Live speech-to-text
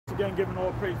again, giving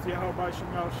all praise to Yahweh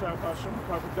Shemal Shabbat Shem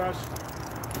Paradash.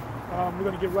 We're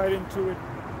going to get right into it.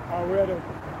 We're at a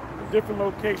different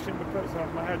location because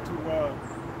I had to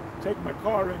take my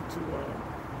car into,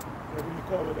 what do you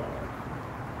call it,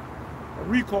 a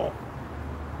recall.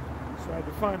 So I had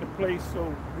to find a place,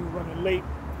 so we were running late,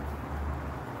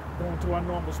 going to our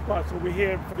normal spot. So we're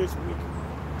here for this week.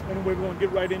 Anyway, we're going to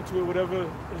get right into it, whatever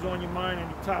is on your mind,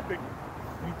 any topic,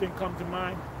 anything comes to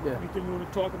mind, anything you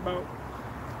want to talk about.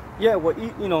 Yeah, well,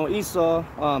 you know, Esau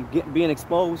being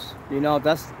exposed, you know,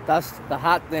 that's the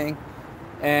hot thing.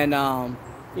 And,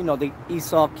 you know,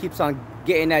 Esau keeps on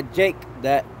getting at Jake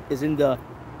that is in the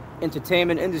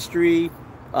entertainment industry,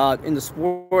 in the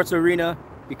sports arena,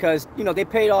 because, you know, they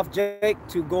paid off Jake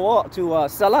to go up, to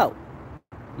sell out,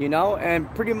 you know,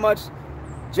 and pretty much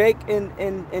Jake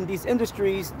in these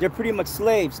industries, they're pretty much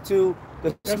slaves to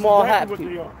the small hat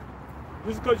people.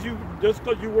 Just because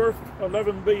you worth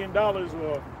 $11 billion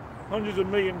or hundreds of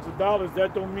millions of dollars,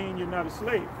 that don't mean you're not a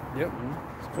slave. Yep.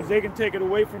 Because they can take it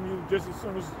away from you just as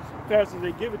fast as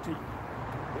they give it to you.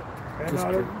 And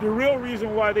the real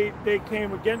reason why they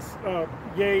came against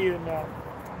Ye and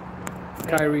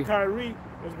Kyrie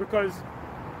is because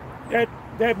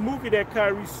that movie that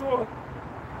Kyrie saw,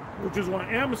 which was on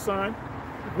Amazon,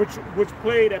 which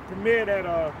premiered at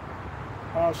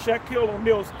Shaquille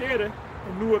O'Neal's Theater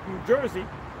in Newark, New Jersey.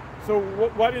 So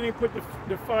why didn't they put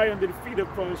the fire under the feet of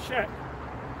Shaq?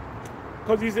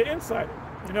 Because he's an insider,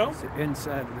 you know? He's an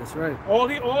insider, that's right. All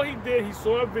he did, he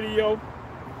saw a video,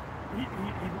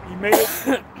 he made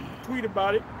a tweet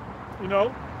about it, you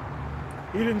know?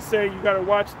 He didn't say, you gotta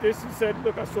watch this. He said,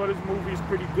 look, I saw this movie, it's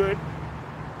pretty good.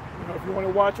 You know, if you wanna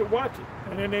watch it, watch it.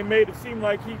 And then they made it seem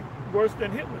like he's worse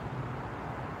than Hitler.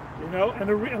 You know, and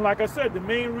like I said, the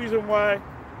main reason why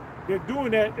they're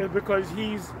doing that is because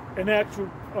he's an actual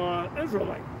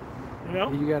Israelite. You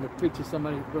know, you got a picture.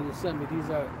 Somebody brother sent me. These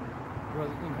are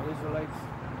brother, you know, Israelites.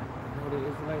 You know the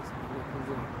Israelites.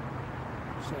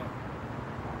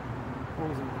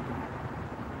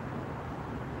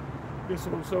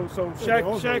 So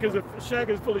Shaq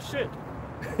is full of shit.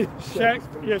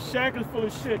 Shaq is full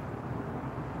of shit.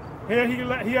 Here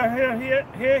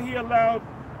he allowed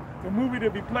the movie to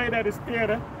be played at his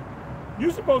theater. You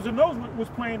supposed to know what was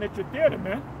playing at your theater,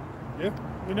 man. Yeah.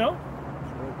 You know?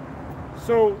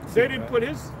 So they didn't put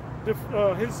his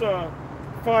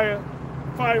fire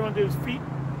under his feet.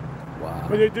 Wow.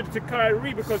 But they did it to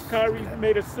Kyrie because Kyrie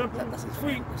made a simple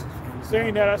tweet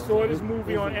saying that I saw this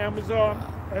movie on Amazon,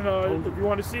 and if you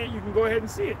want to see it, you can go ahead and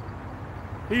see it.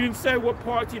 He didn't say what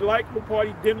part he liked, what part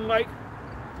he didn't like.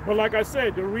 But like I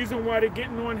said, the reason why they're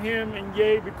getting on him and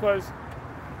Ye because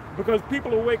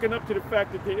people are waking up to the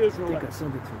fact that they're Israelites. I think I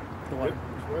sent it to you.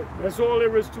 That's all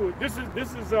there is to it. This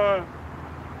is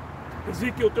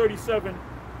Ezekiel 37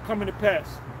 coming to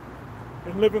pass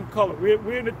in living color.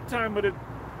 We're in the time of the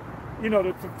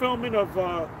fulfillment of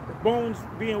the bones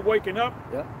being waken up.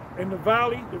 Yeah. In the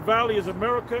valley. The valley is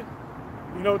America.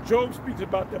 You know, Job speaks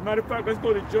about that. Matter of fact, let's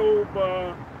go to Job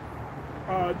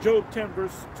 10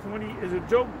 verse 20. Is it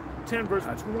Job 10 verse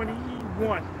 21?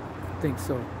 I think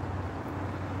so.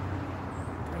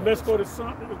 And let's go to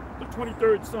the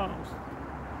 23rd Psalms.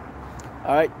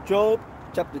 All right, Job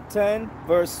chapter 10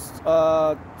 verse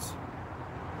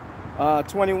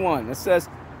 21. It says,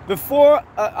 before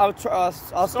I'll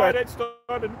start a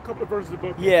couple of verses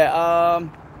above. Yeah,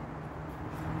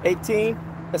 18.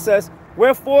 It says,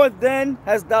 wherefore then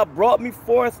hast thou brought me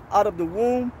forth out of the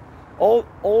womb?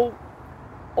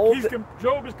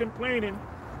 Job is complaining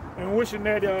and wishing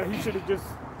that he should have just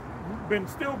been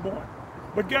stillborn.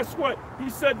 But guess what? He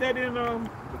said that in the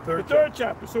third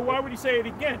chapter. So why would he say it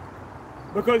again?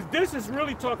 Because this is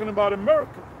really talking about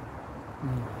America.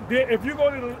 If you go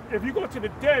to the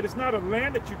dead, it's not a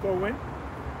land that you go in.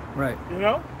 Right. You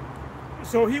know.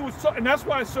 So he was, and that's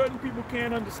why certain people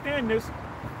can't understand this,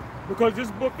 because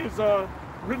this book is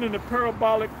written in a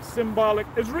parabolic, symbolic.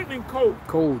 It's written in code.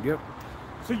 Code. Yep.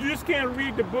 So you just can't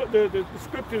read the book, the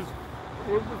scriptures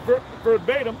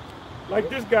verbatim, like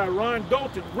this guy Ron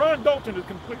Dalton. Ron Dalton is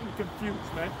completely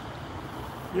confused, man.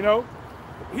 You know,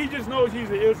 he just knows he's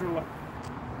an Israelite.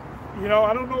 You know,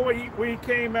 I don't know where he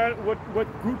came at, what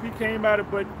group he came out of,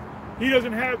 but he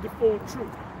doesn't have the full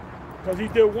truth. Because he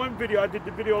did one video, I did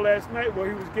the video last night where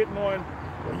he was getting on,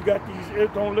 where you got these,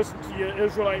 don't listen to your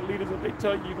Israelite leaders if they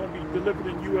tell you you're going to be delivered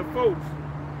in UFOs.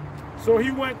 So he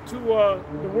went to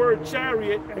the word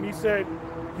chariot and he said,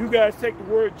 you guys take the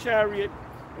word chariot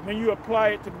and then you apply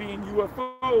it to being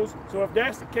UFOs. So if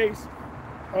that's the case,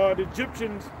 the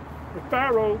Egyptians, the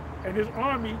Pharaoh and his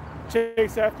army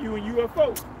chase after you in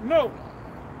UFOs. No,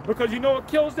 because you know what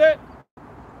kills that?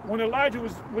 when Elijah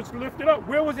was lifted up.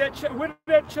 Where was that? Where did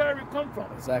that chariot come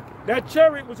from? Exactly. That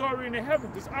chariot was already in the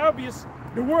heavens. It's obvious.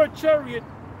 The word chariot,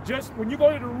 just when you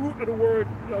go to the root of the word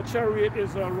chariot,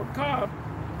 is rakab,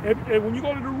 and when you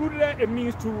go to the root of that, it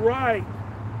means to ride.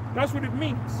 That's what it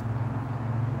means.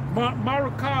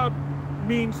 Marakab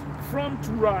means from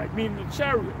to ride, meaning the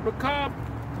chariot. Rakab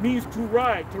means to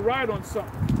ride on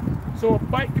something. So a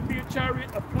bike could be a chariot,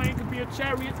 a plane could be a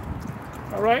chariot,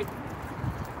 all right?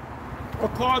 A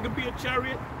car could be a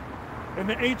chariot. In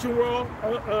the ancient world,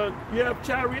 you have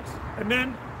chariots, and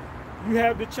then you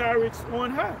have the chariots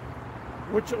on high,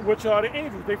 which are the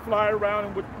angels. They fly around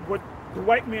in what the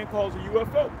white man calls a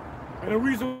UFO. And the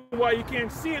reason why you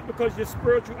can't see it because your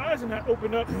spiritual eyes are not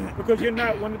open up because you're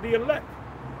not one of the elect.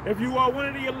 If you are one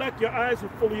of the elect, your eyes are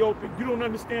fully open. You don't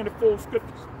understand the full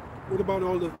scriptures. What about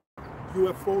all the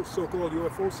UFO, so-called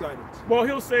UFO sightings? Well,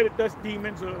 he'll say that that's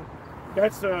demons or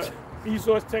that's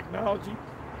Esau's technology,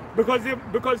 because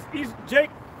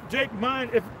Jake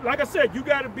mind. If, like I said, you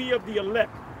got to be of the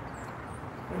elect.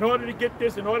 In order to get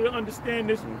this, in order to understand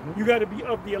this, you got to be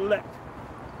of the elect.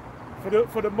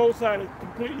 For the Most High to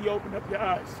completely open up your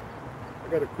eyes. I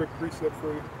got a quick precept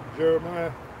for you.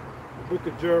 Jeremiah, the book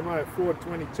of Jeremiah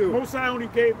 4:22. Most High only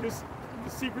gave the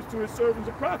secrets to his servants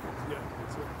and prophets. Yeah,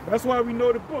 that's it. That's why we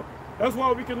know the book. That's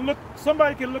why we can look.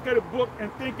 Somebody can look at a book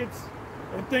and think it's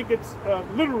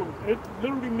literal. It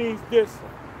literally means this.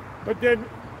 But then,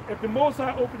 if the Most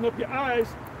High opens up your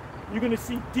eyes, you're going to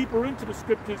see deeper into the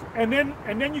scriptures, and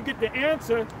then you get the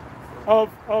answer of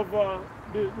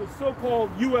the so-called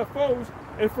UFOs,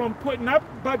 and from not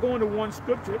by going to one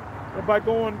scripture, but by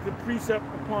going to precept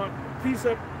upon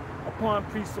precept upon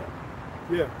precept.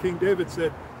 Yeah, King David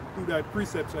said, through thy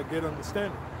precepts I get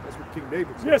understanding. That's what King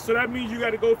David said. Yeah, so that means you got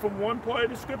to go from one part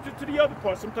of the scripture to the other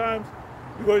part. Sometimes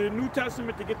you go to the New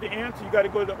Testament to get the answer, you got to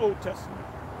go to the Old Testament.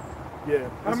 Yeah.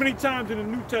 How many times in the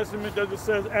New Testament does it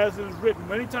say as it is written?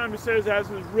 Many times it says as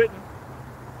it is written.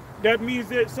 That means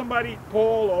that somebody,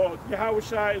 Paul or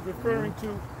Yahushua, is referring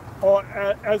to, or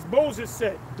as Moses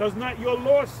said, does not your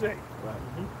Lord say? Right.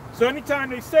 So anytime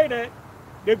they say that,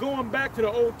 they're going back to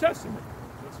the Old Testament.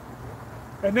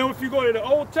 And then if you go to the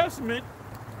Old Testament,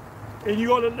 and you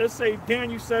go to, let's say,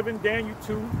 Daniel 7, Daniel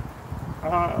 2,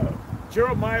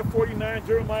 Jeremiah 49,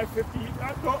 Jeremiah 50,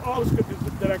 all the scriptures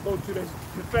that I go to that's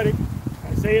prophetic,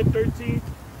 Isaiah 13.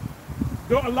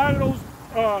 A lot of those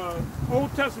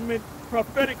Old Testament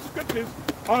prophetic scriptures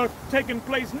are taking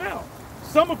place now.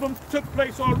 Some of them took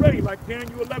place already, like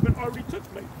Daniel 11 already took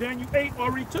place. Daniel 8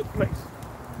 already took place.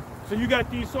 So you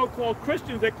got these so-called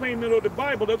Christians that claim they know the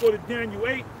Bible. They'll go to Daniel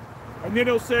 8, and then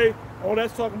they'll say, oh,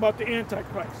 that's talking about the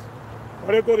Antichrist.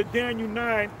 Or they'll go to Daniel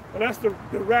 9, well, that's the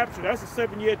rapture. That's the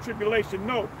 7-year tribulation.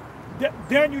 No,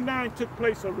 Daniel 9 took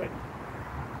place already.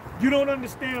 You don't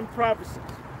understand prophecies.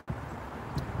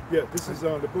 Yeah, this is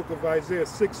on the book of Isaiah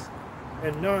 6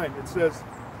 and 9. It says,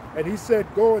 and he said,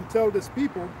 go and tell this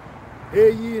people, hear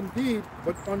ye indeed,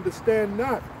 but understand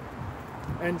not.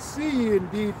 And see ye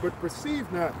indeed, but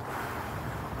perceive not.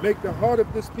 Make the heart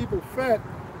of this people fat,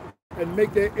 and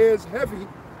make their ears heavy,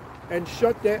 and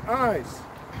shut their eyes.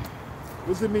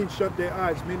 What does it mean, shut their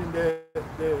eyes? Meaning their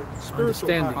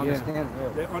spiritual eye.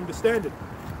 Their understanding.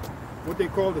 What they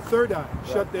call the third eye. Right.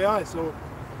 Shut their eyes. So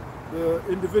the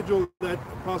individual that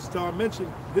Apostle Tom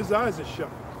mentioned, his eyes are shut.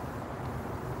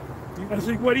 And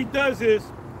see, what he does is,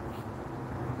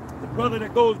 the brother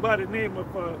that goes by the name of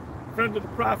Friend of the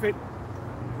Prophet,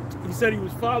 he said he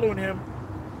was following him,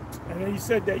 and then he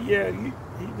said that, yeah,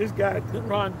 this guy,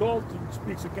 Ron Dalton,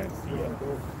 speaks against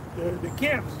the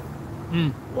camps.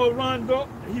 Well, Ron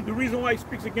Dalton, the reason why he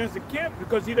speaks against the camp,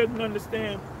 because he doesn't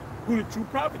understand who the true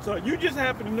prophets are. You just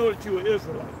happen to know that you're an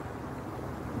Israelite.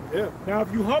 Yeah. Now,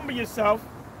 if you humble yourself,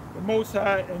 the Most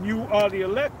High, and you are the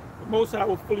elect, the Most High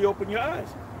will fully open your eyes.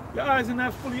 Your eyes are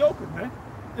not fully open, man.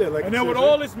 Yeah, like. And then with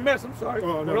all this mess, I'm sorry,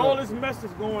 all this mess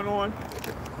that's going on,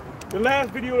 the last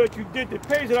video that you did, the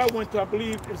page that I went to, I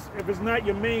believe, if it's not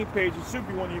your main page, it should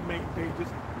be one of your main pages.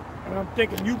 And I'm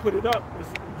thinking you put it up, it's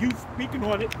you speaking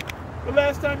on it. The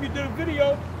last time you did a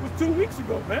video was 2 weeks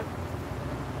ago, man.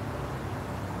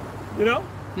 You know?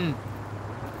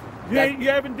 You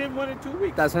haven't did one in 2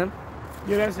 weeks. That's him?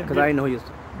 Yeah, that's him. Because I didn't know he was.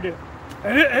 Yeah.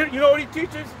 And you know what he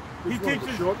teaches? He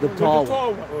teaches the tall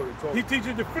one. Oh, the tall. He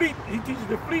teaches the fleet. He teaches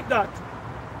the fleet doctrine.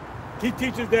 He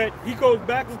teaches that he goes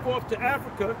back and forth to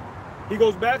Africa. He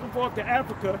goes back and forth to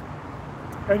Africa,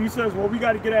 and he says, well, we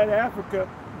got to get out of Africa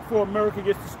before America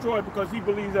gets destroyed, because he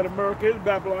believes that America is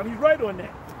Babylon. He's right on that.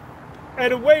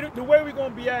 And the way we're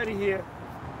going to be out of here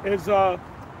is,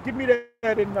 give me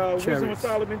that in Wisdom of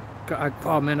Solomon.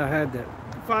 Oh man, I had that.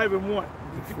 5 and 1.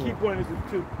 The key point is the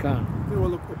two. Con. Yeah,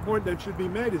 well, a point that should be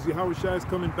made is Yahushua is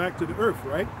coming back to the earth,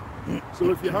 right? So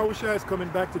if Yahushua is coming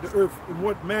back to the earth, in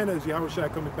what manner is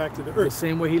Yahushua coming back to the The earth?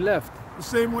 same way he left. The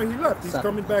same way he left. He's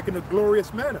coming back in a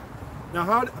glorious manner. Now,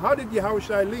 how did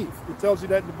Yahushua leave? It tells you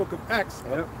that in the book of Acts,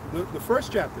 Yep. the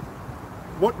first chapter.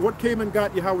 What came and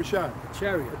got Yahushua?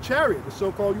 Chariot. A chariot, the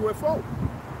so-called UFO.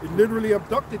 It literally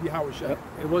abducted Yahushua.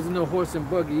 It wasn't no horse and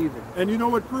buggy either. And you know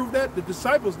what proved that? The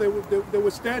disciples, they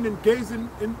were standing gazing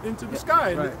into the sky.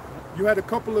 And right. you had a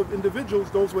couple of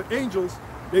individuals, those were angels.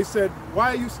 They said,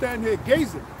 why are you standing here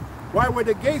gazing? Why were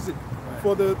they gazing? Right.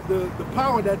 For the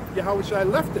power that Yahushua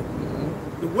left it,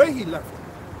 the way he left it.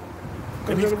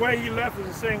 Because the way he left is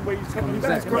the same way he's coming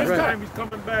back. back. And this Right. time he's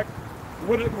coming back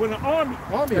with an army.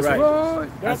 Army, That's right?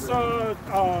 right. That's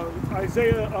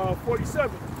Isaiah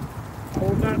 47. I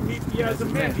will not meet thee as a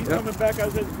man. He's Yep. coming back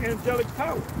as an angelic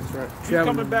power. That's right. He's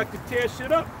coming back to tear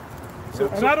shit up.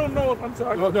 And I don't know if I'm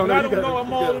sorry. No, and I you don't got know. it. I'm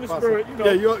You all got in it, the Apostle. spirit. You know.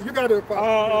 Yeah, you got it.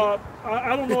 Apostle.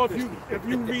 I don't know if you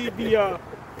read the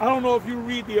I don't know if you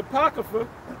read the Apocrypha,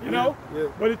 you know, Yeah.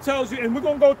 but it tells you, and we're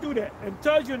gonna go through that, and it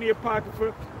tells you in the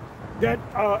Apocrypha that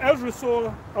Ezra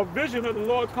saw a vision of the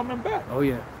Lord coming back. Oh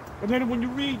yeah. And then when you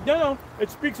read down, it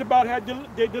speaks about how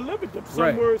they delivered them. Some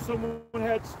Right. were, some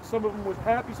of them was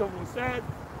happy, some were sad,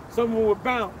 some of them were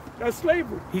bound. That's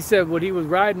slavery. He said what he was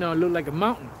riding on looked like a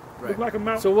mountain. Looked like a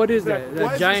mountain. So what is that? Exactly. That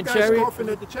Why is giant this guy chariot? scoffing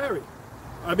at the chariot?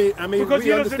 I mean, Because we he doesn't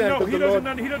understand know. because He the Lord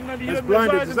doesn't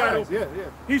blinded advise his him. eyes. Yeah,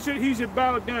 yeah. He should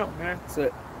bow down, man. That's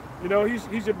it. You know,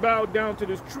 he should bow down to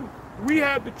this truth. We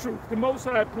have the truth. The Most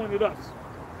High appointed us.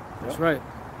 That's right.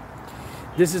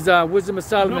 This is Wisdom of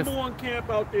Solomon. Number one camp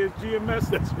out there is GMS.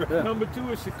 That's right. Number two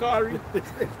is Shikari.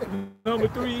 Number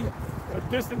three, a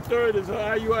distant third is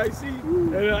IUIC.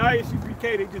 And then ISUPK,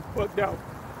 they just bugged out.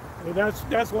 And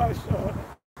that's why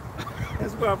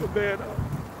I'm a bad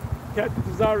Captain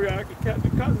Tazariak and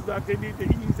Captain Kazazak, they need to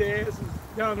ease their asses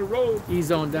down the road.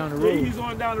 Ease on down the Yeah, road. ease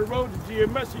on down the road to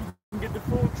GMS so you can get the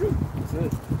full truth. That's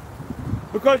it.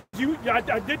 Because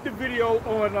I did the video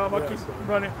on, I keep sir.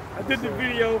 running, I did the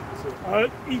video,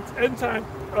 each end time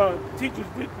teachers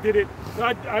did it, so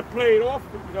I played off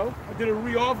of it, you know, I did a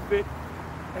re-off of it,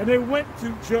 and they went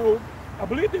to Job, I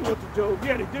believe they went to Job,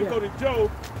 yeah, they did go to Job,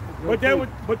 but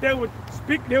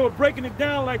they were breaking it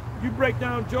down like you break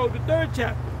down Job, the 3rd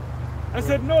chapter. I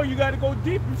said, no, you got to go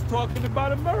deep, he's talking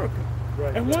about America.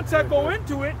 Right, And right, once I right, go right.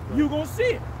 into it, you're going to see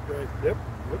it. Right. Yep.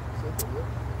 Simple, yep.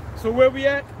 So where we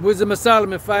at? Wisdom of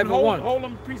Solomon And 501. hold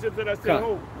them precepts that I said Come.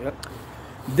 hold. Yep.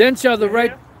 Then shall the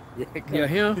right Yeah. yeah,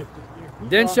 him.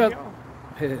 Then shall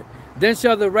then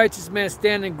shall the righteous man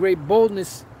stand in great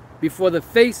boldness before the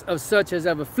face of such as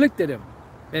have afflicted him,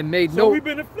 and made So no we've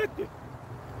been afflicted.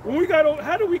 When we got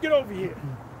how did we get over here?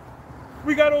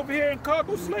 We got over here in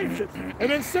cargo slave ships. And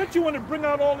then since you want to bring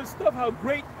out all this stuff, how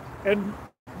great and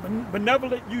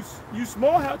benevolent you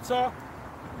small hats are,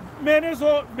 man,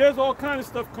 there's all kind of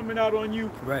stuff coming out on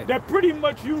you. Right. That pretty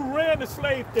much you ran the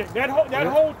slave thing. That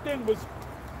whole thing was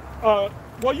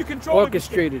well, you controlled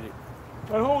orchestrated it.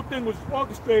 That whole thing was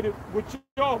orchestrated with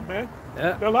y'all, man.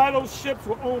 Yeah. A lot of those ships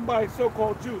were owned by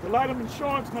so-called Jews. A lot of them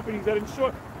insurance companies that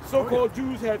insure so-called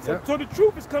Jews had. Yeah. So the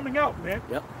truth is coming out, man.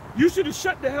 Yep. You should have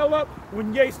shut the hell up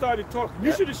when Ye started talking.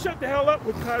 You should have shut the hell up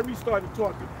when Kyrie started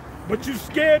talking. But you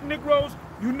scared Negroes,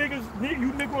 you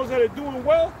Negroes that are doing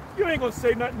well, you ain't gonna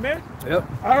say nothing, man. Yep.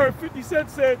 I heard 50 Cent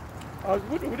said,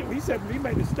 he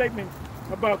made a statement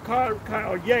about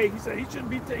Ye. He said he shouldn't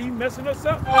be he messing us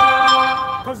up.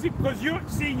 Cause you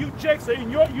Jakes,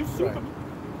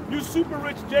 you super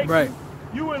rich Jakes. Right.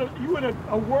 You in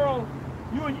a world,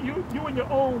 you in your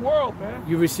own world, man.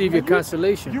 You receive your And you-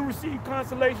 consolation. You receive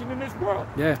consolation in this world.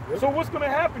 Yeah. So what's gonna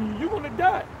happen? You're gonna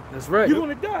die. That's right. You're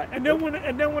gonna die. And then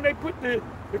when they put the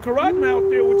carotene out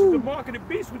there, which is the mark of the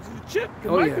beast, which is a chip, the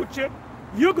Oh, yeah. microchip,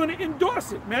 you're gonna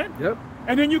endorse it, man. Yep.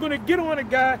 And then you're gonna get on a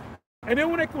guy, and then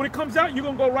when it comes out, you're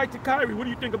gonna go right to Kyrie. What do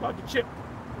you think about the chip?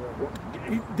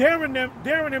 Daring them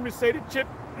to say the chip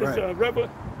is Right. a rebel.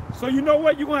 So you know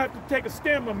what? You're gonna have to take a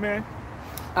stand, my man.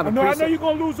 I know you're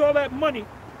gonna lose all that money.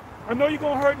 I know you're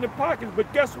gonna hurt in the pockets,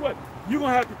 but guess what? You're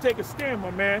gonna have to take a stand,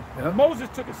 my man. Yep. Moses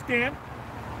took a stand.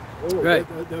 Oh, Right.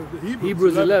 the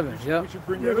Hebrews 11, We should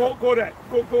bring Yeah, that up. go that.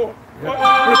 Go. Real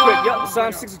quick, yep,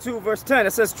 Psalm 62 verse 10.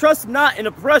 It says, trust not in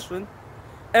oppression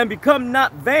and become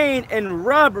not vain in They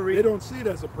robbery. don't see it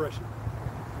as oppression.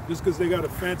 Just because they got a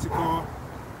fancy car,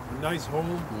 a nice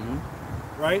home,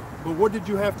 right? But what did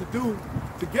you have to do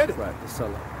to get it? Right, to sell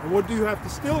it. And what do you have to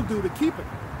still do to keep it?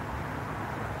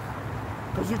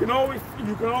 Because you can always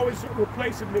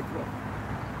replace a Negro.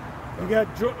 You got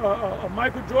a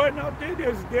Michael Jordan out there.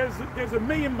 There's a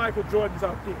million Michael Jordans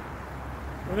out there.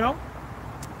 You know?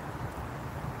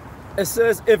 It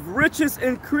says, if riches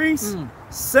increase,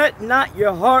 set not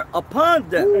your heart upon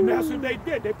them. And that's what they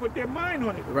did. They put their mind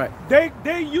on it. Right.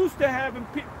 They used to having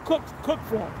cooks cook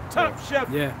for them. Top chef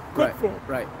cook for them.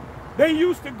 Right. They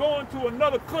used to go into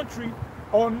another country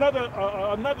or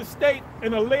another state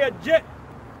in a Lear jet.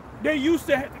 They used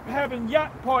to having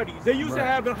yacht parties. They used to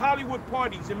having Hollywood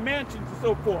parties and mansions and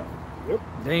so forth. Yep.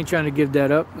 They ain't trying to give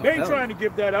that up. They ain't trying to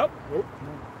give that up. Nope.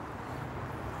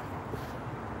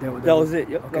 That was it.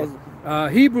 Yep. Okay. That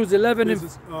was, Hebrews 11 There's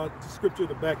and a scripture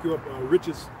to back you up.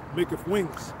 Riches maketh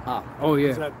wings. oh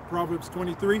Is yeah. that Proverbs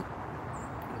 23?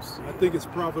 let's see. I think it's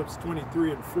Proverbs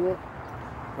 23 and 4.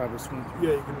 Proverbs 23.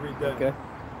 Yeah, you can read that. Okay.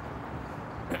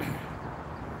 Okay.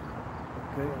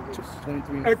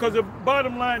 23. Because the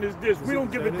bottom line is this: we don't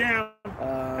give a damn.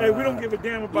 Hey, we don't give a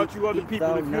damn about you other eat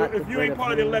people. thou If you ain't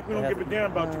part of the elect, we don't give a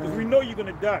damn about you because we know you're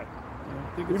gonna die.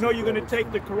 I think We it's know in you're gonna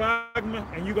Proverbs. take the charagma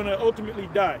and you're gonna ultimately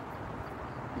die.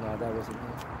 No, that wasn't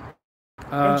it.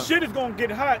 And shit is gonna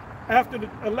get hot after the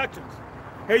elections.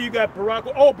 Here you got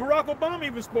Barack Obama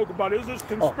even spoke about it. It was this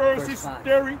conspiracy verse 5.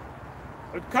 theory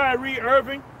of Kyrie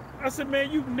Irving. I said,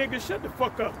 man, you niggas shut the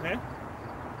fuck up, man.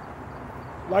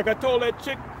 Like I told that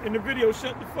chick in the video,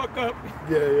 shut the fuck up.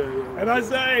 Yeah. And I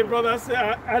said, hey, brother, I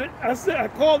said, I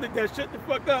called it that, shut the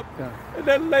fuck up. Yeah. And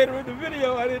then later in the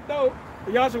video, I didn't know.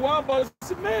 Yasha Wamba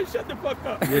said, man, shut the fuck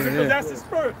up. Because that's the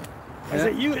spirit. I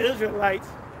said, you Israelites,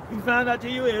 you found out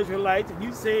you Israelites, and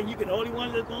you saying you can the only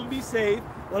one that's going to be saved.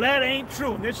 Well, that ain't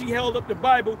true. And then she held up the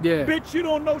Bible. Yeah. Bitch, you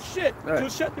don't know shit. Right. So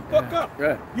shut the fuck up.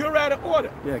 Right. You're out of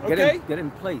order. Yeah, okay? get in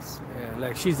place. Yeah,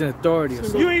 like she's an authority or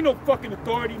something. You ain't no fucking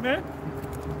authority, man.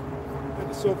 And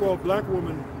the so-called black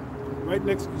woman right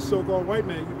next to the so-called white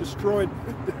man, you destroyed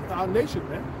our nation,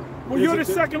 man. Well, you're the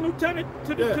second lieutenant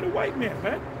to the white man,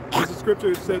 man. There's a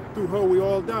scripture that said, through her we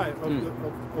all die.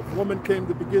 Of woman came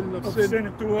the beginning of sin,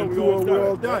 And through her, and we through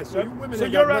all die. die. So you women So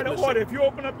ain't you're got out of nothing to order. say. If you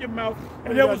open up your mouth, and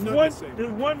You there got was nothing to say.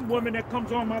 there's one woman that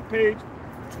comes on my page,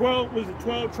 12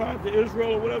 tribes of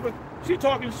Israel or whatever. She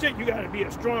talking shit. You got to be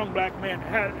a strong black man to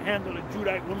handle a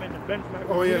Judite woman and Benjamin.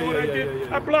 Oh, You yeah, know what yeah, I yeah, did? yeah,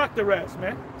 yeah. I blocked her ass,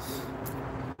 man.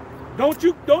 Don't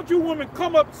you women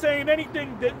come up saying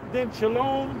anything than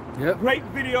shalom, Yep. great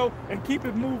video, and keep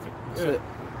it moving. That's it.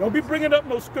 Don't be bringing up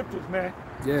no scriptures, man.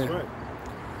 Yeah. That's right.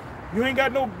 You ain't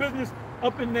got no business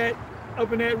up in that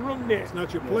room there. It's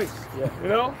not your place. Yeah. You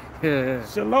know, Yeah.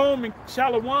 shalom and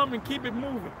shalom and keep it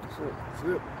moving. That's it. That's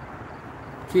it.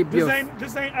 Keep This your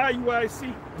ain't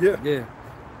IUIC. Yeah. yeah.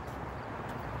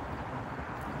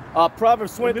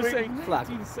 Proverbs And this 23. ain't Flock.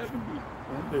 1970.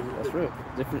 That's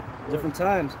right. Different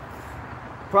times.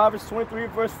 Proverbs 23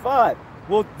 verse 5.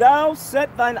 Wilt thou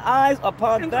set thine eyes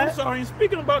upon And I'm that? sorry, and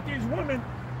speaking about these women,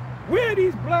 where are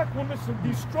these black women,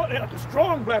 the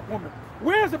strong black women?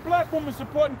 Where's the black woman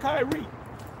supporting Kyrie?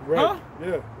 Right. Huh?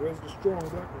 Yeah. Where's the strong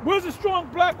black woman? Where's the strong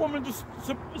black woman just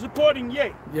supporting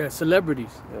Ye? Yeah,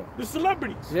 celebrities. The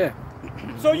celebrities. Yeah.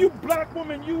 So you black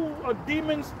women, you are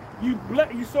demons. You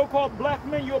so-called black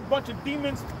men, you're a bunch of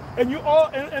demons. And you all,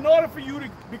 in order for you to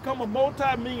become a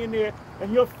multi-millionaire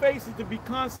and your face is to be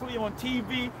constantly on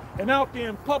TV and out there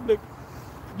in public,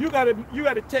 you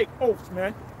gotta take oaths,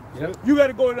 man. Yep. You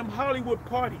gotta go to them Hollywood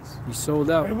parties. You sold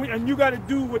out. And you gotta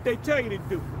do what they tell you to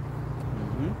do.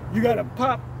 You gotta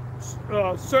pop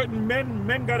certain men.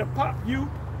 Men gotta pop you.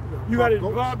 You gotta Pop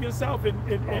involve yourself in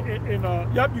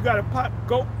you gotta pop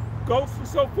ghosts and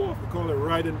so forth. They call it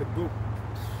riding the goat.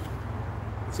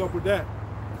 What's up with that?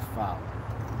 It's foul.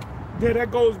 Yeah,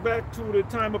 that goes back to the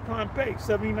time of Pompeii,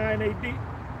 79 AD.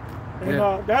 And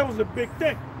Yeah. that was a big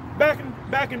thing. Back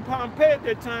in Pompeii at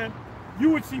that time, you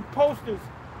would see posters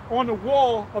on the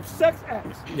wall of sex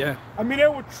acts. Yeah. I mean, they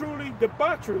were truly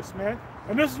debaucherous, man.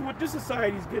 And this is what this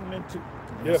society is getting into.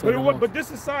 Yeah. But this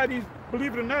society,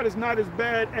 believe it or not, is not as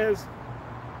bad as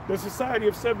the society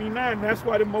of 79. That's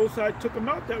why the Most High took them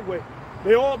out that way.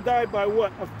 They all died by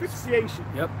what? Asphyxiation,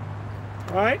 Yep.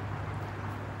 right?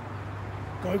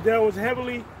 Because there was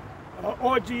heavily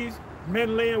orgies,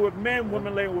 men laying with men,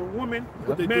 women laying with women,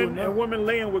 What they men doing now? and women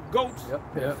laying with goats.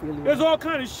 Yep. There's all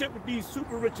kind of shit with these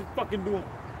super rich is fucking doing.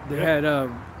 They had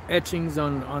etchings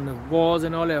on the walls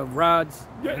and all that, rods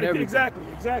Yeah, and everything. exactly.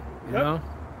 You Yep. know?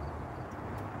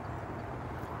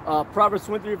 Proverbs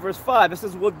 23 verse 5. It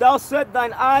says, wilt thou set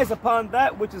thine eyes upon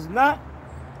that which is not?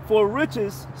 For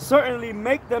riches certainly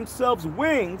make themselves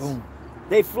wings. Boom.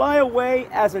 They fly away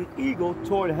as an eagle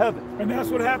toward heaven. And that's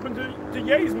what happened to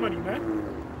Ye's money, man.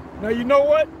 Now you know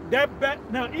what?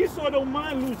 Now Esau don't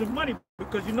mind losing money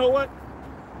because you know what?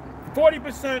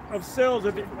 40% of sales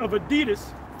of Adidas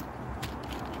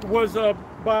was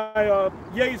by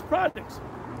Ye's products.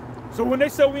 So when they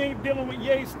said we ain't dealing with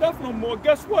Ye's stuff no more,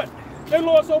 guess what? They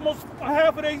lost almost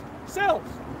half of their sales,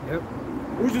 Yep.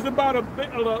 which is about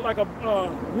like a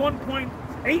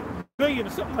 1.8 billion or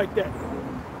something like that.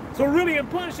 So really, in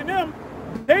punishing them,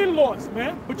 they lost,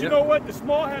 man. But you Yep. know what? The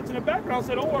small hats in the background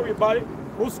said, "Don't worry about it.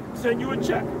 We'll send you a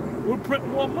check. We'll print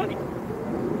more money."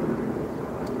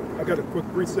 I got a quick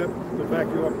precept to back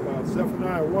you up.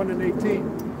 Zephaniah 1 and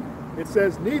 18. It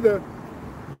says neither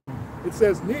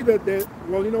that,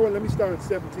 well, you know what, let me start at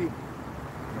 17.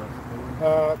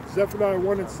 Zephaniah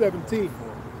 1 and 17.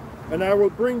 And I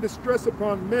will bring distress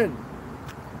upon men,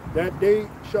 that they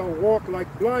shall walk like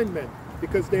blind men,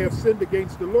 because they have sinned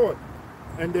against the Lord.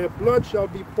 And their blood shall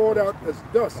be poured out as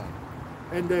dust,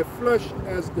 and their flesh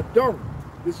as the dung.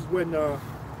 This is when the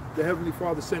Heavenly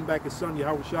Father sent back his son,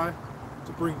 Yahushua,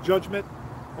 to bring judgment.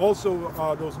 Also,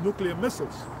 those nuclear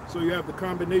missiles. So you have the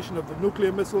combination of the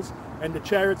nuclear missiles and the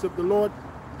chariots of the Lord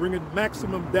bringing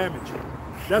maximum damage.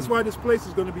 That's why this place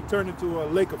is going to be turned into a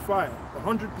lake of fire.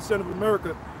 100% of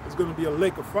America is going to be a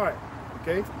lake of fire.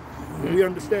 Okay? And we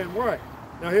understand why.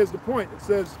 Now here's the point. It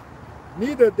says,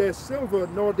 neither their silver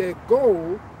nor their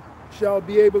gold shall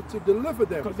be able to deliver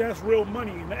them. Because that's real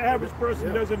money. And the average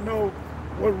person doesn't know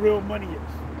what real money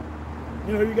is.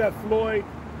 You know, you got Floyd,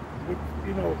 with,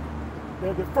 you know,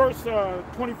 the first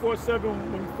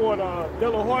 24/7 when he fought De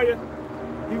La Hoya,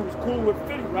 he was cool with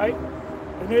 50, right?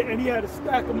 And he had a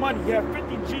stack of money. He had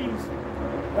 50 G's.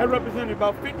 That represented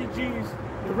about 50 G's.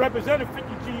 It represented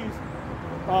 50 G's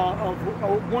of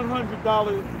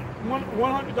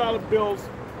 $100 bills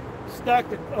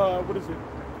stacked at, what is it?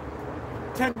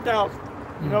 10,000.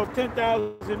 You know,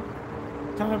 10,000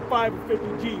 times 5 or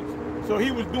 50 G's. So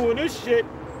he was doing this shit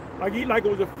like it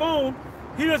was a phone.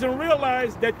 He doesn't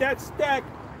realize that stack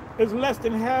is less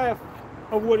than half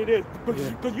of what it is,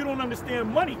 because you don't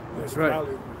understand money. That's right.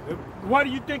 Why do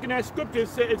you think in that scripture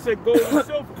it said gold and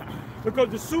silver? Because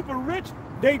the super rich,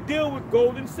 they deal with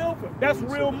gold and silver. That's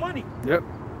real money. Yep.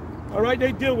 All right,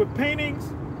 they deal with paintings.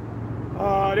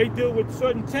 They deal with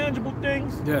certain tangible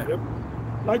things. Yeah. Yep.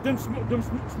 Like them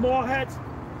small hats.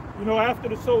 You know, after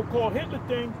the so-called Hitler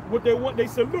thing, they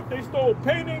said, look, they stole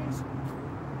paintings,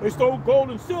 they stole gold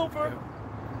and silver. Yeah.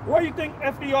 Why do you think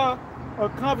FDR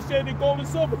confiscated gold and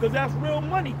silver? Because that's real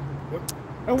money. Yep.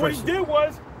 And what he did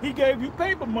was, he gave you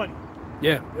paper money.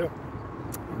 Yeah. Yeah.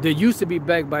 They used to be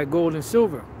backed by gold and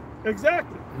silver.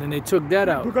 Exactly. And then they took that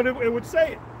out. Because it would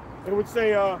say it. It would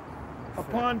say,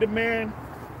 upon demand,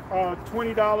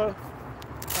 $20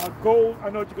 gold. I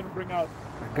know what you're going to bring out.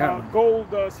 I got one. Gold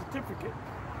certificate.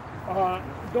 On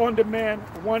demand,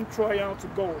 1 troy ounce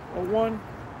of gold, or 1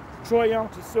 troy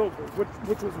ounce of silver,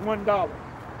 which was $1.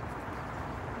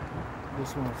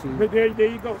 This one, see? But there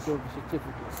you go. Silver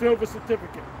certificate. Silver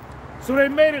certificate. So they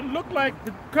made it look like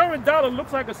the current dollar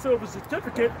looks like a silver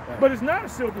certificate, Right. but it's not a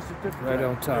silver certificate. Right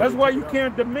on top. That's why you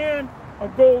can't demand a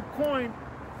gold coin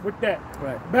with that.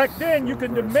 Right. Back then, you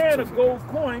could demand a gold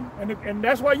coin, and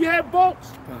that's why you had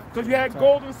vaults, because you had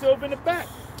gold and silver in the back.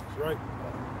 That's right.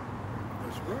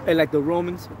 That's right. And like the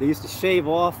Romans, they used to shave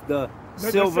off the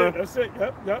silver, That's it.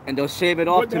 Yep. and they'll shave it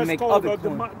off to make other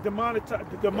coins.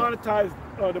 demonetize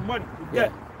the money, the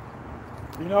debt.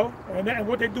 You know, and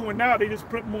what they're doing now, they just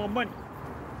print more money.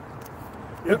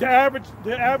 Yep. But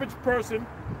the average person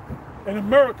in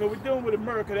America, we're dealing with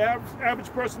America. The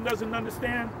average person doesn't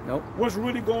understand Nope. what's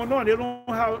really going on. They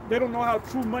don't know how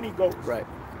true money goes. Right.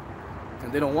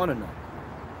 And they don't want to know.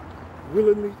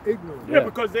 Willingly ignorant. Yeah,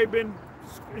 because they've been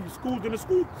schooled in the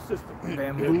school system.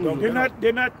 Bamboo.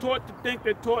 They're not taught to think.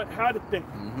 They're taught how to think.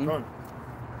 Done.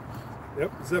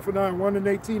 Yep, Zephaniah 1 and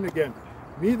 18 again.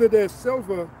 Neither their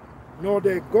silver nor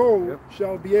their gold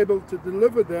shall be able to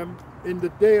deliver them in the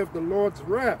day of the Lord's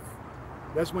wrath.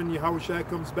 That's when Yahushua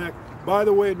comes back. By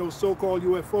the way, those so-called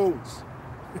UFOs,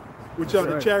 which are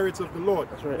the chariots of the Lord.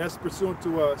 That's right. That's pursuant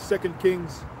to 2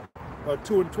 Kings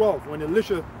 2 and 12. When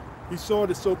Elisha, he saw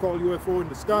the so-called UFO in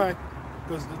the sky,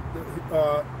 because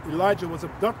Elijah was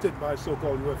abducted by a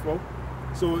so-called UFO.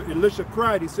 So Elisha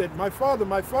cried, he said, my father,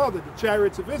 the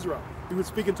chariots of Israel. He was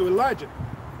speaking to Elijah.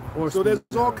 So there's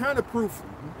all kind of proof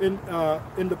in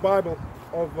the Bible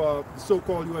of the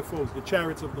so-called UFOs, the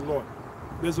chariots of the Lord.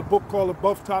 There's a book called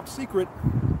Above Top Secret,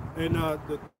 and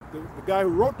the guy who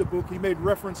wrote the book, he made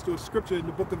reference to a scripture in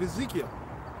the book of Ezekiel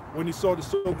when he saw the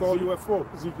so-called UFO.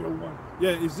 Ezekiel 1.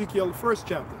 Yeah, Ezekiel, the 1st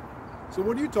chapter. So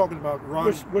what are you talking about,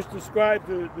 Ron? Which described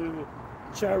the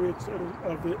chariots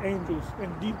of the angels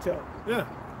in detail. Yeah,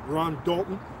 Ron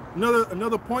Dalton.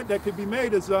 Another point that could be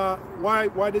made is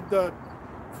why did the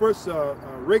first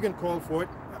Reagan call for it,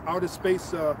 outer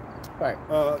space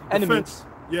Enemy. defense?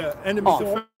 Yeah, enemy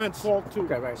defense. SALT II.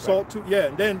 Okay, right. SALT II. Yeah,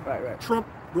 and then Right. Trump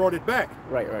brought it back.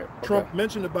 Right. Trump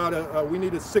mentioned about we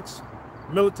need a 6th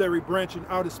military branch in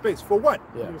outer space. For what?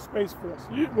 Yeah. The Space Force.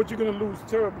 What you're going to lose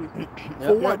terribly.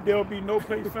 For what? There'll be no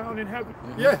place found in heaven.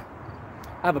 Yeah.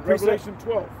 I have a precept. Revelation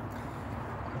 12.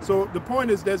 So the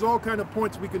point is, there's all kind of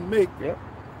points we can make, Yep.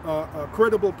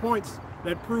 credible points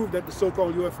that prove that the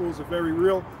so-called UFOs are very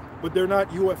real, but they're not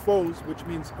UFOs, which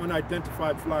means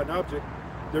unidentified flying object.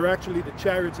 They're actually the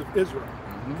chariots of Israel.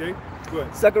 Okay,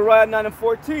 good. Zechariah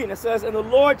 9:14. It says, "And the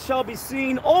Lord shall be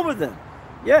seen over them."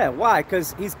 Yeah, why?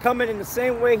 Because he's coming in the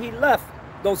same way he left.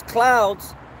 Those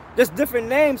clouds. There's different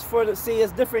names for the sea.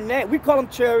 It's different names. We call them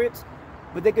chariots,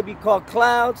 but they could be called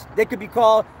clouds. They could be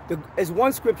called, as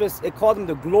one scripture, it called them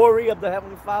the glory of the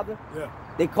Heavenly Father. Yeah.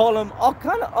 They call them all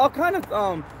kind of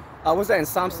what's that in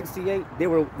Psalm 68? They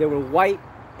were white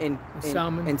and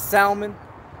salmon.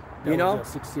 You know,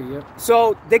 60, yep.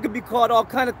 So they could be called all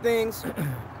kind of things.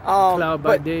 Cloud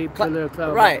by day, pillar of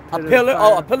cloud. Right, a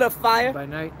pillar of fire by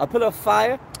night. A pillar of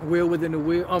fire. Wheel within the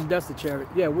wheel. That's the chariot.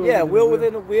 Yeah, wheel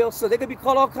within the wheel. So they could be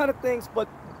called all kind of things, but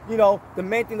you know, the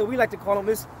main thing that we like to call them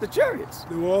is the chariots.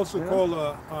 They were also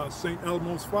called St.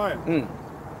 Elmo's fire.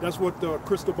 That's what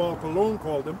Cristobal Colon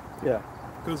called them. Yeah.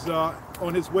 Because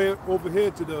on his way over here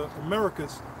to the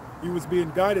Americas, he was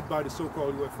being guided by the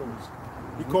so-called UFOs.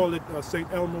 He called it St.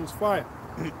 Elmo's fire.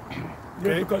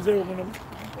 Yeah, because they were going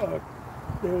to,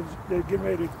 they were getting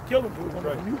ready to kill him. They were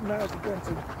going to mutinize against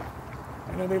him.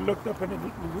 And then they looked up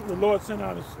and the Lord sent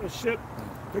out a ship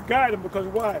to guide him, because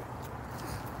why?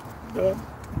 The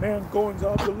man goings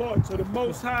of the Lord. So the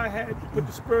Most High had to put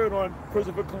the spirit on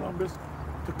Christopher Columbus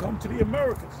to come to the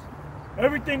Americas.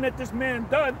 Everything that this man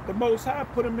done, the Most High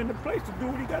put him in the place to do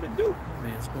what he got to do.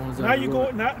 Now you go,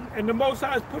 and the Most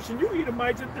High is pushing you,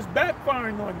 Edomites, it's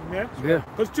backfiring on you, man. Yeah.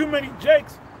 Because too many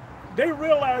Jakes, they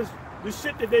realize the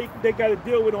shit that they got to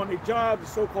deal with on their job, the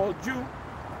so-called Jew.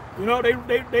 You know, they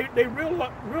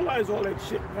realize all that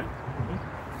shit, man.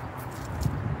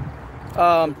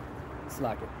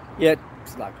 Slack it. Yeah,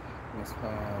 slack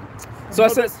it. So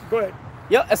it says, go ahead.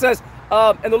 Yeah, it says,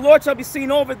 and the Lord shall be seen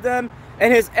over them,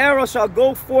 and his arrow shall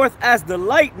go forth as the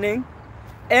lightning,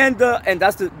 and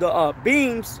that's the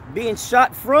beams being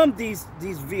shot from these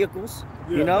vehicles.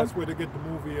 Yeah, you know, that's where they get the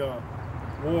movie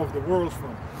War of the Worlds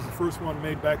from. The first one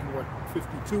made back in what,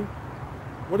 52.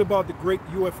 What about the great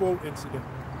UFO incident,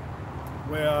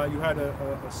 where you had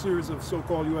a series of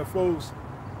so-called UFOs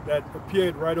that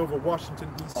appeared right over Washington,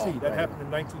 D.C. That happened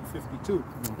in 1952.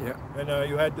 Yeah. And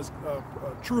you had this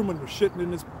Truman was shitting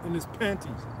in his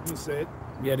panties. He said.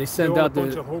 Yeah, they sent out out a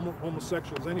bunch of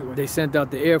homosexuals anyway. They sent out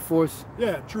the Air Force.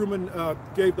 Yeah, Truman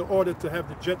gave the order to have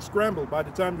the jets scramble. By the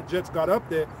time the jets got up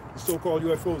there, the so-called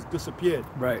UFOs disappeared.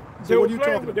 Right. So what are you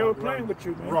talking about? They were playing with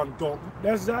you, man. Ron Dalton.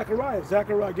 That's Zechariah.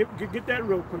 Zechariah, get that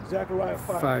real quick. Zechariah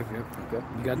 5. 5, yeah. Okay.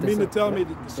 You got You this. mean to tell me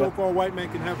that the so-called white man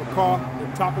can have a car,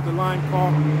 the top of the line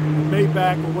car,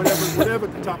 Maybach or whatever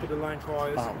the top of the line car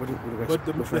is, but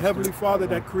the Heavenly Father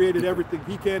that created everything,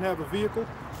 he can't have a vehicle?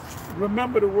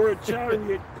 Remember, the word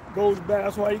chariot goes back.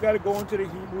 That's why you got to go into the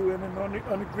Hebrew and then on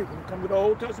the Greek. When you come to the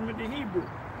Old Testament, the Hebrew,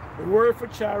 the word for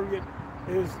chariot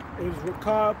is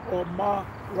rakab or ma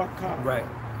rakab. Right.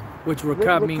 Which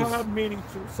rakab means. Rakab meaning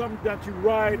to something that you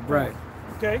ride. Right.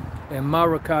 On, okay. And ma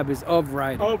rakab is of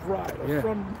riding. Of ride. Yeah.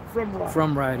 From riding.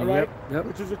 From riding. Right? Yep.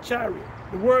 Which is a chariot.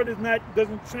 The word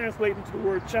doesn't translate into the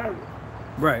word chariot.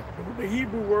 Right. The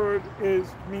Hebrew word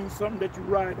means something that you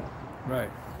ride on.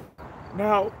 Right.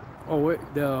 Now. Oh, wait,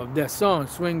 that song,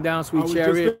 "Swing Down, Sweet I was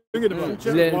Chariot." just thinking about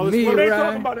Let Wallace me Willis. They ride.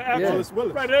 talking about the actual. Wallace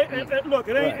Willis. Right. Look,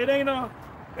 it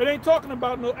ain't talking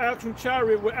about no actual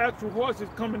chariot with actual horses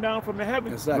coming down from the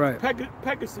heavens. Exactly. Right.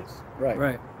 Pegasus.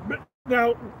 Right. But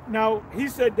now he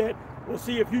said that. Well,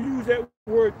 see, if you use that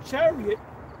word chariot,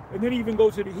 and then even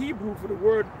go to the Hebrew for the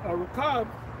word rakab,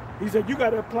 he said you got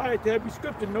to apply it to every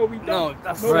scripture. No, we don't. No,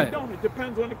 that's we right. don't. It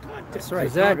depends on the context. That's right.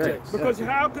 Exactly. Because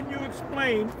how can you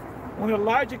explain when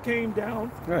Elijah came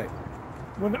down? Right.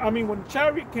 When the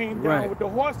chariot came down Right. with the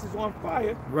horses on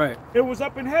fire, Right. it was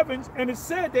up in heavens, and it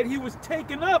said that he was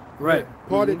taken up. Right.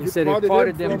 Parted- He said it parted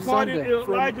parted him them He parted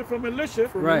asunder. Elijah from Elisha,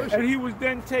 Right. and he was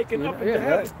then taken up into Yeah.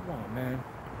 heaven. Come on, man.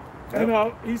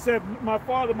 And he said, my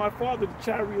father, the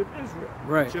chariot of Israel.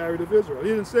 Right. Chariot of Israel. He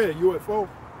didn't say a UFO.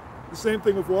 The same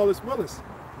thing with Wallace Willis.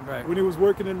 Right. When he was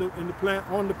working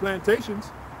on the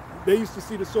plantations, they used to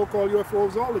see the so-called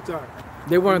UFOs all the time.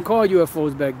 They weren't called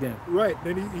UFOs back then. Right.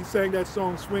 Then he sang that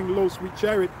song, "Swing Low, Sweet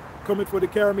Chariot, Coming for to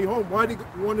Carry Me Home." Why did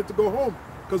he wanted to go home?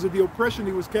 Because of the oppression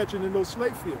he was catching in those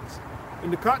slave fields, in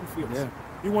the cotton fields. Yeah.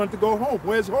 He wanted to go home.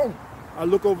 Where's home? I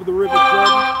look over the river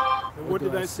Jordan. And what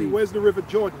did I see? Where's the river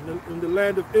Jordan? In the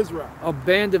land of Israel. A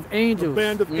band of angels. A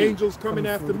band of angels coming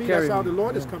after me. That's how the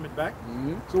Lord is coming back.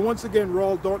 So once again,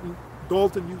 Raul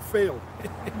Dalton, you failed.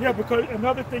 Yeah, because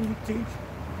another thing you teach,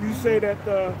 you say that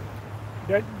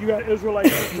that you got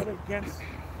Israelites against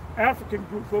African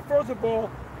groups. Well, first of all,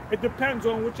 it depends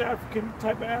on which type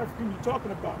of African you're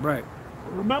talking about. Right.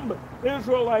 Remember,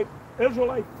 Israelite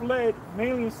fled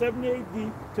mainly in 70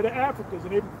 AD to the Africans,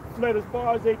 and they fled as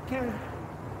far as they can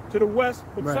to the west.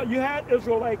 But so you had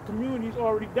Israelite communities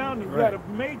already down there. You had a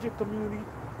major community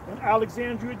in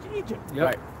Alexandria, Egypt. Yep.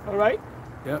 Right. All right?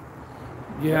 Yep.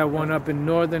 You had one up in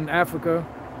northern Africa.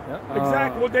 Yep.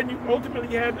 Exactly. Well, then you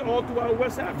ultimately had all throughout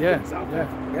West Africa and South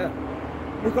Africa. Yeah.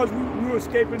 Because we were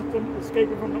escaping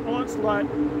from the onslaught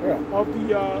of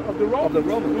the Romans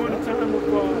during the time of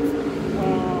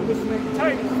what's his name,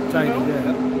 Titus. Titus,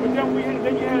 yeah. But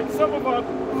then you had some of our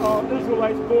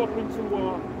Israelites go up into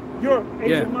Europe,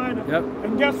 Asia Minor,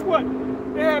 and guess what?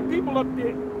 They had people up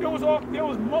there. There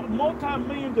was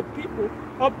multi-millions of people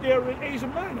up there in Asia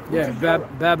Minor. Yeah,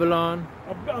 Babylon.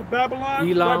 Babylon,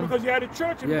 Elam. right, because you had a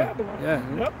church in Babylon.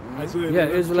 Yeah,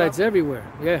 Israelites everywhere.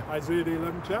 Yeah. Isaiah the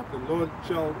 11th chapter. The Lord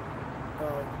shall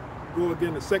go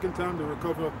again the second time to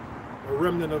recover a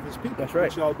remnant of his people. That's right.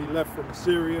 Which shall be left from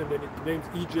Syria, and then it names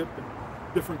Egypt and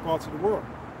different parts of the world.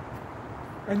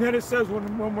 And then it says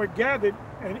when we're gathered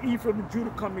and Ephraim and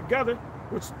Judah come together,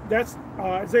 which that's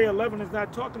Isaiah 11 is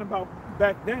not talking about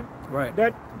back then. Right.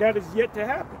 That is yet to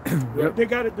happen. They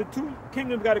got it. The two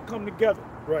kingdoms got to come together.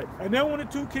 Right. And then when the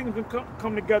two kingdoms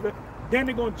come together, then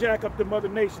they're gonna jack up the mother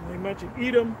nation. They mentioned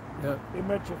Edom. They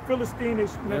mentioned Philistine. They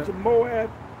mentioned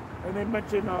Moab, and they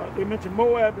mentioned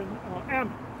Moab and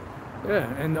Ammon.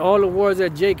 Yeah, and all the wars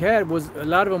that Jake had was a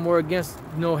lot of them were against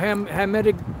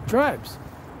Hamitic tribes.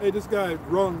 Hey, this guy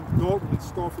Ron Dalton is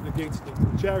scoffing against the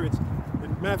chariots.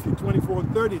 In Matthew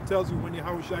 24:30, it tells you when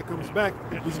Yahushua comes back,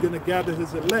 he's going to gather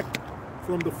his elect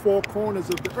from the four corners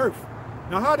of the earth.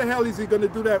 Now, how the hell is he going to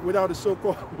do that without a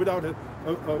so-called, without a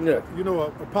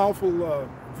powerful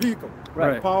vehicle,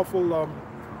 a powerful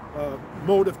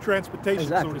mode of transportation,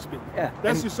 so to speak? Yeah.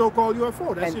 That's your so-called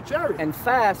UFO. That's your chariot. And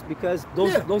fast, because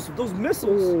those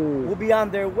missiles will be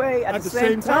on their way at the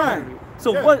same time.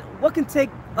 So what can take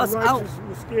us out?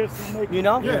 You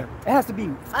know, it has to be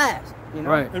fast. You know?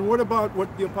 Right. And what about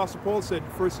what the Apostle Paul said,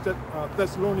 First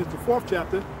Thessalonians, the 4th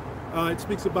chapter? It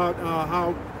speaks about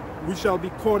how we shall be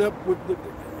caught up with the.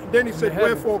 Then he said,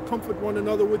 "Wherefore comfort one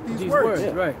another with these words."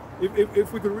 Right.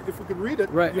 If we could read it,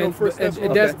 right. You know,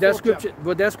 and that scripture,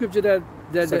 but that scripture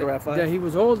that he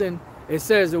was holding, it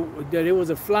says that it was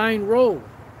a flying roll.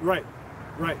 Right.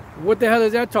 Right. What the hell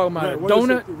is that talking about? Right.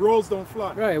 Donut? Rolls don't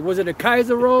fly. Right. Was it a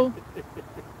Kaiser roll?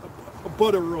 A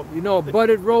butter roll. You know, a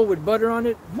buttered roll with butter on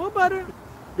it. More butter.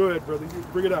 Go ahead, brother. You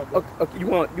bring it out. Okay, you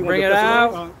want bring it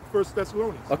out. First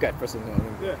Thessalonians. Okay, First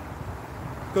Thessalonians. Yeah.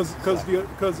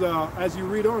 Because as you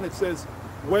read on, it says,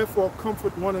 "Wherefore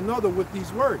comfort one another with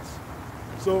these words."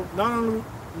 So not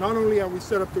only are we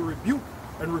set up to rebuke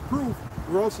and reprove,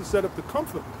 we're also set up to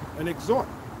comfort and exhort.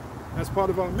 That's part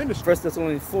of our ministry. First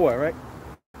Thessalonians 4, right?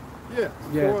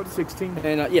 Yeah. 16.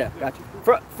 And got you.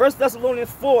 First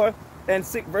Thessalonians 4 and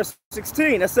verse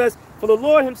 16. It says, "For the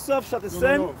Lord Himself shall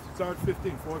descend." No. Start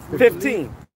 15.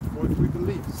 15. For if we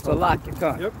believe. So lock it.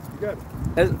 Yep, you got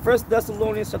it. First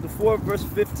Thessalonians chapter 4, verse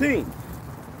 15.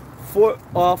 For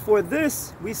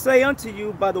this we say unto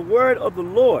you by the word of the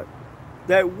Lord,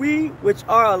 that we which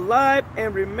are alive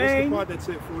and remain. What's the part that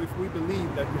said, "For if we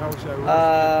believe that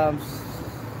Yahushua rose"?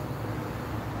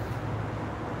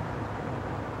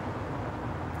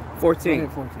 14.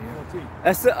 14.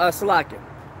 That's Salakia.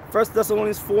 First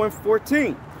Thessalonians 4 and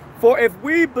 14. For if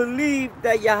we believe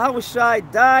that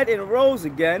Yahushua died and rose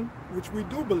again, which we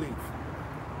do believe,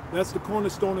 that's the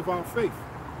cornerstone of our faith.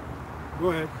 Go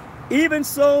ahead. Even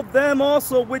so, them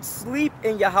also which sleep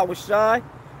in Yahushua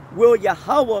will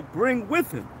Yahweh bring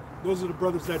with Him. Those are the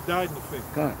brothers that died in the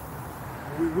faith. Okay.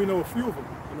 We know a few of them.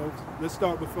 You know, let's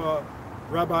start with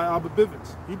Rabbi Abba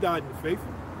Bivens. He died in the faith.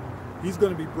 He's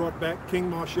going to be brought back. King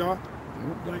Marshal,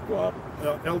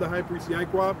 Elder High Priest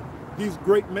Yaquab. These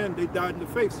great men, they died in the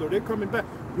faith, so they're coming back.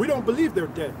 We don't believe they're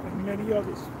dead. And many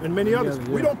others. And many others.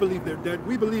 We don't believe they're dead.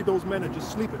 We believe those men are just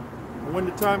sleeping. And when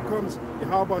the time comes,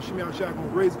 Yahweh Shemi Ashai will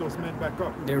raise those men back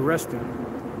up. They're resting.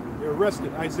 They're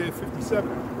rested. Isaiah 57.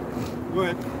 Go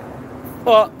ahead.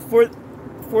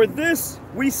 For this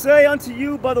we say unto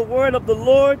you by the word of the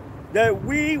Lord, that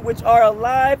we which are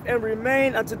alive and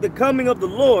remain unto the coming of the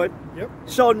Lord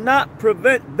shall not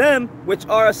prevent them which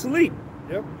are asleep.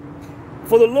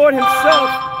 For the Lord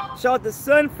Himself shall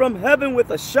descend from heaven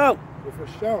with a shout, With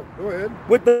a shout. Go ahead.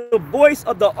 with the voice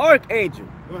of the archangel,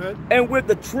 Go ahead. and with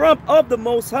the trump of the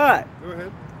Most High. Go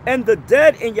ahead. And the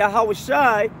dead in Yahweh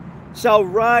Shai shall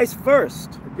rise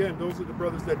first. Again, those are the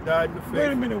brothers that died in the faith.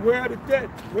 Wait a minute, where are the dead?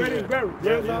 Where Yeah. they buried?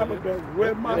 Yeah, Where's yeah, Abba yeah. buried?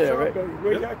 Where's Yeah, Mashah right. buried?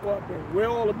 Where Yep. Yaakov buried? Where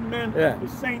all the men, Yeah. the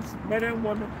saints, men and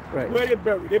women, Right. where they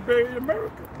buried? They buried in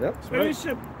America. Yep. They didn't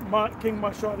ship King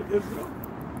Mashah to Israel.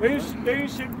 They didn't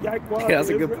ship Yaakov Yeah, that's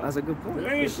to a good. Israel. That's a good point. They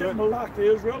ain't That's ship right. Malak to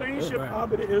Israel. They ain't ship right.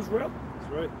 Abba to Israel.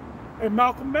 That's right. And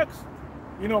Malcolm X,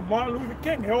 you know, Martin Luther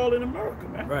King, they're all in America,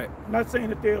 man. Right. I'm not saying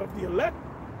that they're of the elect.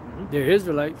 They're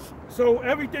Israelites. So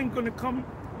everything's going to come,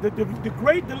 the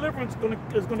great deliverance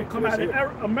is going to come out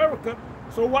of America.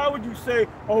 So why would you say,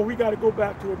 oh, we got to go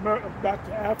back to America, back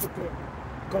to Africa?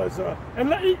 Because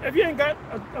if you ain't got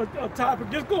a topic,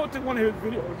 just go into one of his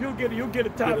videos. You'll get a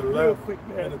topic Get a real laugh quick,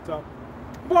 and man. a top.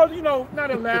 Well, you know, not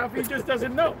a laugh. He just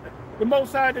doesn't know. The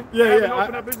Most High haven't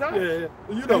opened up his eyes.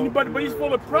 Yeah. You know. But he's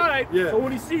full of pride. Yeah. So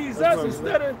when he sees That's us, right.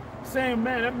 instead of saying,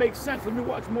 man, that makes sense, let me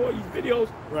watch more of these videos,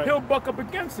 Right. he'll buck up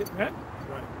against it, man.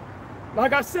 Right.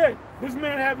 Like I said, this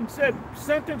man haven't said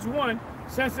sentence one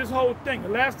since this whole thing. The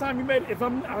last time he made it,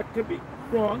 I could be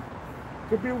wrong,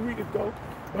 could be a week ago,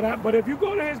 but if you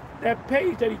go to that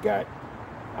page that he got,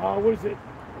 what is it?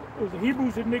 It was the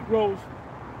Hebrews and Negroes.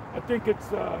 I think it's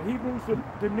Hebrews and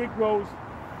the Negroes,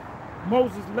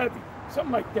 Moses Levy,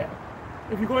 something like that.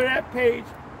 If you go to that page,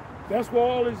 that's where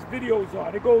all his videos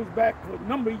are. It goes back for a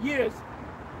number of years.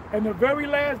 And the very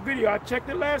last video, I checked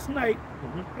it last night.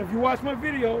 If you watch my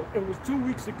video, it was 2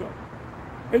 weeks ago.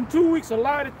 In 2 weeks, a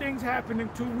lot of things happened in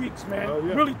 2 weeks, man. Oh,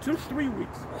 yeah. Really, 3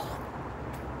 weeks.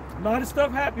 A lot of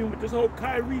stuff happened with this whole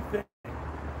Kyrie thing.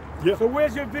 Yeah. So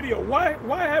where's your video? Why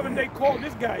haven't they called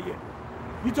this guy yet?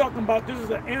 You talking about this is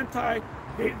an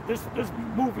this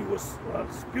movie was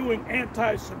spewing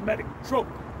anti-Semitic trope.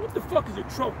 What the fuck is a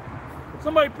trope?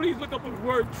 Somebody please look up the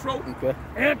word trope. Okay.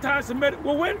 Anti-Semitic.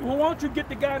 Well, why don't you get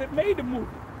the guy that made the movie?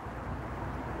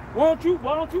 Why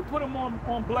don't you put him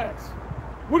on blast?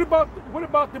 What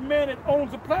about the man that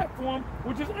owns the platform,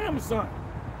 which is Amazon,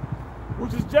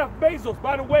 which is Jeff Bezos?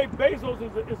 By the way, Bezos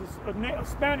is a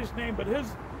Spanish name, but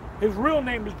his real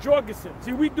name is Jorgensen.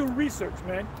 See, we do research,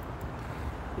 man.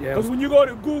 Yeah. Because when you go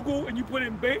to Google and you put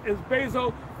in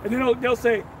Bezos, and then they'll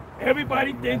say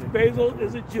everybody thinks Bezos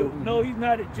is a Jew. No, he's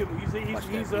not a Jew.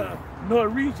 He's a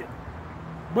Norwegian.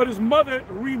 But his mother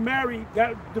remarried,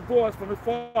 got divorced from his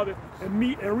father, and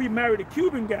remarried a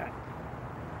Cuban guy.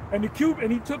 And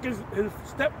he took his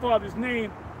stepfather's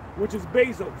name, which is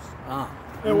Bezos. Ah.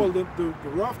 Yeah, well, the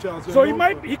Rothschilds. are So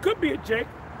known for- he could be a Jake,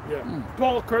 Yeah.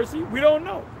 Paul Kersey. We don't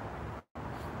know.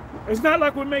 It's not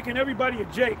like we're making everybody a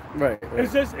Jake. Right.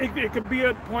 It's just it could be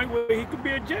a point where he could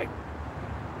be a Jake.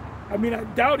 I mean, I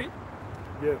doubt it.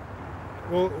 Yeah.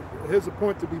 Well, here's a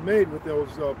point to be made with those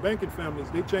banking families.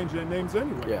 They change their names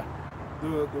anyway. Yeah.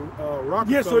 The Rockefellers.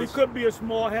 Yeah, so he could be a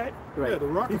small hat. Right. Yeah, the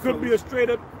He Rockefellers. could be a straight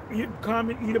up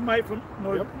common Edomite from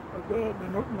Yep.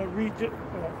 Norwegian,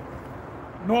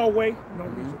 Norway.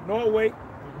 Norway.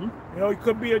 You know, he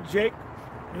could be a Jake.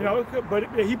 You know, but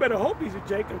he better hope he's a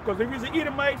Jake, because if he's an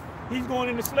Edomite, he's going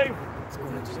into slavery.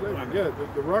 Slavery. Yeah,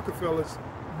 the Rockefellers.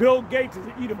 Bill Gates is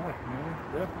an Edomite.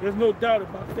 Yeah. There's no doubt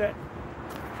about that.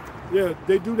 Yeah,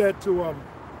 they do that to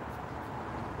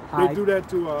Hide.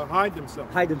 hide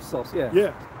themselves. Hide themselves. Yeah.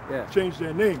 Yeah. Yeah. Change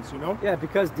their names, you know? Yeah,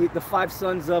 because the 5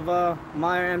 sons of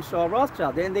Meyer M. Shaw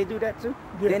Rothschild, didn't they do that too?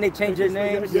 Yeah. Then they changed their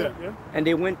names. Yeah. And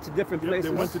they went to different Yeah,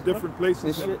 places. they went to different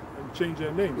places And and shit. changed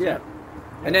their names. Yeah.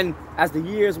 And then as the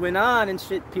years went on and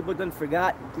shit, people done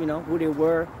forgot, who they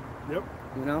were, Yep.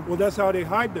 Well, Well, that's how they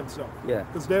hide themselves. Yeah.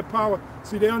 Because their power,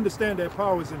 see, they understand their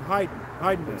power is in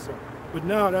hiding themselves. But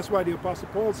now that's why the Apostle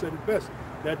Paul said it best.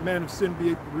 That man of sin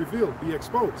be revealed, be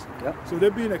exposed. Yep. So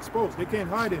they're being exposed. They can't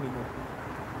hide anymore.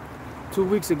 2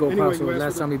 weeks ago, Anyway, Pastor, you asked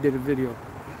last for time he did a video.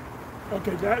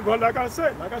 Okay, well, like I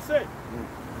said.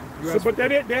 You So, asked but for-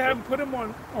 they haven't put him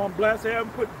on blast. They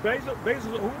haven't put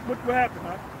Bezos. What happened,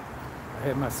 huh? I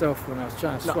had myself when I was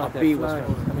trying to No, swap a that bee was fly.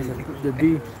 wrong. I mean, the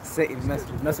bee. Satan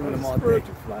messing with them all day.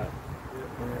 Spiritual fly.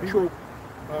 Trope,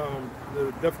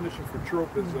 the definition for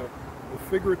trope is a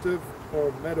figurative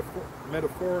or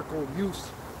metaphorical use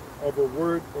of a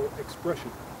word or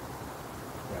expression.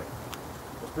 Right.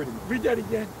 That's pretty much. Read that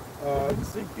again. Uh,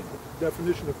 Sink in.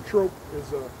 Definition of trope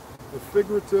is a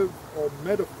figurative or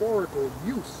metaphorical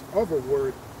use of a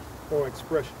word or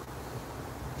expression.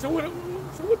 So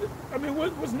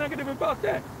what's negative about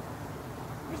that?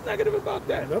 What's negative about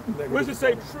that? Nothing negative Where's it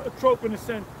say about trope in the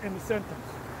sentence?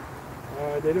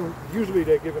 They don't. Usually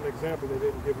they give an example. They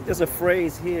didn't give an There's a example.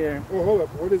 phrase here. Oh, hold up.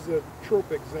 What is a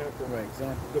trope example? Right,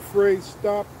 example. The phrase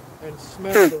 "stop and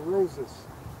smell the roses."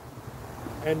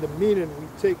 and the meaning we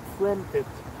take from it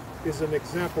is an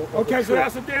example of Okay, a so trope.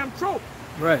 that's a damn trope.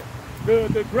 Right.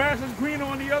 The grass is green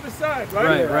on the other side, right?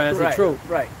 Right, right. That's a trope.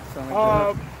 Right. Something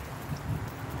like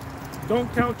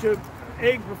Don't count your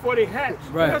eggs before they hatch.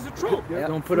 Right. That's a trope. Yeah.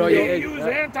 Don't put all your He eggs. used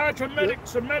anti-Semitic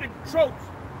tropes.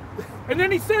 And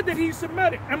then he said that he's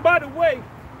Semitic. And by the way,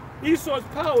 Esau's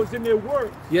power is in their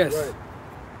words. Yes. Right.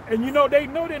 And you know, they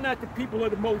know they're not the people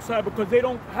of the Most High because they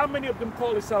don't, how many of them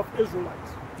call themselves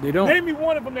Israelites? They don't. Name me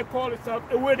one of them that call themselves,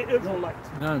 we're the Israelites.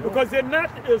 None. Because they're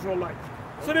not the Israelites.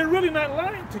 So they're really not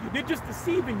lying to you. They're just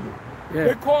deceiving you. Yeah.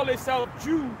 They call themselves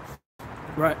Jews.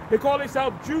 Right. They call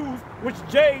themselves Jews, which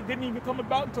J didn't even come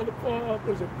about until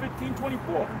was it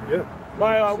 1524? Yeah.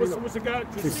 By what's the guy?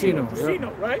 Trissino,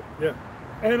 Trissino, right? Yeah.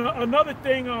 And another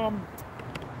thing,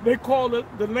 they call it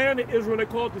the land of Israel. They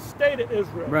call it the state of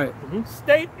Israel. Right.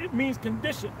 State, it means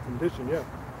condition. Condition, yeah.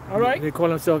 All right. They call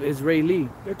themselves Israeli.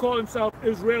 They call themselves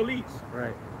Israelis.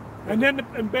 Right. And then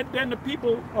the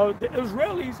people, the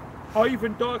Israelis, are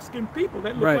even dark-skinned people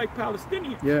that look Right. like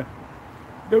Palestinians. Yeah.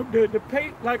 The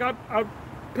pay, like I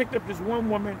picked up this one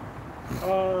woman.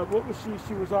 What was she?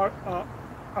 She was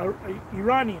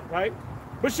Iranian, right?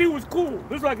 But she was cool.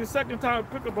 This is like the second time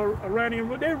I picked up an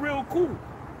Iranian. They're real cool.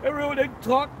 They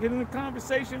talk, get in a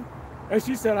conversation, and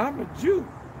she said, "I'm a Jew."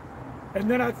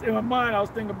 And then in my mind, I was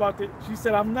thinking about that. She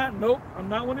said, "I'm not. Nope, I'm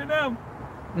not one of them.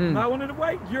 I'm not one of the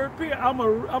white European. I'm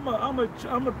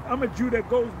a Jew that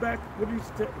goes back. What do you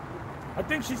say? I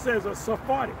think she says a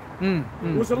Sephardic. It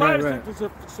was a lot of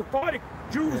Sephardic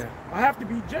Jews. Yeah. I have to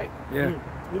be Jake. Yeah.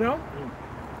 You know,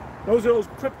 those are those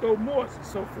crypto Moors and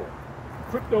so forth.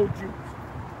 Crypto Jews.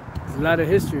 There's a lot of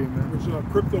history, man.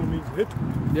 Which crypto means history.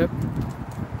 Yep.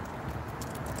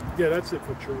 Yeah, that's it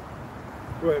for true.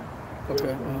 Go ahead.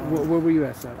 Okay. Where were you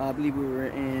at, sir? I believe we were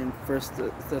in First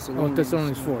Thessalonians. Oh,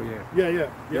 Thessalonians 4, yeah. Yeah.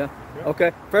 Yeah.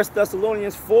 Okay. First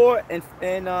Thessalonians 4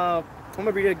 and I'm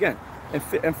gonna read it again.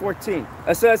 And 14.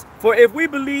 It says, "For if we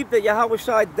believe that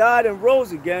Yahushua died and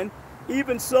rose again,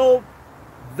 even so,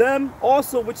 them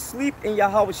also which sleep in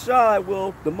Yahushua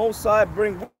will the Most High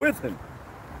bring with him.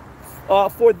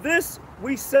 For this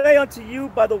we say unto you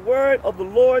by the word of the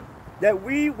Lord, that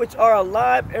we which are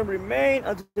alive and remain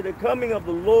unto the coming of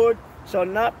the Lord shall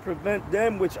not prevent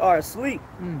them which are asleep.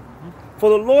 For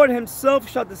the Lord himself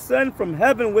shall descend from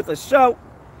heaven with a shout,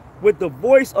 with the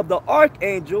voice of the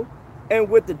archangel, and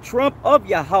with the trump of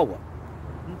Yahweh.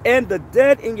 And the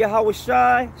dead in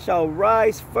Yahushua shall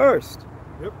rise first.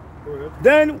 Yep. Go ahead.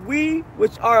 Then we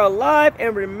which are alive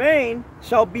and remain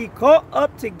shall be caught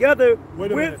up together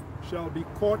Wait a with minute. Shall be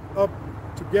caught up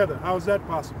together. How is that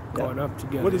possible? Caught up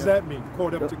together. What does yeah. that mean?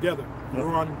 Caught up together.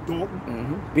 Ron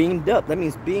Dalton. beamed up. That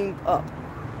means beamed up.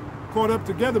 Caught up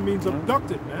together means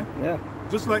abducted, man. Yeah.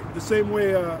 Just like the same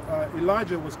way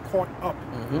Elijah was caught up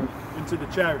into the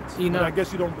chariots. But Enoch. I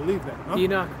guess you don't believe that, huh?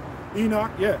 Enoch.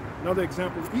 Enoch, yeah. Another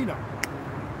example of Enoch.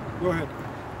 Go ahead.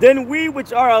 Then we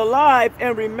which are alive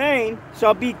and remain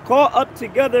shall be caught up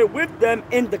together with them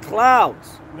in the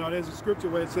clouds. Now there's a scripture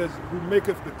where it says, who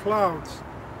maketh the clouds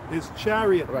his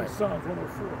chariot. Right. Psalms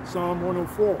 104. Psalm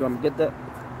 104. You want me to get that?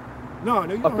 No,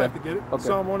 you don't Okay. have to get it. Okay.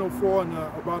 Psalm 104 and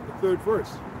about the third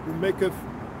verse. Who maketh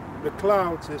the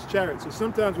clouds his chariot. So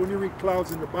sometimes when you read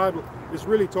clouds in the Bible, it's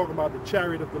really talking about the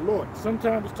chariot of the Lord.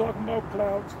 Sometimes it's talking about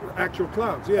clouds. Actual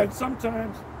clouds, yeah. And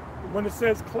sometimes when it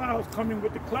says clouds, coming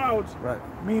with the clouds, Right.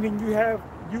 meaning you have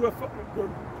UFO,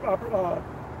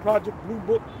 Project Blue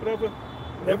Book,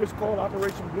 whatever it's called,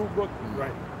 Operation Blue Book.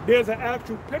 Right. There's an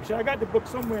actual picture. I got the book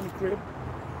somewhere in the crib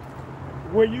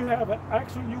where you have an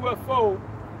actual UFO,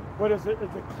 but it's a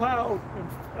cloud.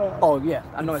 Oh yeah,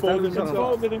 I know exactly what you're talking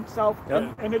about. Unfolded himself,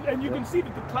 Yep. and you can see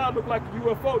that the cloud looked like a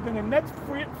UFO. Then the next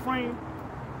frame,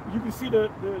 you can see the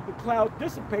cloud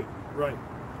dissipate. Right.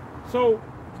 So,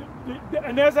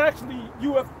 and there's actually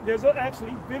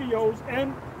videos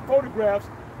and photographs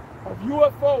of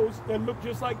UFOs that look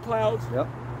just like clouds. Yep.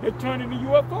 They turn into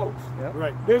UFOs. Yep.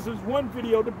 Right. There's this one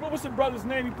video. What's the brother's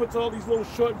name? He puts all these little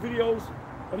short videos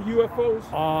of the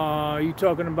UFOs. You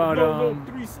talking about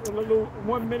little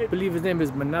 1 minute. I believe his name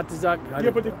is Manatazak. Yeah,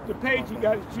 but the page he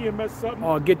got is GMS something.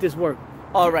 Oh, get this work.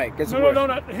 All right. Guess no,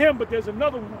 not him, but there's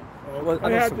another one. Well, I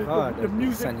They know had some the card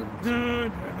music.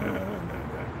 sending-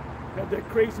 Had that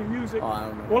crazy music. Oh, I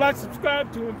don't know. Well, I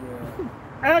subscribed to him.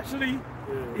 Actually,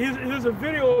 here's a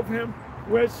video of him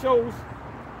where it shows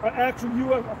an actual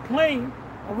UFO, a plane,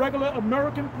 a regular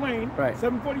American plane, Right.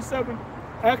 747,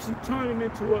 actually turning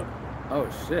into Oh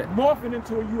shit. morphing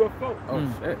into a UFO. Oh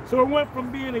shit. So it went from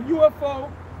being a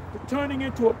UFO to turning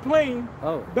into a plane,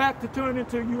 Oh. back to turning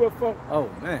into a UFO. Oh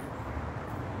man.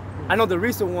 I know the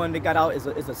recent one they got out is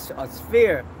a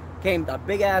sphere came, a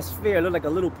big ass sphere, looked like a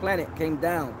little planet, came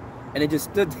down, and it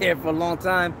just stood there for a long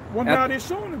time. Well, now they're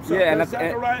showing themselves. Yeah, That's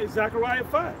Zechariah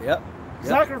 5. Yep.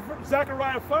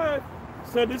 Zechariah 5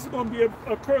 said this is going to be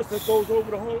a curse that goes over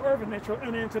the whole earth, and they shall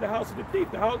enter into the house of the thief.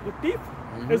 The thief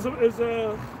is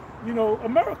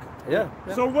America. Yeah.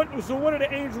 So what are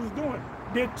the angels doing?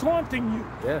 They're taunting you.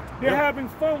 Yeah. They're having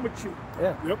fun with you.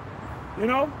 Yeah. Yep. You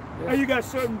know? Yeah. And you got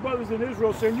certain brothers in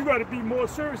Israel saying you got to be more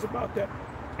serious about that.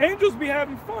 Angels be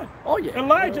having fun. Oh yeah.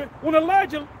 Elijah,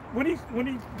 when he's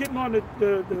getting on the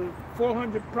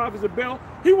 400 prophets of Baal,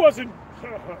 he wasn't.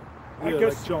 I Yeah,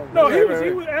 guess like John. no, Yeah, he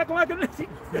right. was acting like a see,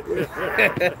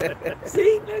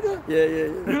 nigga. Yeah.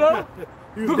 You know,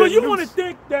 He was because getting you want to loose.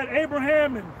 think that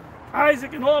Abraham and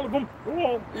Isaac and all of them,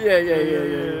 all Yeah.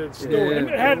 and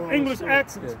had English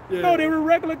accents. Yeah. No, they were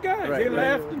regular guys. Right, They right.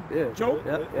 laughed and Yeah. joked.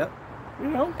 Yep. You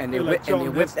know, And they They're like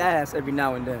Charlton whipped Heston. ass every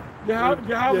now and then.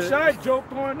 Yahweh Shai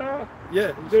joked on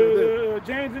Yeah, he sure did. the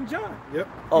James and John. Yep.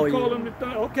 Oh He yeah. called them the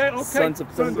okay. Sons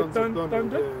of Sons Thunder. of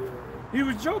Thunder. Yeah. He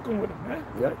was joking with him, man.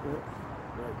 Yep.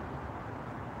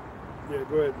 Yeah,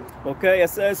 go ahead. Okay, it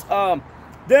says,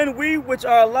 then we which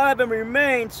are alive and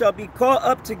remain shall be caught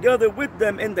up together with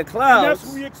them in the And clouds. that's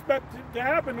what we expect to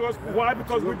happen to us. Why?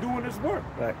 Because we're doing this work.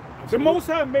 Right. The Most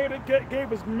High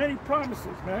gave us many promises,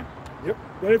 man. Yep.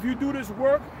 That if you do this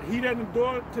work, he that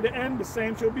endure to the end, the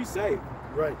same shall be saved.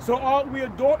 Right. So all we are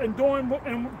doing what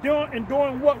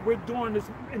we're doing this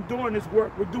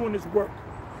work. We're doing this work.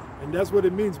 And that's what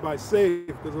it means by saved,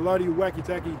 because a lot of you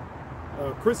wacky-tacky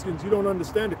Christians, you don't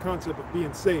understand the concept of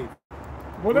being saved.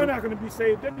 Well, they're not going to be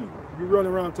saved anyway. You run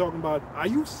around talking about, are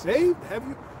you saved? Have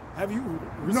you No,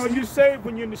 received? you're saved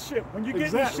when you're in the ship. When you get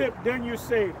Exactly. in the ship, then you're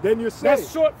saved. Then you're saved.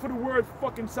 That's short for the word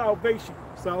fucking salvation.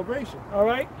 Salvation. All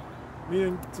right?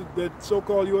 Meaning that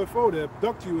so-called UFO to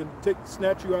abduct you and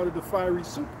snatch you out of the fiery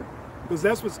soup. Because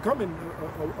that's what's coming,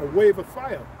 a wave of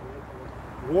fire.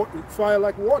 Fire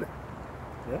like water.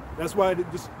 Yeah. That's why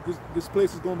this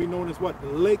place is going to be known as what? The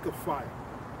Lake of Fire.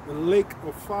 The Lake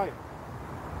of Fire.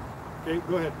 Okay,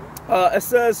 go ahead. It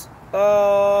says,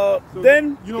 So,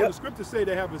 then you know, yep. the scriptures say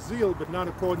they have a zeal, but not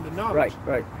according to knowledge.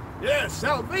 Right. Yeah,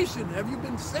 salvation. Have you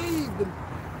been saved? And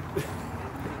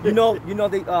You know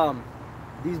they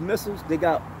these missiles they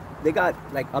got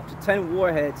like up to 10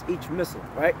 warheads each missile,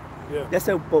 right? yeah. They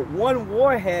said, but one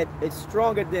warhead is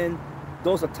stronger than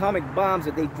those atomic bombs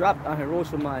that they dropped on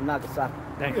Hiroshima and Nagasaki.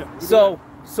 Yeah. So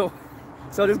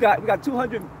we got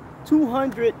 200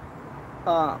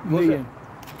 Million.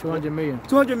 200 million.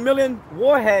 200 million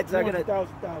warheads are gonna $200,000.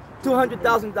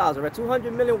 $200,000, right?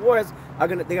 200 million warheads are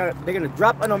they're gonna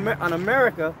drop on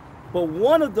America, but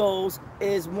one of those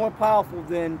is more powerful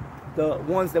than the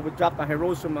ones that were dropped on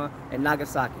Hiroshima and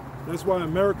Nagasaki. That's why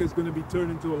America is going to be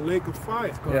turned into a lake of fire.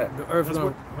 Yeah. The earth That's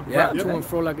gonna yeah. to and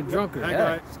fro like a drunkard.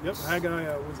 Haggai,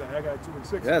 was it Haggai 2 and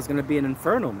 6? Yeah, it's gonna be an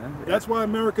inferno, man. That's why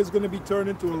America is going to be turned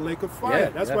into a lake of fire. Yeah,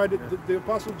 That's yeah. why the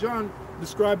Apostle John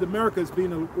described America as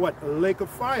being a lake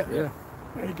of fire. Yeah.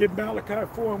 And you get Malachi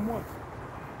 4:1.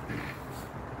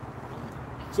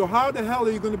 So how the hell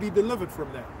are you going to be delivered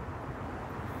from that?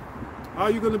 How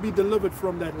are you going to be delivered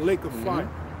from that lake of fire?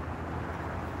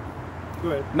 Go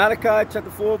ahead. Malachi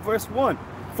chapter 4, verse 1.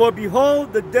 For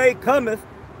behold, the day cometh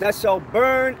that shall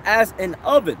burn as an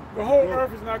oven. The whole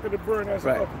earth is not going to burn as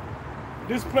Right. an oven.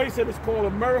 This place that is called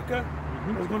America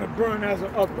is going to burn as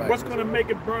an oven. Right. What's going to make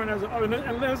it burn as an oven?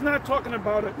 And let's not talking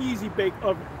about an easy bake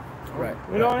oven. Right.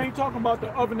 You know, I ain't talking about the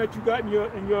oven that you got in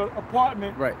your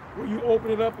apartment, Right. where you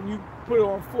open it up and you put it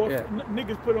on Yeah.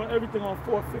 niggas put on everything on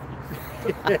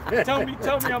 450. tell me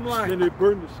I'm Then lying. they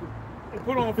burn the shit. They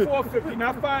put on 450,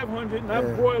 not 500, not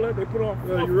Yeah. broiler. They put on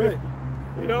 450. Yeah, you're right.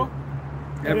 You know.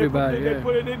 And Everybody, they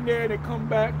put it in there and they come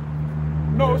back.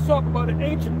 No, it's talking about an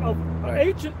ancient oven.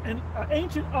 Right. An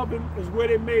ancient oven is where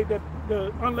they made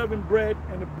the unleavened bread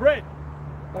and the bread,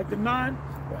 like the naan.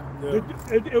 Yeah.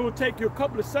 It will take you a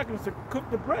couple of seconds to cook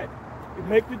the bread. You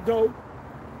make the dough,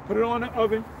 put it on the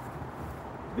oven.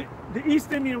 The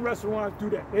East Indian restaurants do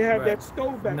that. They have Right. that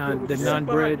stove back there. with The naan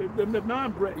super bread. hot- The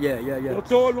naan bread. Yeah. They'll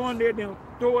throw it on there, they'll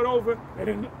throw it over, and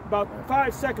in about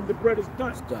 5 seconds the bread is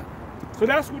done. It's done. So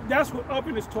that's what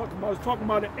oven is talking about. It's talking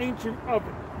about an ancient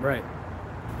oven. Right.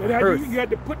 That had, Earth. you had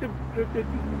to put the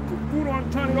food on,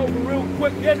 turn it over real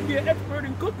quick. You had to be an expert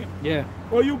in cooking, Yeah.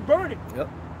 or you burn it. Yep.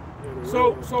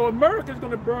 So America's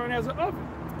going to burn as an oven.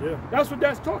 Yeah. That's what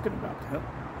that's talking about. Yep.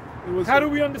 It was How do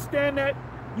we understand that?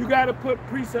 You got to put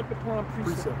precept upon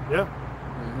precept. precept? Yeah.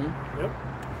 Mm-hmm. Yep.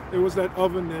 It was that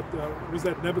oven that was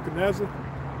that Nebuchadnezzar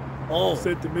Oh.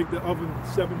 said to make the oven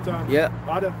 7 times Yeah.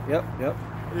 hotter. Yep.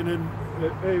 And then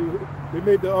they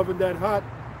made the oven that hot,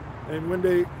 and when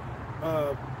they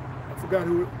forgot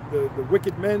who the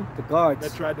wicked men The guards.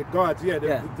 that tried the guards. Yeah,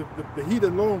 Yeah. The heat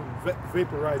alone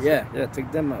vaporized. Yeah, yeah,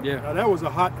 take them out. Yeah. Now that was a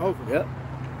hot oven. Yep.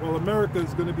 Well, America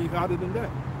is going to be hotter than that.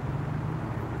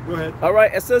 Go ahead. All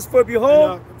right, it says, for And,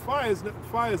 behold. fire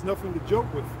is nothing to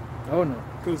joke with, Oh no,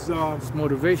 because it's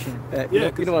motivation. You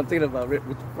know what I'm thinking about,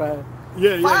 Richard Pryor.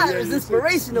 yeah, Fire is you said-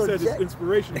 inspirational, You said Jack. it's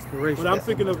inspiration. Inspiration. But I'm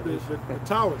thinking of the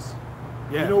towers.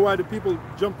 Yeah. You know why the people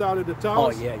jumped out of the Oh,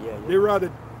 towers? yeah. They rather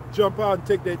jump out and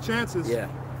take their chances, Yeah.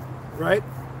 right,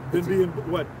 than being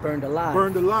what Burned alive.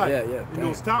 burned alive Yeah, yeah. in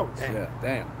those towers. Yeah,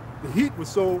 damn. The heat was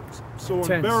so Tense.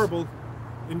 unbearable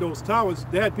in those towers.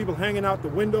 They had people hanging out the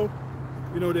window.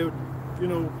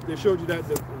 They showed you that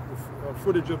the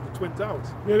footage of the Twin Towers.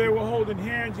 Yeah, they were holding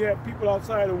hands. You had people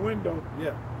outside the window,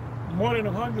 Yeah, more than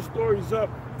 100 stories up,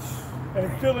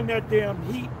 and feeling that damn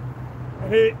heat.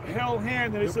 And they held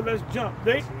hands and they said, let's jump.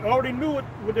 They already knew what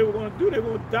they were going to do. They were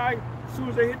going to die as soon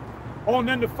as they hit. Oh, and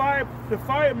then the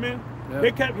firemen, Yeah.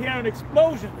 they kept hearing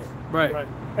explosions. Right. right.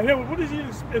 And then what is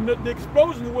these? And the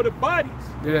explosions were the bodies.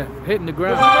 Yeah. Hitting the But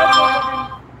ground. that's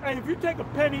why, hey, if you take a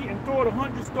penny and throw it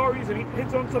 100 stories and it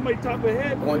hits on somebody's top of the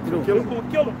head, Going through. it's going to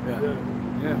kill them.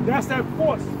 Yeah. Yeah. That's that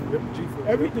force. Yep,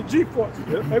 G-force. The G-force.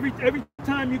 Yep. Every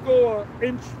time you go an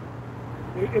inch,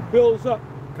 it builds up.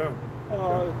 Come.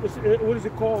 What is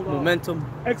it called? Momentum.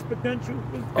 Exponential.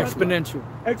 Exponential.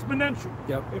 Exponential.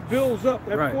 Yep. It builds up.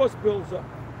 That Right. force builds up.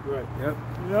 Right. Yep.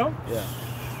 You know? Yeah.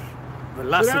 So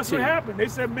Velocity. that's what happened. They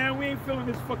said, man, we ain't feeling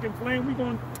this fucking flame. We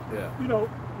going, Yeah.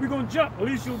 we're going to jump. At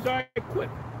least you'll die quick.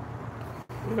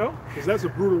 You know? Because that's a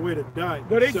brutal way to die.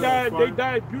 No, they Set on died. fire. They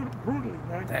died brutally,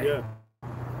 man. Damn. Yeah.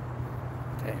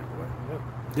 Damn, boy.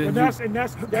 Then And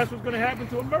you- that's what's going to happen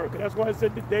to America. That's why I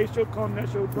said the day shall come that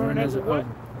shall burn as a an what?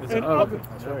 oven. As An an oven.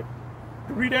 That's right.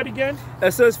 Read that again.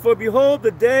 It says, for behold,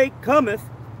 the day cometh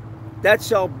that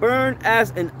shall burn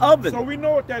as an oven. So we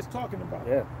know what that's talking about.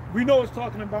 Yeah. We know it's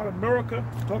talking about America,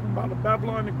 it's talking about the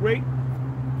Babylon the Great.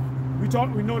 We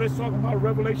know that's talking about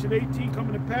Revelation 18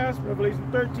 coming to pass, Revelation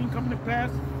 13 coming to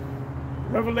pass,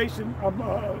 Revelation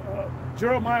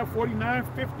Jeremiah 49,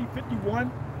 50,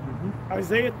 51,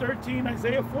 Isaiah 13,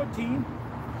 Isaiah 14.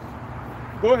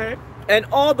 Go ahead. And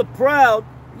all the proud,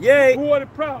 yea. Who are the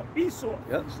proud? Esau.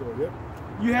 Yep. So, yep.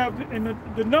 You have, and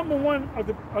the number one of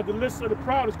the list of the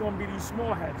proud is going to be these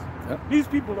small hats. Yep. These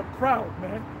people are proud,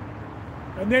 man,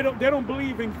 and they don't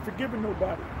believe in forgiving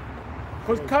nobody.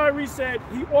 Because Kyrie said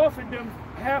he offered them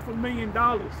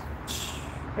 $500,000,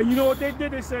 and you know what they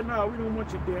did? They said, "No, we don't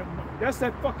want your damn money." That's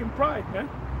that fucking pride, man.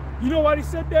 You know why they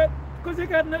said that? Because they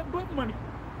got nothing but money.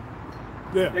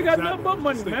 Yeah. They got exactly. nothing but I was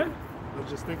money, just thinking- man. I was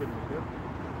just thinking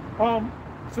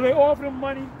that. So they offered them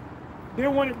money. They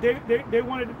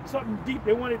wanted something deep.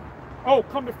 They wanted,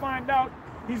 come to find out,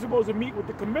 he's supposed to meet with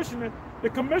the commissioner. The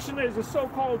commissioner is a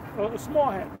so-called a small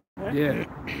hat. Man. Yeah.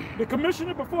 The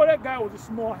commissioner before that guy was a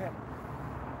small hat.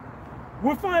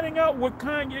 We're finding out what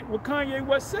Kanye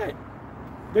West said,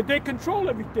 that they control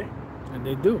everything. And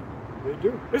they do. They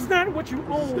do. It's not what you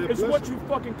own, their it's what blessing. you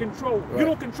fucking control. Right. You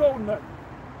don't control nothing.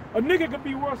 A nigga could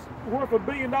be worth $1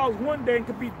 billion one day and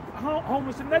could be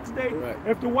homeless the next day Right.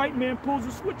 if the white man pulls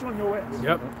a switch on your ass.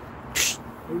 Yep.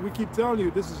 And we keep telling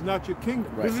you, this is not your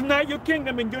kingdom. Right. This is not your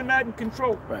kingdom and you're not in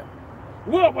control. Right.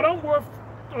 Well, but I'm worth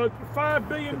 $5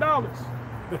 billion.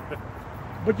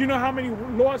 But you know how many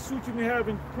lawsuits you can have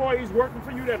employees working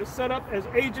for you that are set up as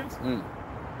agents? Mm.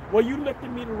 Well, you looked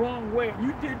at me the wrong way.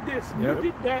 You did this. Yep. You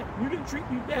did that. You didn't treat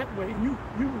me that way. You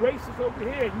racist over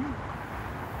here.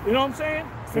 You know what I'm saying?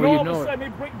 Before And all you of know a it. sudden they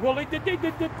break. Well, they did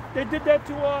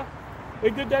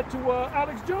that to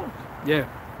Alex Jones. Yeah.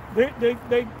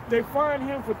 They fired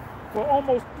him for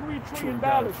almost $3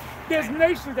 trillion. There's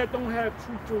nations that don't have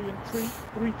 $3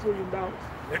 trillion.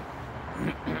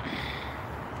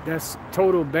 That's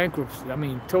total bankruptcy. I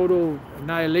mean, total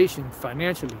annihilation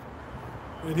financially.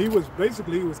 And he was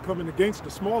coming against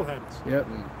the small hats. Yep.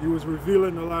 He was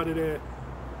revealing a lot of their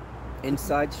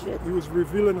Inside shit.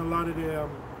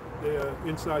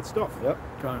 inside stuff. Yep.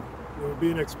 Gone. They were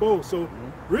being exposed. So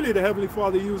really the Heavenly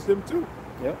Father used him too.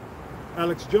 Yep.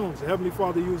 Alex Jones, the Heavenly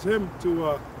Father used him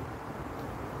to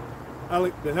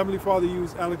the Heavenly Father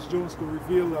used Alex Jones to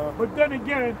reveal But then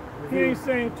again, he ain't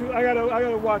saying too. I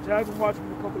gotta watch it. I haven't watched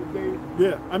him in a couple of days.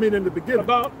 yeah, I mean in the beginning.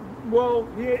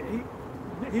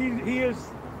 He is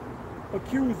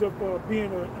accused of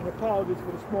being an apologist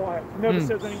for the small hats. He never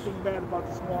says anything bad about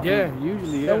the small hats. Yeah,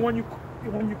 usually, yeah. And when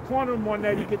you corner him on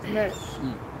that, he gets mad.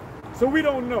 So we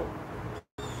don't know.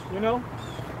 You know,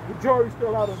 the jury's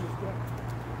still out on this guy.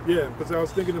 Yeah, because I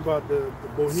was thinking about the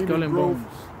Bohemian Skull and Grove.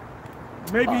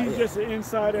 bones. Maybe Oh, he's yeah. just an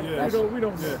insider. Yeah. We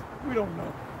don't know. Yeah. We don't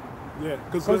know. Yeah,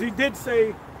 Because he did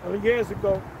say years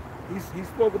ago He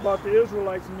spoke about the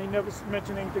Israelites, and he never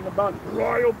mentioned anything about it.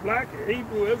 Royal black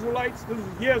Hebrew Israelites. This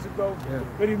was years ago,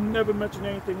 but he never mentioned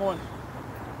anything on it.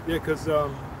 Yeah, because the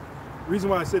reason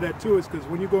why I say that too is because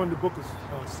when you go in the book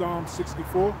of Psalm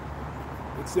 64,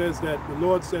 it says that the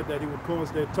Lord said that he would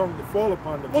cause their tongue to fall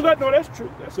upon them. Well, that's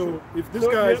true. That's so true. if this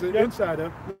guy is an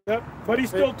insider, but he's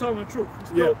still telling the truth.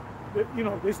 Still, you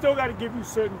know, they still got to give you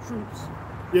certain truths.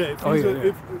 Yeah,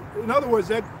 if in other words,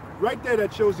 that right there,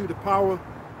 that shows you the power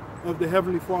of the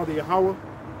Heavenly Father Yahweh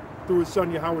through his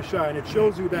son Yahweh Shai, and it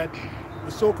shows you that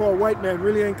the so-called white man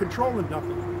really ain't controlling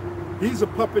nothing. He's a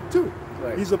puppet too.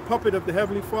 Right. He's a puppet of the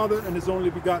Heavenly Father and his only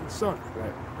begotten Son.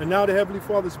 Right. And now the Heavenly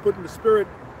Father's putting the Spirit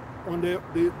on the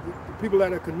people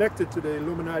that are connected to the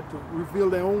Illuminati to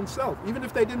reveal their own self, even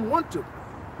if they didn't want to.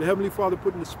 The Heavenly Father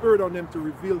putting the Spirit on them to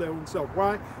reveal their own self.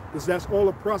 Why? Because that's all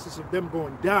a process of them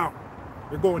going down.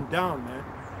 They're going down, man.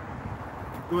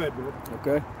 Go ahead, bro.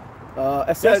 Okay.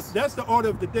 That's the order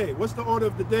of the day. What's the order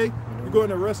of the day? You go in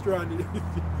a restaurant.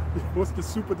 What's the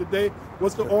soup of the day?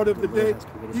 What's the order of the day?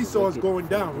 Esau is going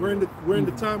down. We're in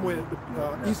the time where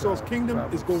Esau's kingdom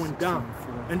is going down,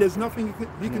 and there's nothing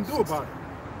he can do about it.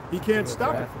 He can't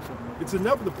stop it. It's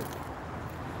inevitable.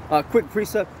 Quick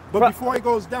precept. But before he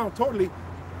goes down totally,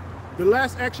 the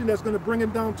last action that's going to bring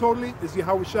him down totally is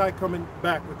Yahweh Shai coming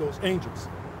back with those angels.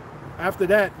 After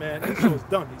that, man, Esau's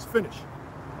done. He's finished.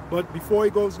 But before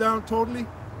he goes down totally,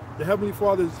 the Heavenly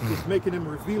Father is making him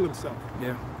reveal himself.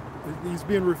 Yeah. He's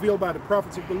being revealed by the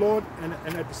prophets of the Lord, and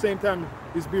at the same time,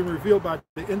 he's being revealed by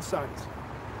the insiders.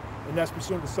 And that's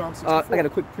pursuant to Psalm 64. I got a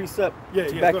quick precept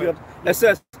to back you up. It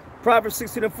says, Proverbs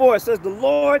 16:4, it says, the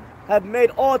Lord hath made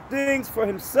all things for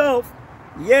himself,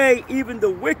 yea, even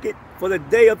the wicked for the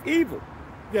day of evil.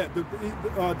 Yeah,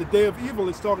 the day of evil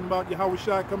is talking about Yahweh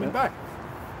Shai coming back.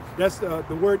 That's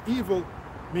the word evil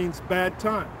means bad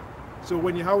time. So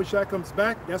when Yahweh Shai comes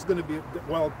back, that's going to be,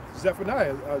 well,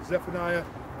 Zephaniah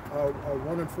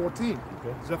 1 and 14.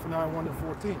 Okay. Zephaniah 1 and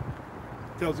 14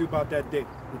 tells you about that day,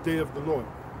 the day of the Lord.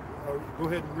 Go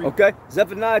ahead and read. Okay,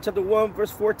 Zephaniah chapter 1, verse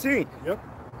 14. Yep.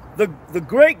 The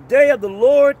great day of the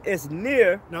Lord is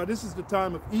near. Now this is the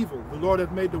time of evil. The Lord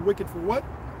hath made the wicked for what?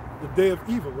 The day of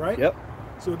evil, right? Yep.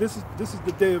 So this is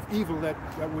the day of evil that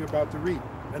we're about to read.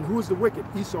 And who is the wicked?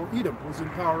 Esau, Edom, who's in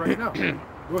power right now.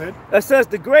 Go ahead. It says,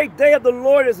 the great day of the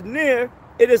Lord is near.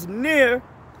 It is near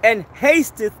and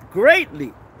hasteth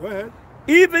greatly. Go ahead.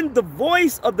 Even the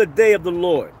voice of the day of the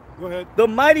Lord. Go ahead. The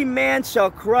mighty man shall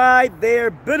cry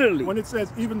there bitterly. When it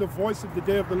says even the voice of the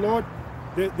day of the Lord,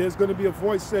 there's going to be a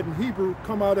voice said in Hebrew,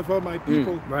 come out of her, my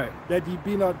people, that ye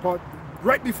be not part.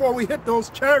 Right before we hit those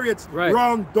chariots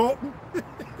round Dalton.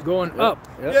 Going up.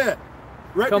 Yep. Yeah.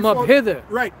 Right. Come up hither.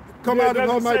 Right. Come out of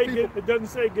her, my people. It doesn't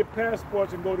say get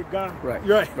passports and go to Ghana. Right.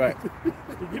 Right.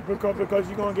 because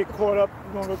you're going to get caught up.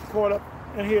 You're going to get caught up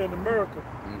in here in America.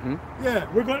 Yeah.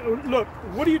 We're going to look.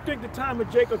 What do you think the time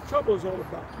of Jacob's trouble is all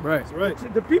about? Right. That's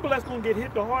right. The people that's going to get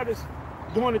hit the hardest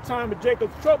during the time of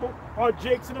Jacob's trouble are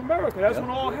Jakes in America. That's when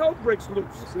all hell breaks loose.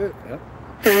 That's it.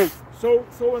 Yep. So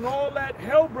in all that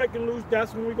hell breaking loose,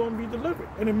 that's when we're going to be delivered.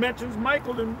 And it mentions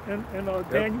Michael and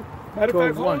Daniel. Matter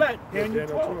of fact, all that Daniel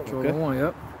 12. 12:1.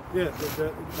 Yep. Yeah.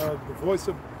 The voice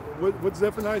of what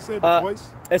Zephaniah said. The voice.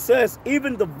 It says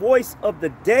even the voice of the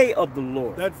day of the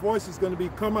Lord. That voice is going to be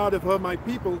come out of her, my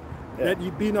people, that ye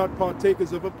be not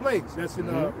partakers of her plagues. That's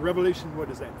in Revelation. What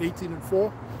is that? 18 and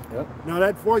 4. Yep. Now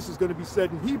that voice is going to be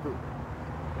said in Hebrew.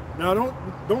 Now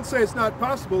don't say it's not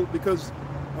possible, because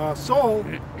Saul,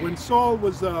 when Saul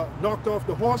was knocked off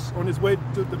the horse on his way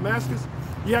to Damascus,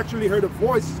 he actually heard a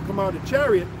voice come out of the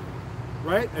chariot,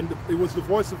 right? And it was the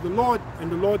voice of the Lord,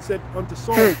 and the Lord said unto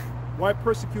Saul, why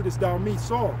persecutest thou me,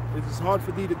 Saul? It is hard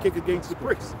for thee to kick against the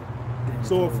pricks.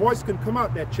 So a voice can come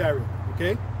out that chariot,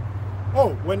 okay?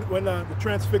 Oh, when the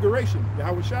transfiguration,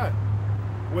 Yahweh Shai,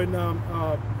 when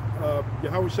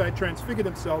Yahweh Shai transfigured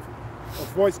himself, a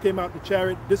voice came out the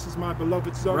chariot, this is my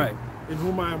beloved son, in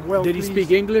whom I am well pleased. Did he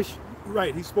speak English?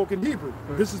 Right, he spoke in Hebrew.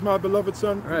 This is my beloved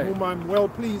son, in whom I am well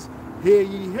pleased, hear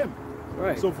ye him.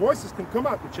 Right. So voices can come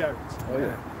out the chariots. Oh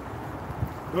yeah.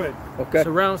 Go ahead. Okay.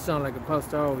 Surround sound, like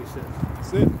Apostle always says.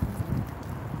 That's it.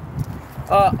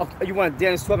 Okay. You want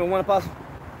Daniel 12 and 1, Apostle?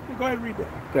 Go ahead and read that.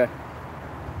 Okay.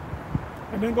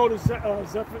 And then go to Zephaniah.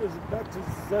 What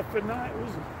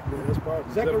is it? Yeah, that's part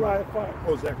of Zechariah 5.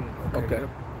 Oh, Zechariah. Okay.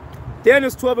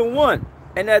 Daniel 12 and 1.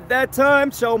 And at that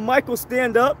time shall Michael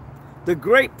stand up, the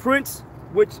great prince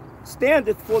which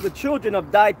standeth for the children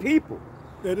of thy people.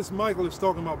 Yeah, this Michael is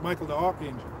talking about Michael the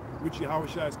Archangel, which Yahweh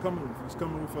Shai is coming with. He's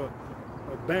coming with a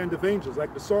band of angels,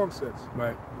 like the song says.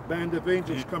 Right. A band of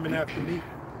angels coming after me.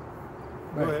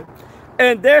 Go ahead.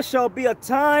 And there shall be a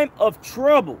time of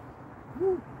trouble.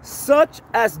 such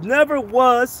as never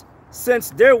was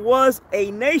since there was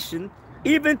a nation,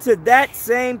 even to that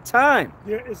same time.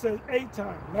 Yeah, it says a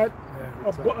time, not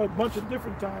a bunch of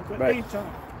different times, but Right. a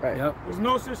time. Right. Yep. There's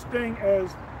no such thing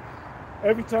as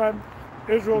every time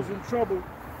Israel's in trouble,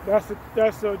 that's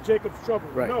Jacob's trouble.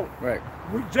 Right. No, Right.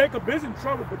 Jacob is in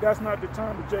trouble, but that's not the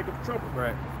time of Jacob's trouble.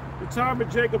 Right. The time of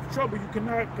Jacob's trouble, you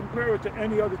cannot compare it to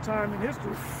any other time in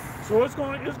history. So it's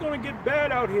going to get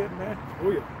bad out here, man. Oh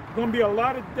yeah. There's going to be a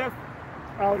lot of death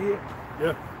out here.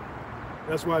 Yeah.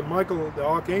 That's why Michael, the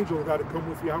archangel, got to come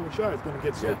with Yahushua. It's going to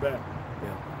get so Yeah. bad. Yeah.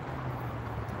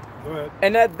 Go ahead.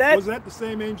 And at that, Was that the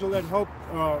same angel that helped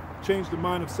change the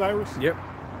mind of Cyrus? Yep.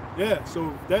 Yeah.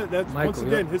 So that's Michael, once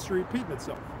again yep. history repeating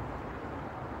itself.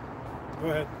 Go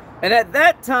ahead. and at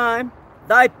that time,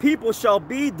 thy people shall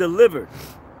be delivered.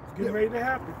 It's getting ready to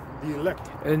happen. The elect.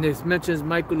 And this mentions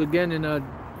Michael again in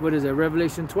what is it,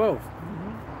 Revelation 12.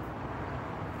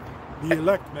 The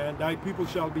elect, man. Thy people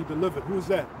shall be delivered. Who is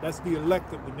that? That's the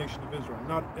elect of the nation of Israel,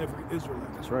 not every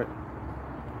Israelite. That's right.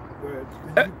 Go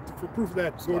ahead. For proof of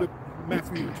that, go to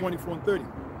Matthew 24 and 30.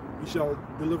 He shall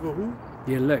deliver who?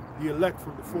 The elect. The elect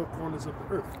from the four corners of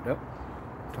the earth. Yep.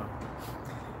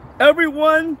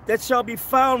 Everyone that shall be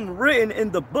found written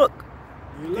in the book.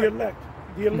 The elect.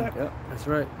 The elect. Yep. That's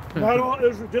right. Not all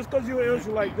Israel. Just because you're an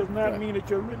Israelite does not mean that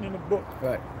you're written in a book.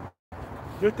 Right.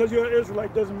 Just because you're an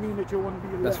Israelite doesn't mean that you're one of the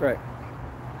elect. That's right.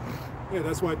 Yeah,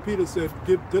 that's why Peter said,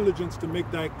 give diligence to make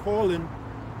thy calling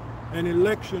and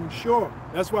election sure.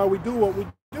 That's why we do what we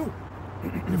do.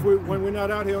 When we're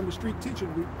not out here on the street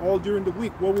teaching, all during the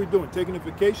week, what are we doing? Taking a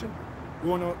vacation?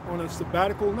 Going on a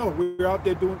sabbatical? No, we're out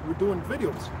there doing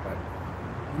videos. Right.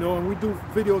 You know, and we do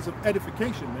videos of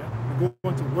edification, man. We go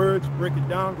into words, break it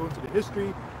down, go into the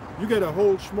history. You get a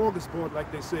whole smorgasbord,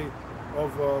 like they say,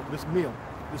 of this meal,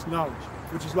 this knowledge,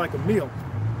 which is like a meal.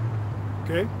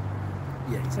 Okay?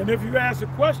 Yes. And if you ask a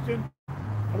question,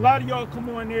 a lot of y'all come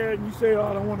on there and you say, oh,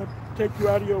 I don't want to take you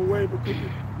out of your way, but could you?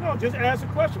 No, just ask a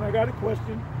question. I got a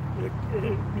question.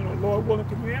 You know, Lord willing,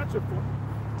 can you answer for me?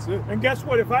 That's it. And guess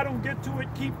what? If I don't get to it,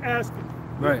 keep asking.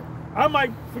 Right. I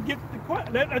might forget the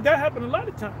question. That happened a lot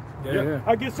of times. Yeah. Yeah.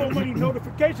 I get so many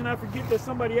notifications, I forget that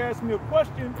somebody asked me a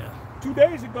question 2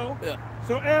 days ago. Yeah.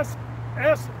 So ask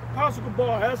Apostle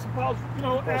Gabar, ask Apostle, you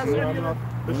know, ask any of them.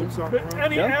 Bishop Soccer.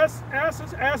 Any Yeah.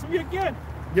 ask me again.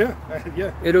 Yeah,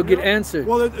 yeah. It'll get answered.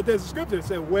 Well, there's a scripture that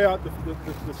says, wear out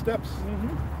the steps.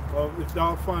 Mm-hmm. If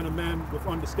thou find a man with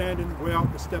understanding, wear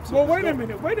out the steps Well, of his wait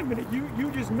a door. minute. You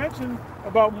just mentioned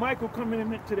about Michael coming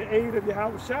in to the aid of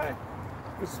Yahushua.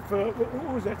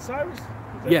 Who was that, Cyrus?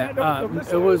 Yeah,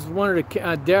 it was one of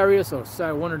the Darius or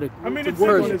sorry, one of the I mean, it's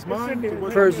Persian. in there. His mind, It's in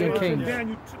there. Persian It's in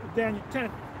kings. Daniel 10.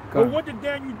 Go But on. what did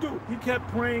Daniel do? He kept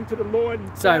praying to the Lord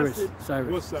and Cyrus.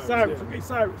 fasted. What's Cyrus. Cyrus, yeah. okay,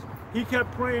 Cyrus. He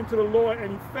kept praying to the Lord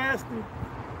and he fasted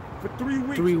for 3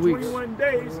 weeks, 3 weeks. 21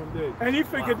 days. 21 days. And he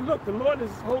figured, look, the Lord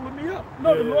is holding me up.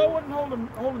 No, the Yeah. Lord wasn't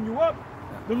holding you up.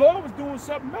 The Lord was doing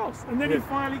something else. And then he Yeah.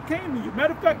 finally came to you.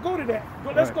 Matter of fact, go to that.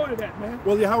 Let's Right. go to that, man.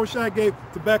 Well, Yahushua gave,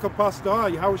 to back up Pastor R,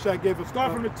 Yahushua gave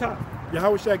Start from the top.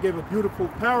 Yahushua gave a beautiful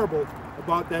parable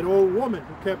about that old woman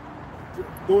who kept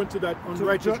going to that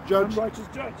unrighteous judge. Unrighteous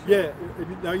judge. Yeah,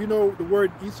 now you know the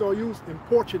word Esau used,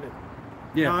 importunate.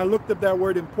 Now Yeah. I looked up that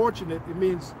word importunate. It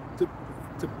means to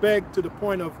beg to the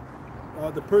point of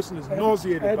the person is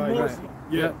nauseated ad by it. nauseam.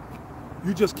 Yeah. Yeah.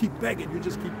 You just keep begging. You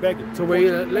just keep begging. So we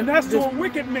And that's to a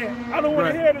wicked man. I don't want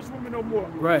Right. to hear this woman no more.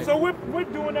 Right. So we're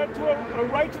doing that to a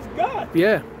righteous God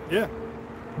yeah. Yeah.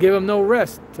 Give him no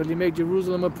rest till he make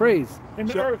Jerusalem a praise. in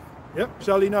the Shall- earth. Yep.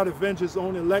 Shall he not avenge his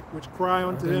own elect, which cry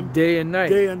unto him Day and night.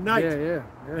 day and night? Yeah.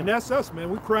 And that's us, man.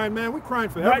 We crying, man. We crying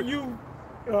forever. Not you,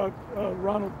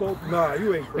 Ronald Dalton. Nah,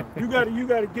 you ain't crying. You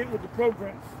gotta get with the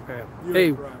program. You Hey,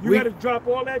 ain't crying. You We- gotta drop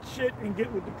all that shit and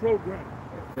get with the program.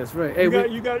 That's right. Hey,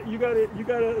 You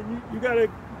gotta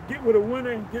get with a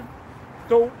winner and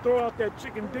throw out that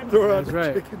chicken dinner. Throw out That's the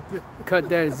right. chicken dip. cut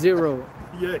that zero.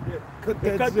 Yeah. Cut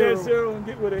that Cut zero. that zero and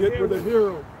get with a Get hero. with a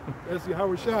hero. That's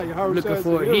Yahushua. Yahushua Looking is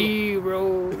for a the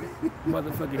hero.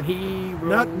 Motherfucking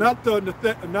hero.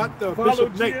 Not the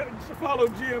Bishop Nate. Follow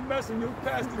GMS and you'll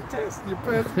pass the test. You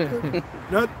passed it.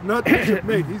 not Bishop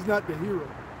Nate. He's not the hero.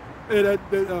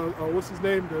 And what's his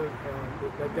name?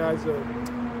 That guy's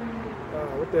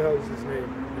what the hell is his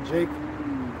name? Jake.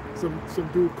 Some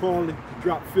dude called and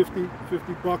dropped 50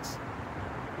 bucks.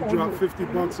 He dropped 50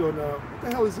 bucks on what the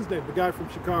hell is his name? The guy from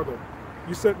Chicago.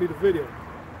 You sent me the video.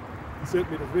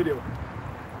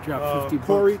 Drop 50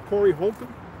 Corey bucks.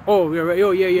 Holcomb. Oh, yeah, right.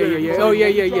 Oh, yeah. Oh, yeah.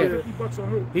 $50 on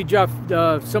who? He dropped,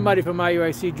 somebody from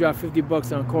IUIC dropped 50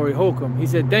 bucks on Corey Holcomb. He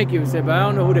said, thank you. He said, but I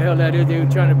don't know who the hell that is. They were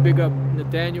trying to big up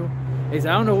Nathaniel. He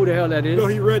said, I don't know who the hell that is. No,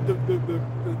 he read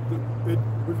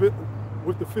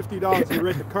with the $50. He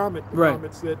read the comment. The Right.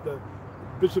 comment said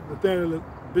Bishop Nathaniel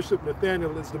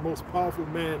is the most powerful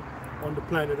man on the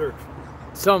planet Earth.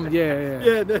 Yeah.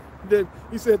 Yeah. Then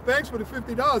he said, thanks for the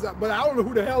 $50, but I don't know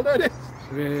who the hell that is.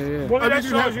 Yeah. Well, I that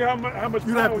mean, shows you how much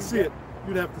You'd power have to he see got. it.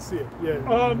 You'd have to see it.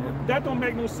 Yeah. That don't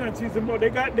make no sense. He's a they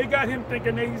got him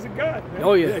thinking that he's a god. Man.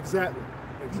 Oh Yeah, yeah. exactly.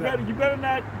 You better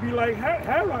not be like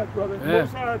Herod, brother. The Yeah.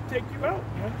 Most High take you out,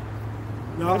 man.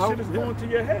 No, That shit is going to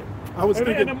your head. I was and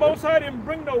thinking. the Most High didn't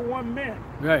bring no one man.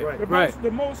 Right.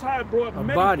 The Most High brought A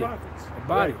many body. prophets. A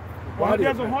body. Well, Body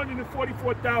there's of man.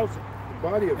 144,000. The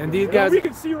body of And man. these Now, guys- we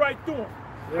can see right through him.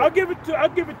 Yeah. I'll give it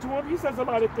to him. He says a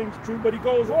lot of things true, but he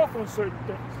goes off on certain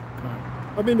things.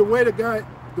 I mean, the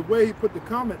way he put the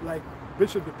comment, like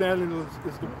Bishop Nathaniel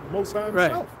is the Most High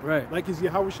himself. Right. Like he's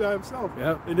Yahushua himself.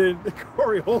 Yep. And then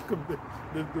Corey Holcomb,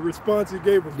 the response he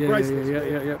gave was priceless.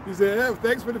 Yeah. He said, hey,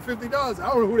 thanks for the $50. I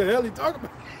don't know who the hell he talking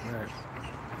about.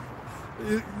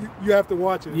 Right. You have to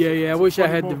watch it. Yeah. I It's a wish I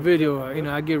funny had the moment. video. You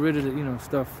know, I get rid of the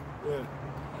stuff. Yeah.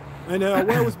 And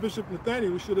where was Bishop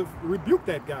Nathaniel? We should have rebuked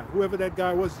that guy, whoever that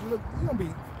guy was. Look, you don't be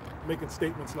making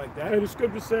statements like that. And the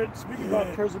scripture said, speaking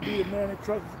about cursed be the man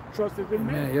that trusted in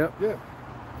man. Yep. Yeah.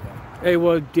 Hey,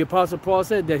 well, the Apostle Paul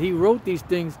said that he wrote these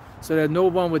things so that no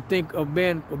one would think of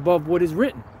man above what is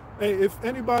written. Hey, if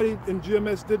anybody in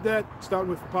GMS did that, starting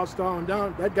with Apostle on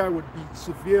down, that guy would be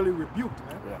severely rebuked,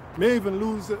 man. Yeah. May even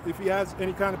lose it if he has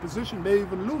any kind of position. May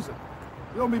even lose it.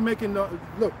 You don't be making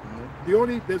look.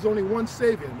 There's only one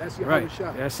Savior, and that's Right.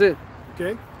 Yahushua. That's it.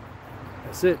 Okay.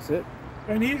 That's it. That's it.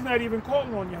 And he's not even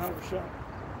calling on Yahushua.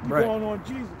 He's Right. calling on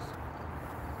Jesus.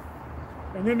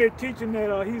 And then they're teaching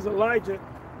that he's Elijah,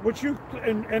 which you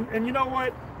and you know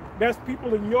what? That's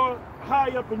people in your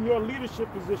high up in your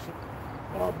leadership position,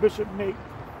 Bishop Nate.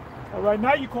 All right,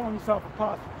 now you calling yourself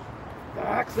apostles, the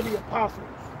Acts of the Apostles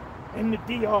in the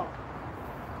DR.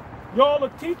 Y'all are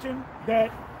teaching that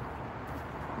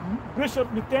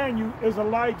Bishop Nathaniel is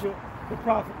Elijah, the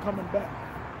prophet coming back,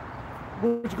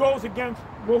 which goes against,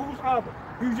 well, who's Abba?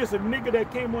 He was just a nigga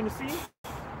that came on the scene.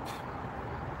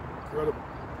 Incredible.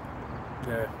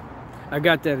 Yeah. I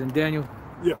got that in Daniel.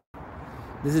 Yeah.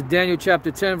 This is Daniel chapter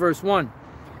 10, verse 1.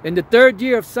 In the 3rd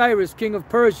year of Cyrus, king of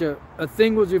Persia, a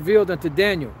thing was revealed unto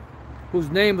Daniel, whose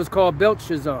name was called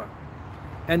Belshazzar.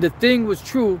 And the thing was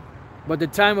true, but the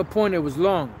time appointed was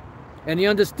long. And he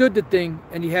understood the thing,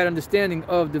 and he had understanding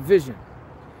of the vision.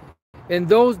 In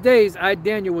those days I,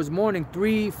 Daniel, was mourning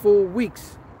 3 full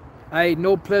weeks. I ate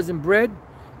no pleasant bread,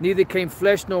 neither came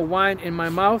flesh nor wine in my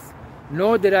mouth,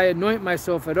 nor did I anoint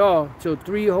myself at all, till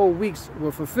 3 whole weeks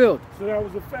were fulfilled. So that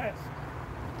was a fast.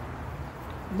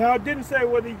 Now it didn't say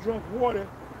whether he drank water.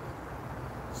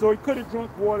 So he could have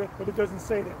drunk water, but it doesn't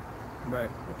say that. Right.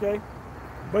 Okay?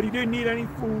 But he didn't eat any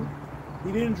food.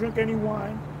 He didn't drink any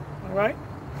wine. All right?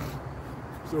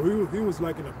 So he was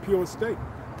like in a pure state.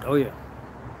 Oh yeah.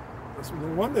 That's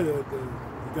no wonder that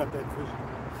he got that vision.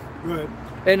 Go ahead.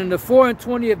 And in the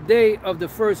 24th day of the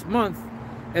 1st month,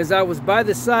 as I was by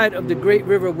the side of the great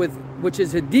river which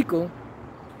is Hiddekel,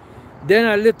 then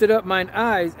I lifted up mine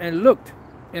eyes and looked,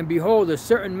 and behold, a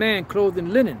certain man clothed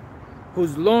in linen,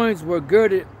 whose loins were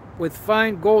girded with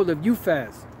fine gold of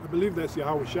Uphaz. I believe that's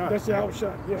Yahushua. That's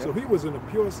Yahushua, yeah. So he was in a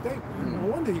pure state. No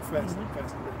wonder he fasted.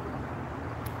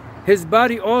 His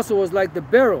body also was like the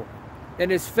beryl, and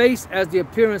his face as the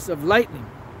appearance of lightning,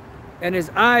 and his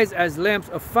eyes as lamps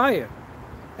of fire,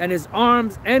 and his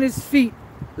arms and his feet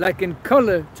like in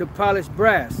color to polished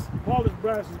brass. Polished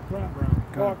brass is brown.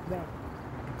 Dark brown.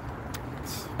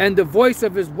 And the voice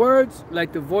of his words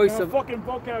like the voice Now, of... fucking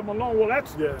vocab alone, well,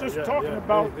 that's just talking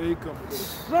about He comes the with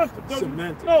strength. It doesn't-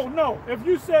 semantics. No. If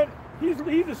you said he's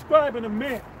describing a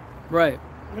man, Right.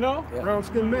 you know? Yeah.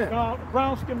 Brown-skinned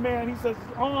brown-skinned man. he says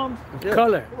his arms. Yeah.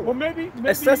 Color. Well, maybe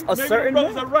says a maybe certain the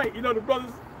brothers man. are right. You know, the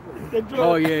brothers. They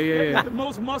draw, Oh, yeah. The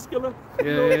most muscular. you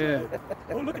Yeah, know? yeah.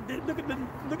 Oh, look at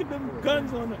them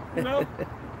guns on it. You know.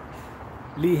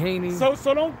 Lee Haney. So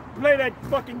don't play that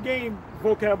fucking game,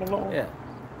 vocab alone. Yeah.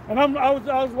 And I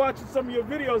was watching some of your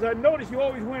videos. I noticed you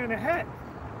always wearing a hat,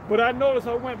 but I noticed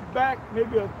I went back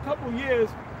maybe a couple years.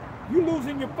 You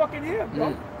losing your fucking hair,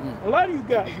 bro. A lot of you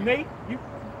guys, Nate, you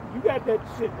got that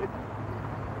shit.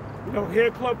 You know,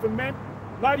 hair club for men.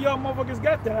 A lot of y'all motherfuckers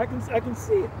got that. I can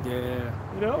see it. Yeah.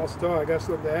 You know, Pastor, I got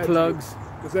something to add. Plugs.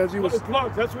 Because as you was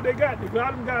plugs. That's what they got. A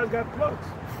lot of them guys got plugs.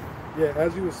 Yeah,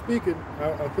 as you were speaking,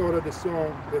 I thought of the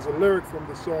song. There's a lyric from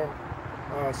the song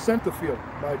Centerfield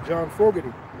by John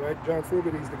Fogerty, right? John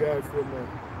Fogerty is the guy from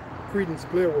Creedence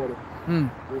Clearwater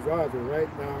Revival, right?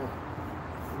 Now,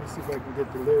 let me see if I can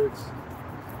get the lyrics.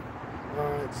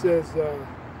 It says,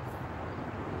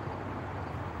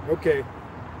 Okay.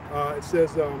 It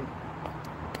says the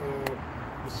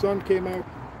sun came out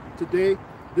today.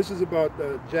 This is about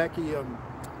Jackie.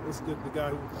 What's the guy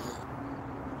who?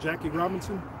 Jackie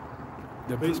Robinson.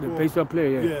 The baseball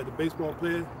player, yeah. Yeah, the baseball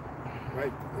player.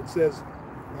 Right. It says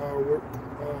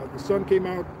the sun came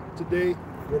out today.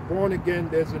 We're born again.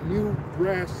 There's a new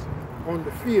grass on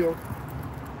the field.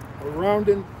 Around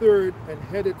in third and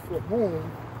headed for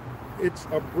home. It's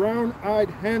a brown-eyed,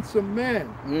 handsome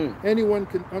man. Anyone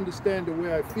can understand the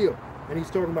way I feel. And he's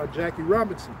talking about Jackie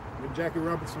Robinson. When Jackie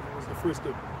Robinson was the first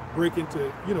to break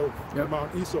into, you know,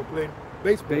 Mount Esau playing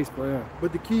baseball. Baseball, yeah.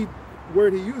 But the key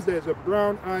word he used there is a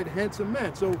brown-eyed, handsome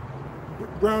man. So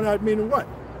brown-eyed meaning what?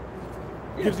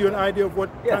 Gives you an idea of what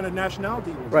kind of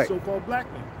nationality he was. Right. A so-called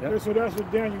black man. Yeah, so that's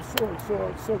what Daniel saw. He saw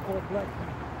a so-called black man.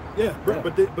 Yeah,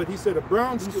 but he said a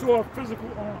brown He skin. saw a physical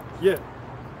arm. Yeah.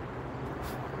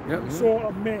 Yep. He saw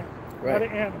a man, not an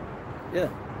animal. Yeah.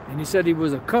 And he said he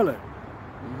was a color.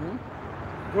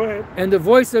 Go ahead. And the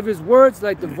voice of his words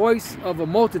like the voice of a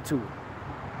multitude.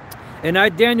 And I,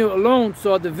 Daniel, alone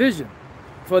saw the vision.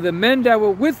 For the men that were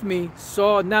with me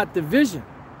saw not the vision.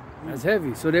 That's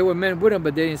heavy. So there were men with him,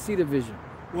 but they didn't see the vision.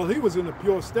 Well, he was in a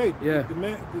pure state. Yeah. The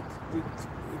man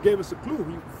it gave us a clue.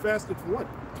 He fasted for what?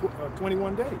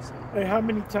 21 days. Hey, how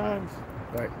many times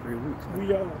Right. 3 weeks. we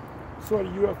saw the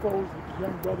UFOs with the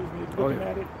young brothers and they looking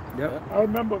at it? Yep. I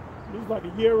remember it was like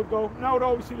a year ago, and I would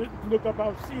always see it, look up, I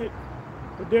would see it.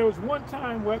 But there was one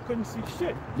time where I couldn't see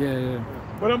shit. Yeah.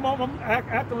 But I'm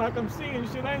acting like I'm seeing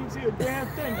shit. I ain't see a damn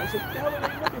thing. I said, the hell are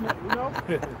they looking at, you know?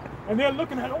 And they're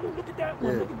looking at, oh, look at that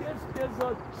one. Yeah. Look at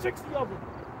there's 60 of them.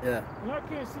 Yeah. And I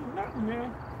can't see nothing,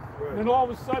 man. Right. And then all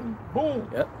of a sudden, boom.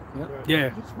 Yep. Right.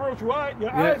 Yeah. Your spiritual eye, your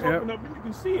Yeah, eyes yeah. open up and you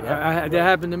can see it. That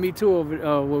happened to me too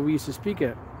over where we used to speak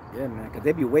at. Yeah, man. Because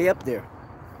they be way up there,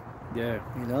 Yeah.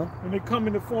 you know? And they come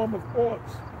in the form of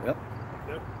orbs. Yep.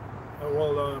 Yep.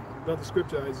 Another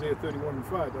scripture, Isaiah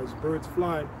 31:5. As birds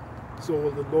flying, so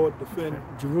will the Lord defend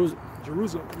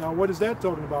Jerusalem. Now, what is that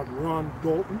talking about, Ron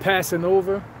Dalton? Passing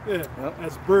over. Yeah. Yep.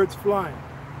 As birds flying.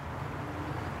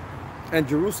 And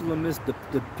Jerusalem is the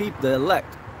people, the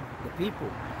elect, the people,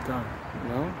 Done. you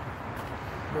know?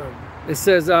 Right. It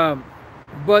says,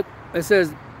 but it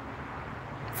says,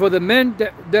 for the men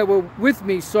that were with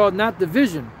me saw not the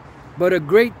vision, but a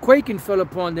great quaking fell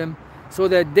upon them, so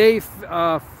that they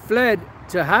fled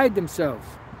to hide themselves.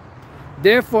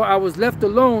 Therefore I was left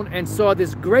alone and saw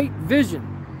this great vision,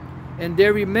 and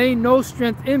there remained no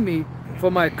strength in me,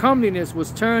 for my comeliness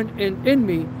was turned in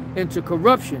me into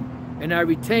corruption, and I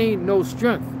retained no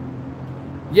strength.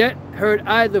 Yet heard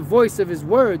I the voice of his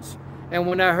words, and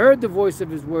when I heard the voice of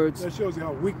his words, That shows you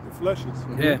how weak the flesh is.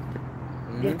 yeah,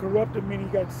 Get corrupted meaning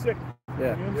he got sick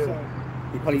Yeah. on the inside.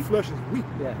 He The probably, flesh is weak.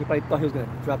 he probably thought he was going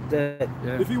to drop dead.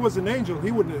 yeah. If he was an angel,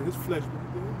 he wouldn't have, his flesh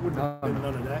wouldn't have been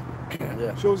none of that.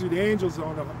 Yeah. Shows you the angels are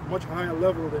on a much higher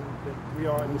level than we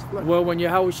are in this flesh. Well, when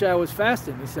Yahushua was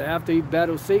fasting, he said after he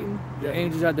battled Satan, the Yeah.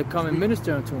 angels had to come and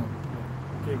minister unto him.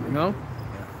 Okay, You know?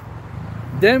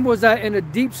 Then was I in a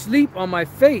deep sleep on my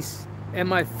face, and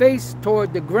my face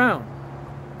toward the ground.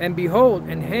 And behold,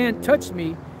 an hand touched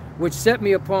me, which set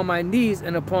me upon my knees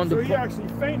and upon So the he actually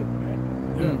fainted,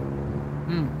 man.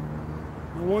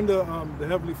 No wonder the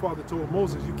Heavenly Father told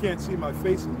Moses, you can't see my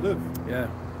face and live. Yeah.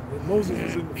 And Moses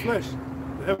was in the flesh.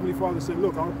 The Heavenly Father said,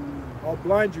 look, I'll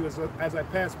blind you as I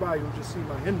pass by, you'll just see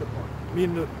my hinder part,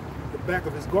 meaning the back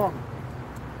of his garment.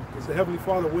 Because the Heavenly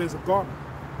Father wears a garment.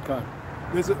 God.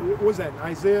 What was that? In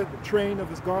Isaiah, the train of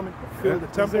his garment filled the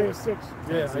temple. Isaiah 6.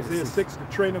 Yeah, Isaiah 6, the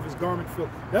train of his garment filled.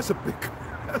 That's a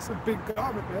big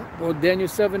garment, man. Well, Daniel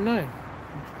 7:9.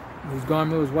 His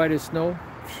garment was white as snow.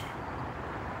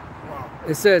 Wow.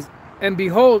 It says, and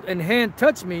behold, an hand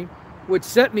touched me, which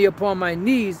set me upon my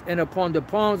knees and upon the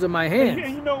palms of my And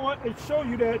hands. you know what? It shows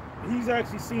you that he's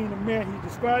actually seeing a man.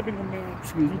 He's describing a man.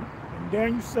 Excuse me. In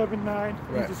Daniel 7:9,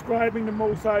 Right. he's describing the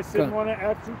Most High sitting Come. on an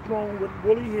absolute throne with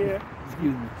woolly hair.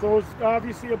 Excuse me. So it's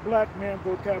obviously a black man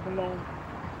vocabulary.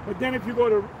 But then if you go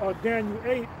to Daniel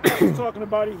 8, it's talking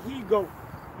about a he-goat,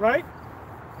 right?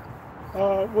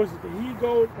 Was it the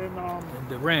he-goat and And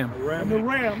the ram.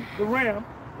 the ram?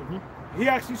 He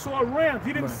actually saw a ram. He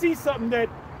didn't Right. see something that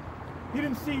he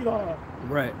didn't see.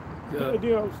 Right.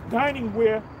 Dining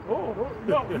ware.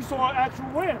 No, he saw an actual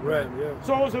ram. Right, yeah.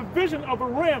 So it was a vision of a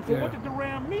ram. So Yeah. what did the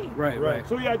ram mean? Right. Right.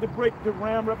 So you had to break. The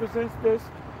ram represents this.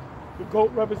 The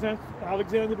goat represents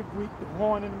Alexander the Greek. The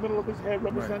horn in the middle of his head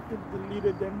represented the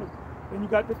leader. Then you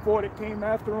got the four that came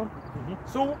after him.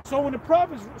 So when the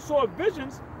prophets saw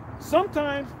visions,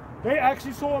 sometimes they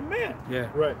actually saw a man. Yeah.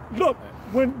 Right. Look,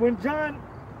 when John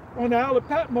on the Isle of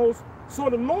Patmos saw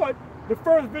the Lord, the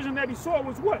first vision that he saw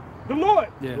was what? the Lord.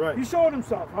 Yeah. Right. He showed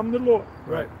himself. I'm the Lord.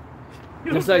 Right.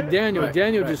 You know Just what I'm like saying? Daniel. Right,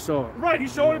 Daniel right. just saw it. Right, he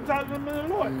showed himself I'm the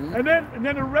Lord. And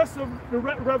then the rest of the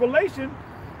Revelation,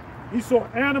 he saw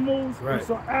animals, Right. he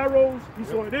saw arrows, he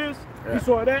saw this, he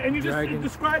saw that, and he just Dragon.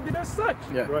 described it as such.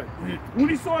 Yeah. Right. When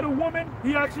he saw the woman,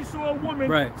 he actually saw a woman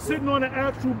Right. sitting on an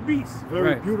actual beast. Very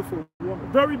Right. beautiful woman.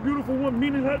 Very beautiful woman,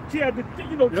 meaning her, she had the,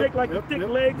 Jake like yep, the thick yep.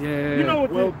 legs. Yeah. You know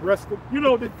what Well the, breasted. you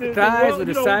know the Thighs well, with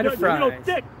you the know, side of you know, fries.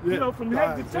 thick, you know, from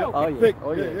head to Thighs, toe. Oh, yeah. Thick.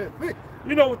 Oh, yeah. Thick.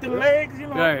 You know, with the legs, you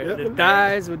know. Right. Yeah. The legs.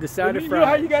 thighs with the side of You know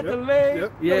how you fries. got the leg?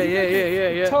 Yep. Yeah, you got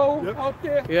yeah. the toe Yep. out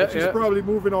there. Yeah, She's yeah. probably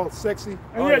moving all sexy. And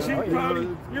Oh, yeah, yeah. she Oh, yeah. probably,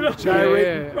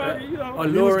 Gyrating. Yeah. probably, you know.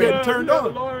 Alluring. He was getting turned yeah, on.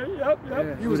 alluring, Yep.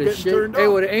 Yeah. He was With a getting shake. turned Hey,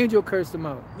 on. well, the angel cursed him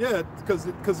out. Yeah,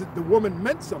 because the woman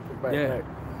meant something. Right. Yeah. Right.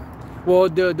 Well,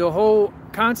 the whole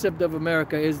concept of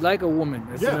America is like a woman.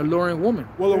 It's Yeah. an alluring woman.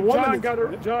 Well, a And woman. John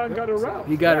is- got aroused.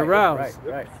 He got Right, aroused.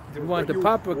 Right. Right. He wanted Were the you-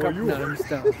 papa were couple. you- No, let me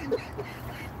stop.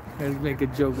 Let's make a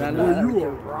joke. Nah, about nah. that. Were you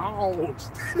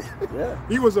aroused? Yeah.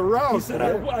 He was He aroused. said,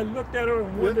 Yeah. I looked at her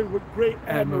and wondered with great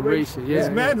Admiration. Yeah. His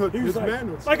manhood. He was His like,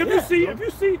 manhood. like if Yeah. you see,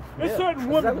 there's Yeah. certain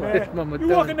women, That's Mama man. You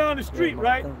Thumb. walking down the street, Mama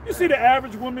right? Thumb. You see the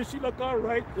average woman, she look all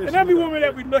right, Yeah, and she every look woman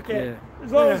that we look at Yeah.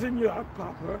 is always Yeah. in your, I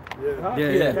pop her. Yeah. I Yeah,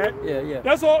 feel yeah. that. Yeah. Yeah.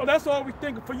 That's all we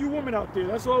think for you women out there.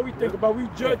 That's all we think about. We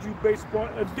judge you based upon.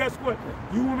 And guess what?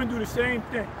 You women do the same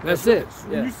thing. That's it.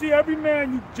 When Yeah. you see every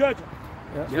man, you judge him.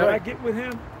 Yeah. So I get with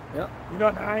him. Yeah. You know,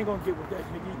 I ain't gonna get with that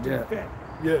nigga. He too Yeah. fat.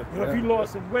 Yeah. You know, if he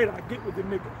lost some weight, I get with the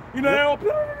nigga. You know, they all,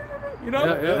 you know.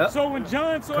 Yeah, yeah. So when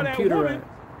John saw that woman,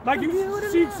 Computerized. like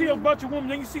you see a bunch of women,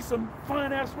 then you see some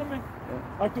fine ass women,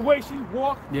 like the way she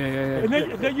walk, Yeah, yeah, and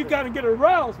then you gotta get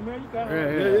aroused, man. You gotta,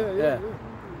 Yeah, Yeah.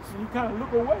 you kind of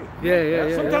look away.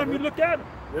 yeah. Sometimes you look at them.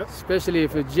 Especially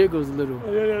if it jiggles a little.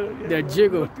 Yeah. That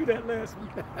jiggle. Look through that last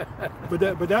week.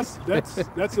 But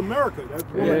that's America.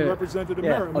 That woman Yeah. represented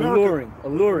Yeah. America. Alluring.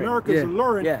 America's Yeah.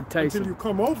 alluring Yeah. Enticing. until you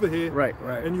come over here Right.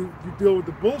 Right. and you deal with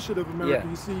the bullshit of America.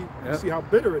 Yeah. You Yep. see how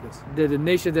bitter it is. The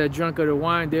nations that are drunk of the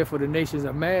wine, therefore the nations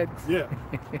are mad. Yeah.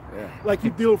 Like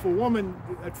you deal with a woman,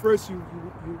 at first you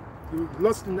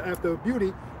lusting after her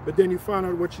beauty, but then you find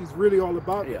out what she's really all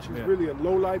about. Yeah. She's Yeah. really a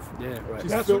lowlife. Yeah. Right.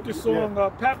 She's That's still- what the song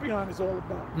Papillon is all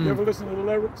about. You ever listen to the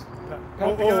lyrics?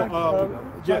 Oh, Papillon, yeah.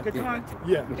 Chaka Khan?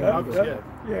 Yeah.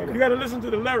 Yeah, you got to listen to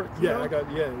the lyrics. you Yeah, know? I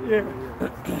got Yeah.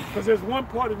 Because there's one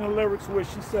part in the lyrics where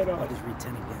she said, I'll just read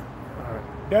 10 again.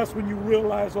 that's when you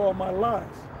realize all my lies.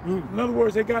 In other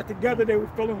words, they got together, they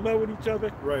fell in love with each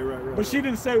other, Right. but she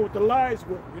didn't say what the lies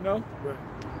were, you know? Right.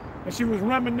 And she was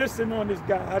reminiscing on this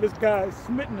guy, how this guy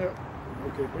smitten her,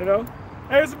 Okay. you know?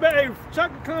 Hey, it's bad. Hey,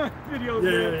 Chaka Khan videos,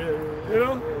 Yeah, man. yeah. You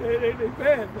know, they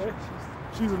bad, man.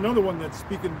 She's another one that's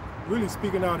really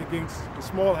speaking out against the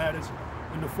small hatters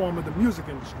in the form of the music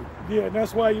industry. Yeah, and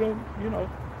that's why you don't,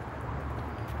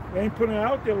 they ain't putting it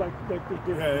out there like they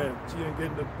did. Yeah. She ain't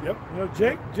getting the. Yep. You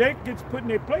know, Jake gets put in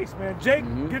their place, man. Jake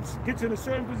gets in a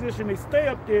certain position. They stay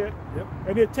up there, Yep.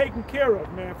 and they're taken care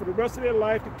of, man, for the rest of their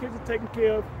life. The kids are taken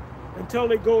care of until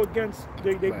they go against.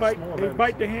 They Right.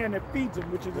 bite the hand that feeds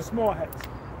them, which is the small hats.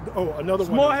 Oh, another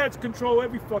Small one. hats control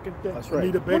every fucking thing. That's right.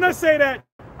 Anita When I Baker. say that,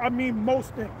 I mean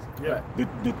most things. Yeah.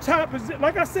 The top is,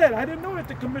 like I said, I didn't know that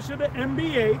the commissioner of the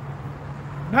NBA,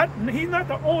 he's not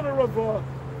the owner of the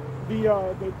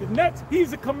Nets.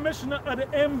 He's the commissioner of the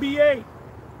NBA,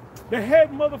 the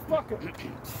head motherfucker.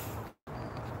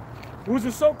 Who's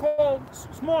a so-called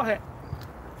small hat.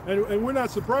 And we're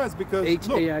not surprised because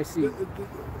HAIC.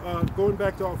 Look, going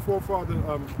back to our forefather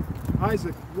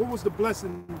Isaac, what was the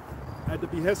blessing at the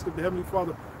behest of the Heavenly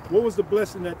Father? What was the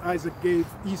blessing that Isaac gave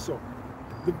Esau?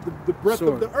 The breath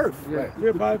Sword. of the earth, Yeah.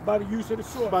 Yeah, by the use of the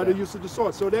sword. by the use of the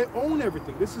sword. So they own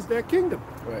everything. This is their kingdom.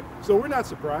 Right. So we're not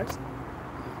surprised.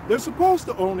 They're supposed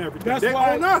to own everything. They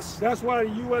own us. That's why the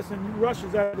U.S. and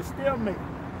Russia's at a stalemate.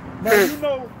 Now you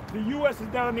know the U.S. is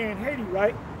down there in Haiti,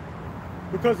 right?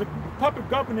 Because the puppet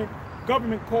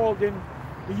government called in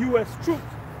the U.S. troops.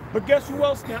 But guess who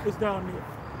else now is down there?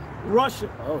 Russia.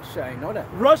 Oh shit, I didn't know that.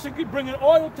 Russia keep bringing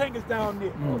oil tankers down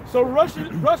there. So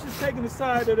Russia's taking the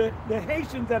side of the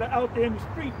Haitians that are out there in the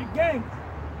street, the gangs.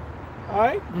 All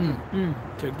right?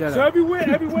 Check that So out.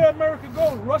 everywhere America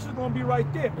goes, Russia's gonna be right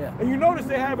there. Yeah. And you notice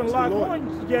they haven't That's locked the Lord.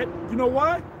 on yet. You know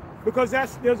why? Because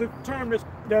there's a term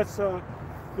that's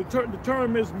the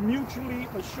term is mutually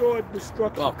assured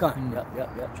destruction. Oh, come on.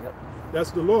 Yep. That's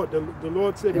the Lord. The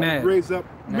Lord said He Mad. would raise up.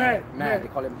 Mad. They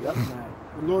call him. Yep. Mad.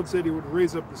 The Lord said He would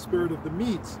raise up the spirit of the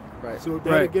Medes. Right. So that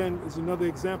Right. again is another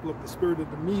example of the spirit of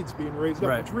the Medes being raised up,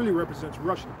 Right. which really represents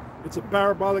Russia. It's a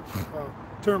parabolic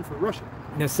term for Russia.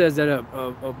 And it says that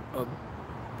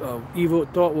evil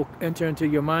thought will enter into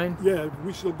your mind. Yeah,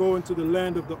 we shall go into the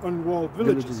land of the unwalled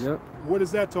villages. Yep. What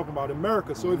is that talking about?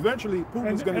 America. So eventually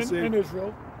Putin's going to say... And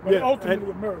Israel. But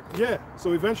ultimately America. Yeah,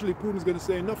 so eventually Putin's going to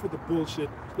say, enough with the bullshit.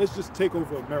 Let's just take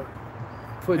over America.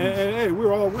 And hey,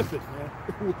 we're all with it,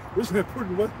 man. We're saying,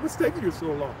 Putin, what's taking you so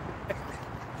long?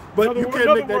 But you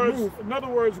can't make that move. In other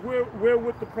words, we're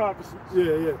with the prophecies.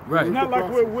 Yeah. Right. It's not like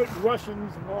we're with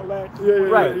Russians and all that.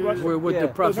 Right. We're with the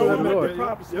prophecies No, of the we're with Lord. the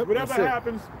prophecies. Yep. Whatever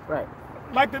happens, Right.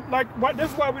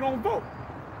 that's why we don't vote.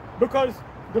 Because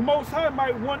the Most High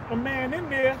might want a man in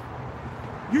there.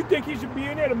 You think he should be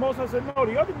in there. The Most High said, no,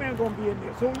 the other man's going to be in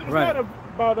there. So it's not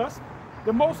about us.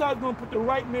 The Most High is going to put the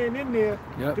right man in there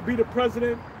to be the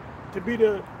president, to be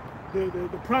the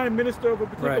prime minister of a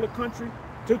particular country.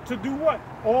 To do what?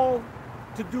 All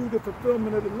to do the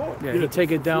fulfillment of the Lord. Yeah, he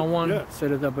take it down one,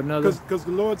 set it up another. Because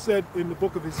the Lord said in the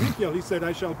book of Ezekiel, he said,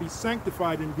 I shall be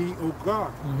sanctified in thee, O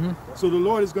God. So the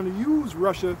Lord is going to use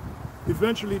Russia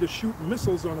eventually to shoot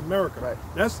missiles on America. Right.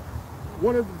 That's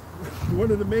one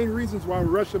of the main reasons why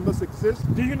Russia must exist.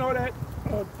 Do you know that,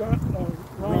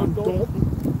 Ron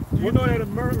Dalton? Do you know that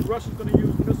Russia's going to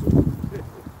use missiles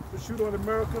to shoot on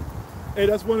America? Hey,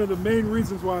 that's one of the main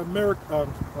reasons why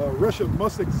Russia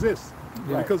must exist.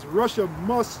 Right. Because Russia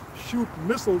must shoot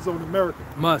missiles on America.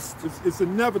 Must. It's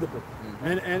inevitable.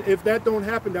 And if that don't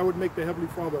happen, that would make the Heavenly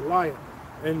Father a liar.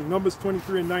 And Numbers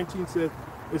 23:19 says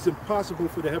it's impossible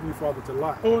for the Heavenly Father to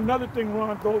lie. Oh, another thing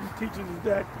Ron Dalton teaches is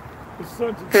that the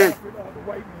sons of Japheth are the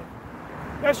white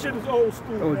man. That shit is old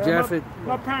school. Oh, man. Japheth.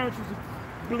 My parents used to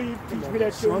teach me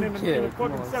that shit in the fucking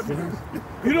come on,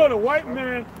 70s. You know the white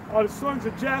man are the sons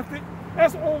of Japheth?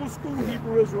 That's old school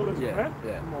Hebrew Israelism, man.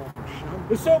 Yeah.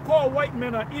 The so-called white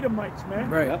men are Edomites, man.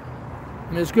 Right. Yep.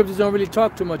 And the scriptures don't really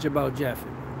talk too much about Japheth.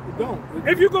 It don't.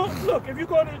 If you go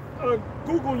to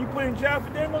Google and you put in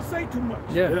Japheth, they ain't gonna say too much.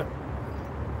 Yeah.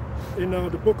 In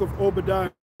the book of Obadiah,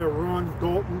 Ron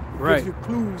Dalton Right. gives you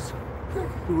clues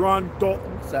to Ron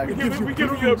Dalton. Exactly. We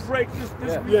giving you a break this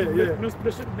week, Miss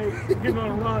Bishop Nate. We're giving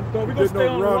on Ron Dalton. We're gonna stay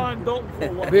on Ron Dalton for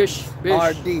a while. Bish.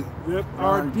 RD. Yep,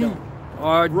 Ron RD. Dalton.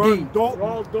 RD. Ron Dalton.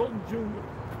 Ron Dalton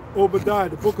Jr. Obadiah,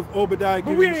 the book of Obadiah But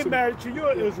gives we you ain't some... mad at you.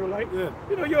 You're an Israelite. Yeah.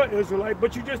 You know, you're an Israelite,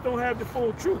 but you just don't have the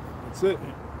full truth. That's it.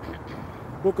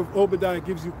 Book of Obadiah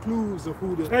gives you clues of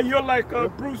who the... And you're like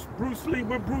Bruce Lee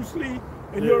with Bruce Lee,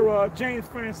 and you're James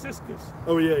Franciscus.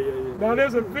 Oh, yeah. Now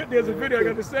there's a video. I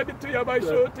got to send it to you. I might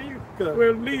show it to you.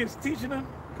 Where Lee is teaching him,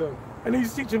 and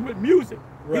he's teaching with music.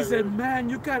 He said, "Man,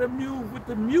 you gotta move with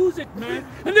the music, man."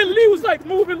 And then Lee was like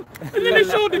moving, and then they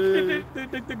showed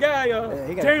the guy,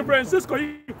 James Francisco.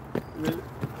 He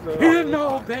didn't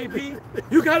know, baby.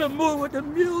 You gotta move with the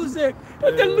music.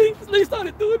 And then Lee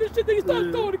started doing this shit. Then he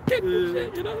started throwing the kick and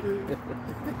shit, you know.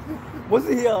 Was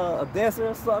he a dancer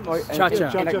or something? Or,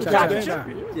 Cha-cha. Cha-cha.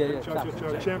 Yeah.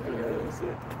 Cha-cha champion.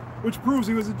 Which proves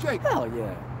he was a Jake. Hell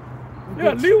yeah.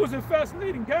 Yeah, Lee was a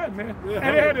fascinating guy, man. Yeah.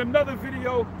 And they had another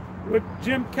video with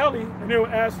Jim Kelly, and they were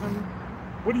asking him,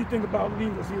 "What do you think about Lee?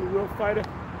 Was he a real fighter?"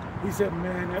 He said,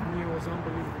 "Man, that man was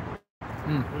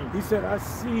unbelievable." He said, "I've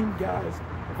seen guys,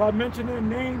 if I mention their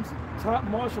names, top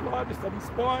martial artists that he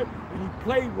sparred and he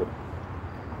played with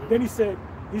them." Then he said,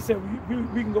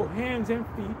 we can go hands and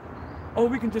feet, or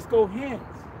we can just go hands.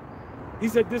 He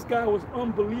said, this guy was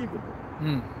unbelievable.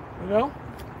 You know?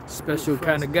 Special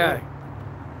kind of guy.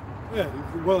 Yeah,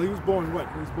 well, he was born what?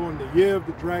 He was born the year of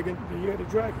the dragon. The year of the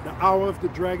dragon. The hour of the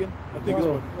dragon. I think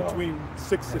it's between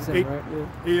 6 and 8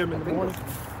 a.m. in the morning.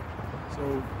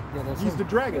 So he's the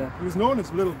dragon. Yeah. He was known as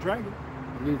Little Dragon.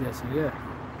 I believe that's it, yeah.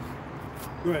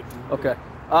 Go ahead. Okay.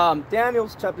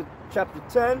 Daniel's chapter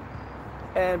 10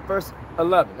 and verse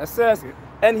 11. That says,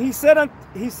 "And he said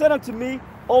unto me,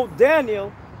 O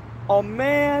Daniel, O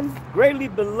man greatly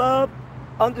beloved,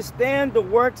 understand the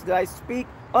works that I speak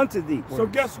unto thee." So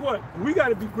guess what? We got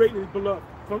to be greatly beloved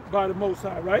by the Most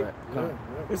High, right?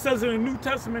 It says in the New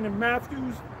Testament in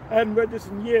Matthew's, I hadn't read this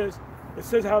in years, it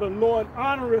says how the Lord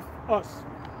honoreth us.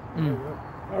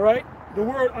 All right? The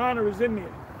word honor is in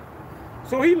there.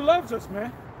 So he loves us,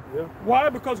 man. Yeah. Why?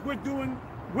 Because we're doing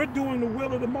the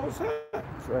will of the Most High.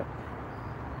 That's right.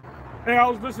 And I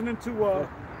was listening to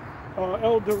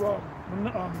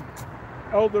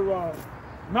Elder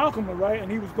Malcolm, right?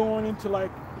 And he was going into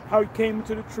like how he came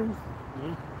into the truth.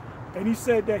 And he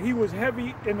said that he was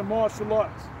heavy in the martial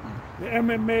arts, the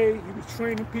MMA. He was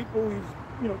training people. He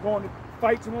was, going to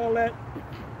fights and all that.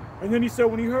 And then he said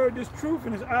when he heard this truth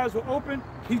and his eyes were open,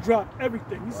 he dropped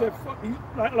everything. He said, "Fuck,"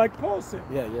 like Paul said.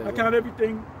 I count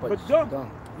everything but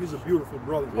dung. He's a beautiful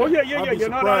brother. Oh yeah. No,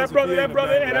 that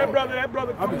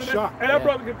brother I'd be shocked. And that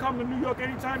brother could come to New York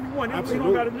anytime he wanted. He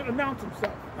don't got to announce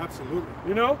himself. Absolutely.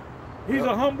 You know? He's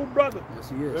a humble brother. Yes,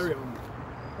 he is. Very humble.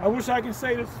 I wish I can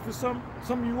say this for some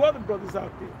of you other brothers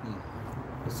out there.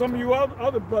 Some of you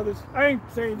other brothers, I ain't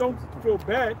saying don't feel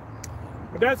bad,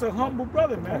 but that's a humble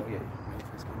brother, man. Yeah.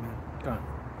 Come on.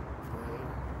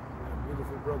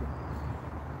 Beautiful brother.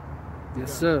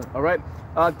 Yes, sir. All right.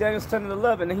 Daniel 10 and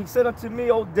 11. And he said unto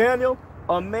me, O Daniel,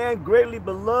 a man greatly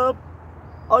beloved,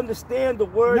 understand the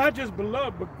word. Not just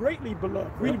beloved, but greatly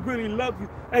beloved. We really love you.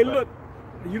 Hey, look,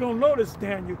 you don't know this,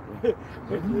 Daniel.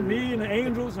 But me and the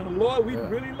angels and the Lord, we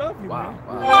really love you, man.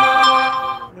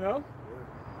 Wow. You know?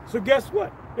 So guess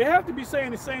what? They have to be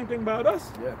saying the same thing about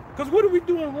us. Yeah. Because what are we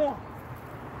doing wrong?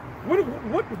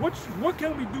 What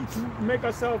can we do to make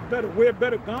ourselves better? Wear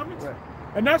better garments? Right.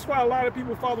 And that's why a lot of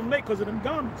people follow them late, because of them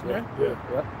garments, man. Yeah.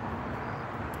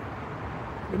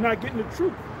 They're not getting the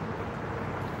truth.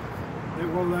 They,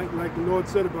 well, like the Lord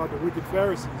said about the wicked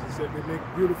Pharisees, he said they make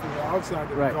beautiful the outside of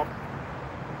the Right. cup,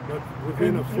 but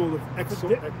within are full of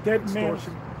Dead man's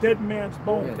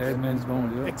bones. Dead man's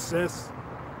bones, yeah. excess.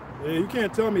 Yeah, you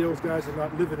can't tell me those guys are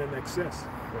not living in excess.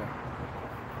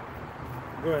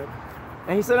 Go ahead.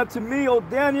 And he said unto me, O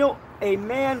Daniel, a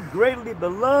man greatly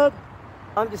beloved,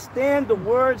 understand the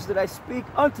words that I speak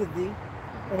unto thee.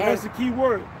 And that's the key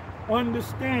word.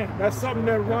 Understand. That's something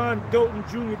that Ron Dalton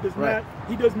Jr. does not.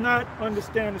 He does not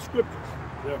understand the scriptures.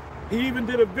 Yeah. He even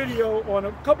did a video on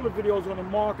a couple of videos on the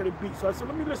mark of the beast. So I said,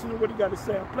 let me listen to what he got to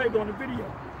say. I played on the video.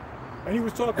 And he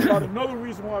was talking about another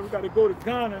reason why we got to go to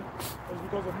Ghana is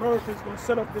because America is going to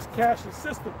set up this cashless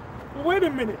system. But wait a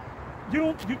minute.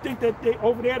 You think that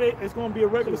over there it's going to be a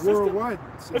regular It's a system? worldwide.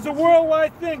 It's a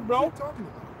worldwide thing, bro. What are you talking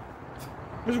about?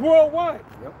 It's worldwide.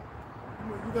 Yep.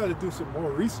 You got to do some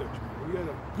more research, man.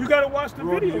 You got to watch the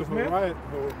broaden your videos, man. horizon.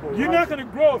 You're not going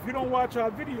to grow if you don't watch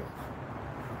our videos.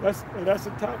 That's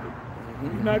the topic.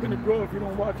 You're not going to grow if you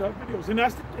don't watch our videos, and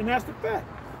that's the fact.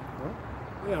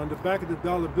 Yeah, on the back of the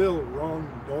dollar bill, Ron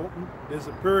Dalton, there's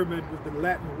a pyramid with the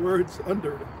Latin words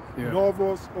under it. Yeah.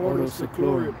 Novos Ordo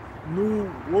Seclorum, New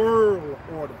World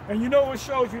Order. And you know, it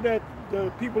shows you that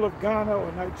the people of Ghana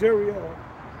or Nigeria or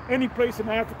any place in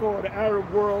Africa or the Arab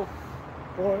world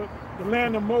or the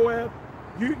land of Moab,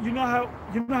 you know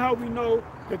how we know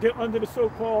that they're under the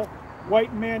so-called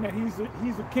white man, that he's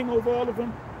a king over all of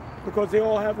them, because they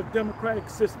all have a democratic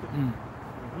system.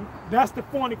 That's the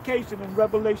fornication in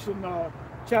Revelation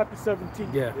chapter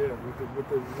 17. Yeah. Yeah, with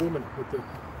the woman,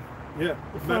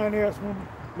 the fine ass woman.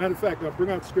 Matter of fact, I'll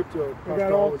bring out scripture. They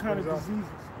got all kind of diseases.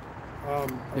 I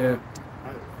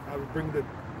would bring the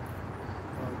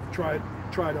tried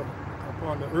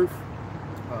upon the earth.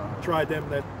 Try them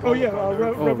that.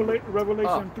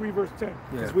 Revelation 3 verse 10.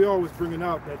 Because we always bringing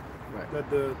out that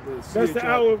the that's the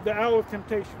hour of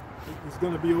temptation. It's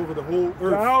going to be over the whole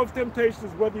earth. The hour of temptation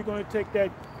is whether you're going to take that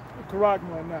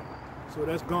charagma or not. So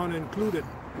that's gone included,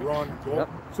 Ron.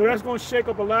 So that's going to shake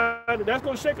up a lot. That's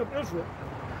going to shake up Israel.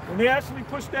 When they actually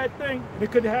push that thing, and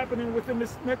it could happen within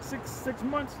this next six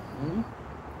months,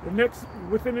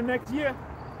 within the next year.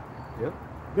 Yep.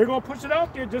 They're going to push it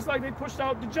out there just like they pushed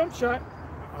out the jump shot.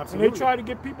 Absolutely. And they try to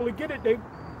get people to get it. They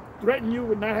threaten you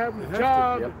with not having a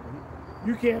job.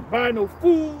 You can't buy no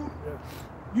food.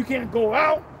 You can't go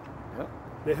out.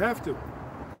 They have to.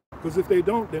 Because if they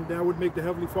don't, then that would make the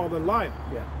Heavenly Father a liar.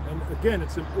 And again,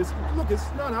 it's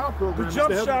not our program. The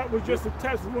jump shot was just a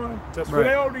test run. So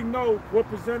they already know what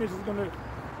percentage is going to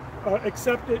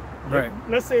accept it. Right.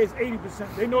 Let's say it's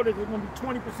 80%. They know that there's going to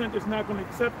be 20% that's not going to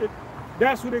accept it.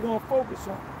 That's who they're going to focus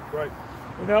on. Right.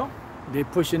 You know? They're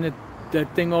pushing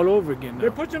that thing all over again now.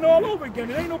 They're pushing it all over again.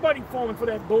 There ain't nobody falling for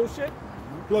that bullshit.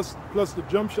 Plus the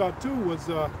jump shot too was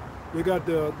they got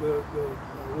the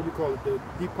what do you call it, the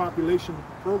depopulation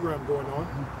program going on,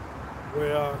 where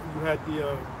you had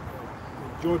the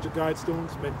Georgia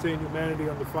Guidestones, maintain humanity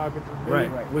under 500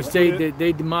 million. Right. Which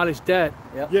they demolished that.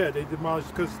 Yeah, they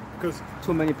demolished because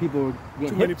too many people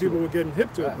were getting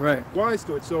hip to it. Right. Wise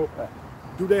to it. So,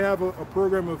 do they have a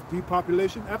program of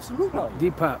depopulation? Absolutely.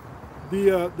 Depop.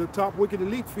 The top wicked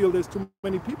elite feel there's too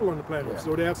many people on the planet,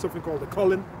 so they have something called the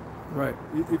Cullen. Right.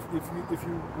 If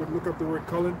you would look up the word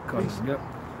Cullen, please. Yep.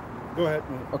 Go ahead.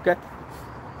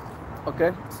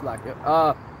 Okay. It's like it.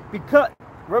 Because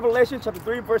Revelation chapter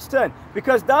 3 verse 10.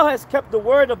 Because thou hast kept the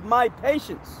word of my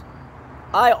patience,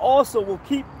 I also will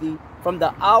keep thee from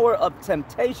the hour of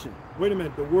temptation. Wait a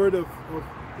minute. The word of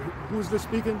who's this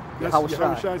speaking? That's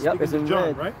Yahushua speaking to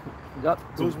John, right? Yep.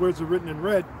 Those words are written in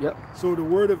red. Yep. So the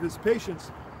word of his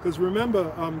patience, because remember,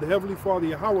 the Heavenly Father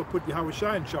Yahweh put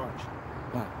Yahushua in charge.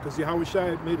 Because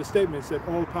Yahushua had made a statement, said,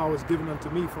 all power is given unto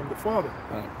me from the Father.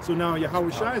 So now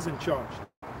Yahushua is in charge.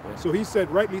 So he said,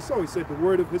 rightly so, he said the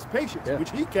word of his patience,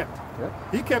 which he kept.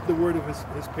 He kept the word of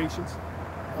his patience.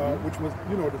 which was,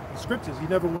 you know, the scriptures. He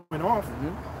never went off.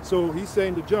 So he's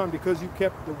saying to John, because you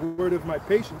kept the word of my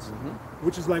patience,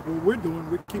 which is like what we're doing.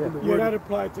 We're keeping the Yeah, word. that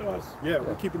applied to us. Yeah,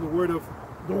 we're keeping the word of.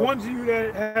 The ones of you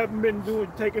that haven't been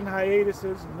taking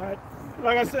hiatuses, and not,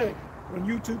 like I said, when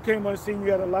YouTube came on the scene,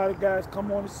 you had a lot of guys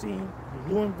come on the scene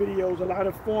doing videos, a lot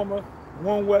of former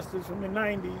One Westers from the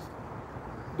 90s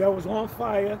that was on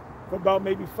fire for about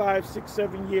maybe 5, 6,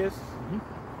 7 years.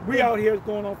 We out here is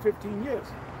going on 15 years.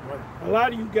 Right. A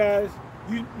lot of you guys,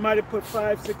 you might have put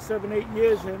 5, 6, 7, 8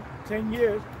 years in, 10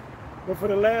 years, but for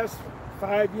the last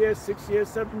 5 years, 6 years,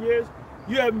 7 years,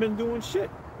 you haven't been doing shit.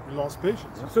 You lost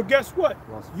patience. So guess what?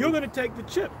 Lost You're going to take the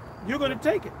chip. You're going to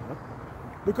take it.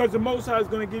 Because the Most High is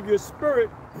going to give you a spirit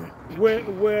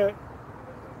where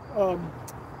I'm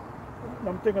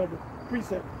thinking of the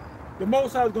precept. The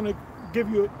Most High is going to give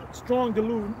you a strong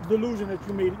delusion that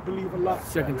you may believe a lie.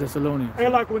 2 Thessalonians.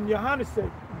 And like when Johanna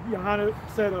said,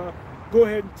 go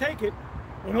ahead and take it.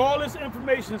 And all this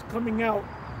information is coming out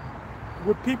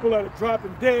with people that are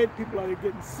dropping dead, people that are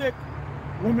getting sick,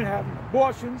 women having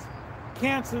abortions,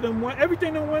 cancer,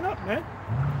 everything that went up, man.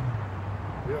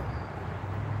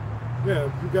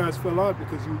 Yeah, you guys fell out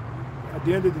because you, at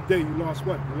the end of the day, you lost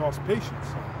what? You lost patience.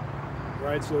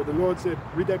 Right? So the Lord said,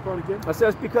 read that part again. It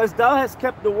says, because thou hast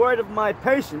kept the word of my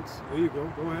patience, There you go.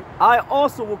 Go ahead. I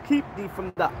also will keep thee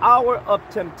from the hour of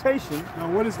temptation.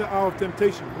 Now, what is the hour of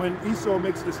temptation? When Esau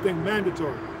makes this thing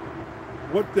mandatory.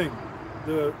 What thing?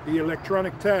 The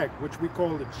electronic tag, which we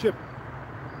call the chip,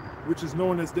 which is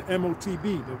known as the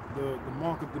MOTB, the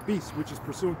mark of the beast, which is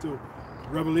pursuant to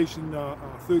Revelation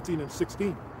 13 and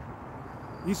 16.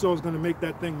 Esau is going to make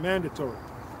that thing mandatory.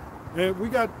 And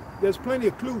there's plenty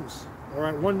of clues. All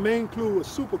right, one main clue, a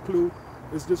super clue,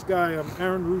 is this guy,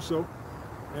 Aaron Russo,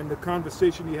 and the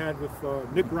conversation he had with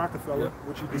Nick Rockefeller,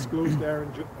 which he disclosed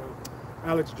to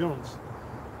Alex Jones.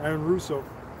 Aaron Russo,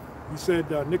 he said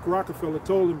Nick Rockefeller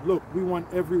told him, look, we want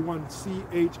everyone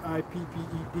CHIPPED.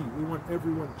 We want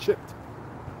everyone chipped.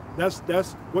 That's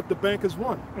what the bankers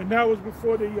want. And that was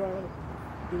before the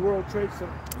World Trade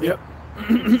Center. Yep.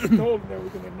 He told them that we're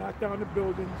going to knock down the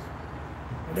buildings.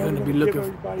 And They're then gonna we're be going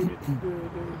to looking give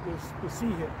everybody the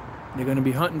sea hit. They're going to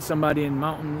be hunting somebody in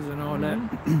mountains and all that.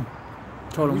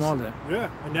 Told them all that. Yeah,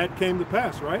 and that came to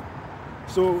pass, right?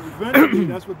 So eventually,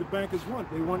 that's what the bankers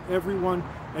want. They want everyone,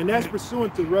 and that's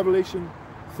pursuant to Revelation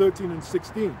 13 and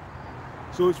 16.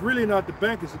 So it's really not the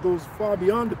bankers. It goes far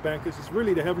beyond the bankers. It's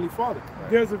really the Heavenly Father.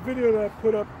 There's a video that I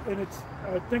put up, and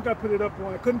I think I put it up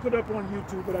on, I couldn't put it up on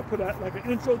YouTube, but I put out like an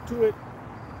intro to it.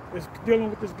 It's dealing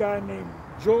with this guy named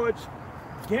George,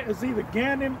 it's either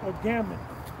Gannon or Gammon.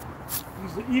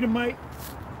 He's an Edomite,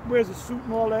 wears a suit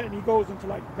and all that, and he goes into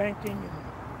like banking and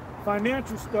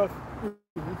financial stuff.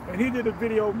 And he did a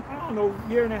video, I don't know, a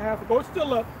year and a half ago, it's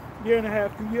still up, year and a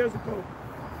half, 2 years ago,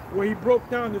 where he broke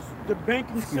down the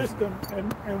banking system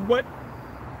and what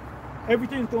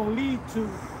everything's going to lead to.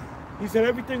 He said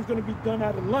everything's going to be done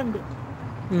out of London.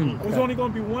 There's only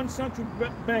going to be one central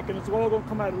bank, and it's all going to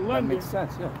come out of London. That makes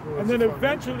sense, yeah. And then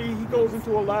eventually he goes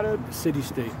into a lot of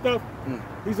City-state stuff.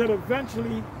 He said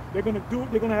eventually they're going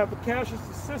to have a cashless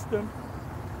system,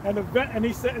 and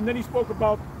then he spoke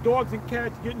about dogs and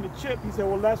cats getting the chip. He said,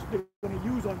 well, that's what they're going to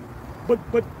use on you.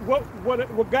 But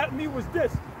what got me was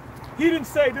this. He didn't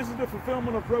say this is the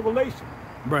fulfillment of Revelation.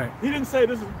 Right. He didn't say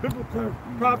this is biblical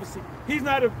prophecy. He's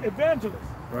not an evangelist.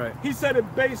 Right. He said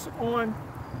it based on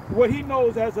what he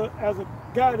knows as a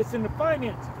guy that's in the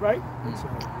finances, right?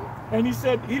 And he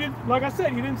said he didn't, like I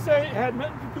said, he didn't say it had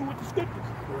nothing to do with the scriptures.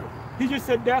 He just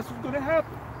said that's what's going to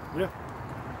happen. Yeah.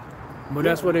 But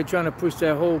that's why they're trying to push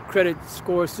that whole credit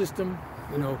score system,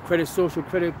 social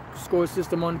credit score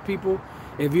system on people.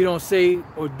 If you don't say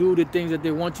or do the things that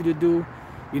they want you to do,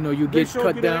 you get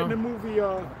cut you down. That in the movie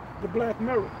The Black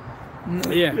Mirror.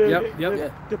 Yeah,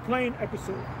 The plane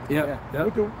episode. Yep.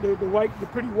 With the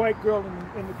pretty white girl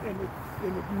and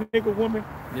the nigger woman.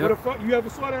 Yep. You ever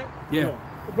saw that? Yeah. No.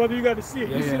 Brother, you got to see it.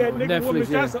 You see that nigger Netflix, woman?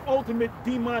 That's the ultimate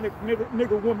demonic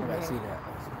nigger woman. I see that.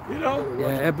 You know? Yeah,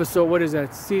 episode, what is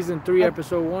that? Season 3,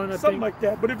 episode 1, I Something think? like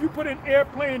that. But if you put in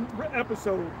airplane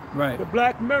episode, Right. The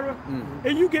Black Mirror,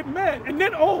 and you get mad. And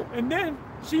then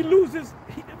she loses.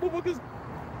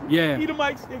 Yeah.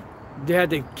 Edomites. They had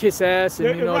to kiss ass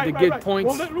and, to get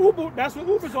points. Well, Uber, that's what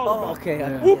Uber's all about. Okay.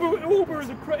 Yeah. Uber is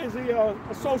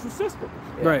a social system.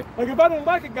 Right. Like if I don't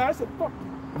like a guy, I say fuck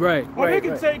you. Right. Or they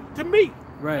can say to me,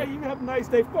 Right. hey, you have a nice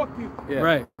day, fuck you. Yeah.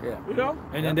 Right. Yeah. You know?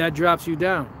 And then that drops you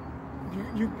down.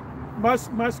 My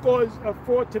score is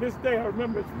 4 to this day. I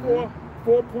remember it's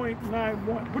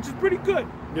 4.91, which is pretty good.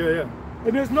 Yeah.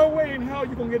 And there's no way in hell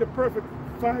you're gonna get a perfect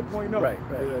 5.0. Right.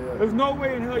 Yeah. There's no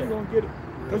way in hell you're gonna get it.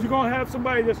 Because you're going to have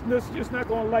somebody that's just not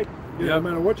going to like you. Yeah, no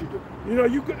matter what you do. You know,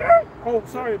 you could, oh,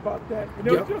 sorry about that. You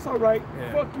know, Yep. that's all right.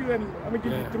 Yeah. Fuck you anyway. I'm going to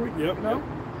give you 3, Yep. you know?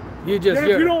 You just Then if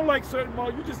you hear don't like certain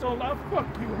malls, you just don't like, fuck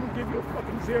you. I'm going to give you a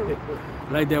fucking 0.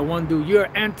 like that one dude. You're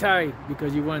anti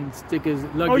because you wouldn't stick his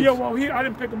luggage. Oh, yeah, well, I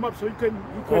didn't pick him up, so he couldn't.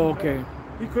 Oh, okay.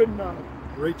 He couldn't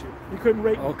Rate you.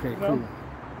 rate me. Okay, you know? cool.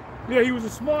 Yeah, he was a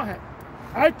small hat.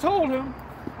 I told him,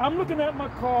 I'm looking at my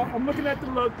car, I'm looking at the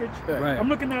luggage, Right. I'm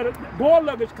looking at more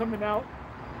luggage coming out,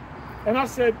 and I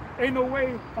said, ain't no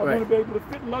way I'm Right. going to be able to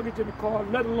fit luggage in the car,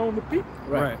 let alone the people.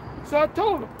 Right. So I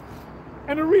told him.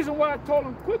 And the reason why I told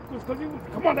him quick was because he was,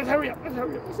 come on, let's hurry up. I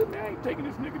said, man, I ain't taking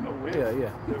this nigga nowhere.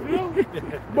 Yeah, You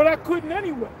know? But I couldn't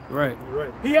anyway. Right. You're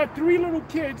right. He had 3 little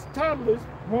kids, toddlers.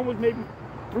 One was maybe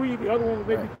 3, the other one was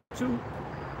maybe 2.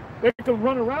 They can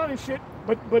run around and shit,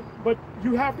 but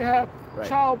you have to have Right.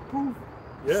 child-proof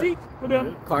Yeah. seats for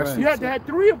them. Car Right. seats. You had to have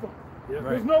 3 of them. Yeah. Right.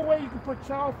 There's no way you can put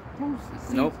child-proof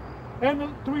seats Nope. and the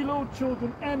 3 little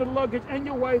children and the luggage and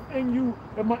your wife and you.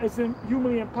 It's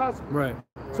humanly impossible. Right.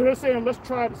 So they're saying, let's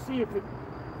try to see if it.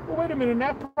 Well, wait a minute. In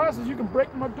that process, you can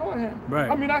break my door handle.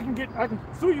 Right. I mean, I can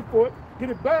sue you for it, get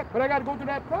it back, but I got to go through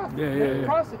that process. Yeah, that yeah.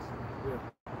 process.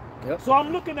 Yep. So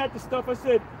I'm looking at the stuff. I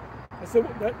said,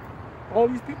 what, that all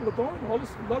these people are going, all this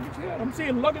luggage here. I'm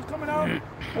seeing luggage coming out.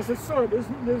 I said, sir, there's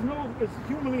no, it's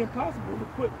humanly impossible to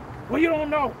put. Well, you don't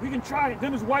know. We can try it.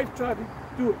 Then his wife tried to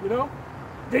do it. You know.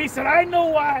 Then he said, I know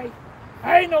why.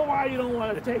 I know why you don't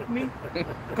want to take me,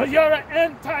 because you're an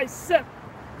anti-Semite.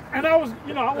 And I was,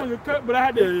 I wanted to cut, but I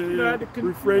had to, I had to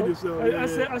refrain yourself.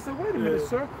 I said, wait a minute,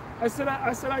 sir. I said,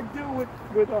 I deal with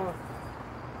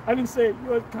I didn't say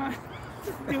your kind.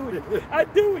 I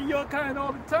deal with your kind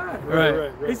all the time.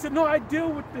 Right. He said, no, I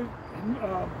deal with the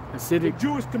Acidic.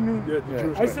 Jewish community. Yeah, the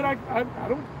Jewish I said, I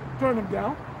don't turn them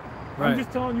down. Right. I'm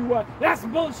just telling you what. That's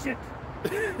bullshit.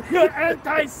 You're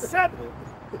anti-Semite.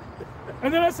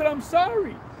 And then I said, I'm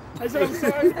sorry. I said, I'm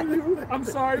sorry for you. I'm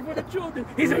sorry for the children.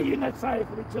 He said, you're not sorry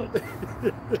for the children.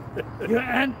 You're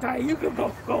anti. You can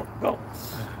go.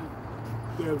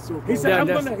 Yeah, so He said,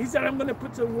 Yeah, he said, I'm gonna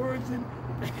put some words in.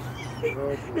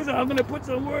 He said, I'm gonna put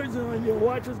some words in on you.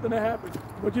 Watch what's gonna happen.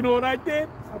 But you know what I did?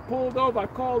 I pulled over. I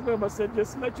called them. I said,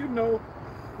 just to let you know,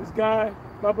 this guy,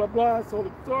 blah blah blah. I told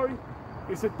the story.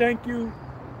 He said, thank you.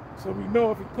 So we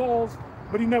know if he calls.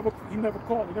 But he never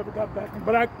called. He never got back.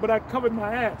 But I covered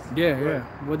my ass. Yeah.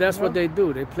 Well, that's what they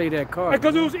do. They play that card.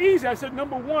 Because it was easy. I said,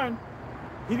 number one,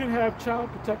 he didn't have child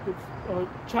protective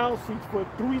child seats for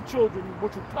 3 children,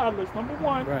 which were toddlers. Number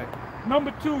one. Right.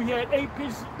 Number 2, he had 8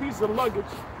 pieces of luggage,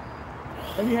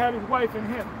 and he had his wife and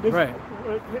him. Right.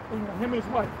 Him and his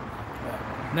wife.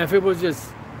 Now, if it was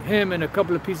just him and a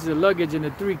couple of pieces of luggage and the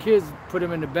 3 kids, put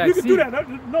them in the back You seat. can do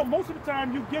that. No, most of the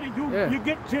time you get it. Yeah. You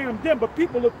get jammed in, but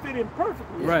people will fit in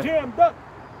perfectly. It's Right. jammed up.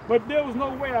 But there was no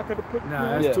way I could have put.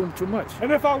 Nah, you know, that's too much.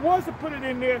 And if I was to put it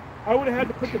in there, I would have had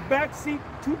to put the back seat,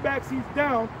 2 back seats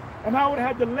down, and I would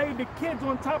have had to lay the kids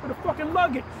on top of the fucking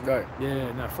luggage. Right.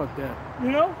 Yeah, nah, fuck that.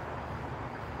 You know?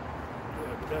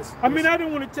 Yeah, but that's, I mean, I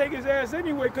didn't want to take his ass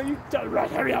anyway, because you tell right,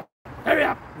 hurry up.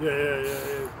 Yeah.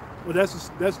 Well, that's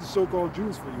the so-called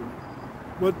Jews for you.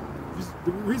 But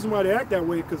the reason why they act that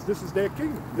way because this is their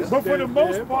kingdom. This But is for their, the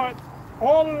most part,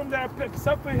 all of them that I picked,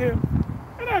 except for him,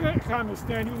 and I can kind of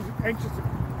understand, he was anxious to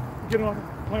get on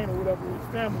a plane or whatever with his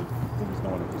family. He was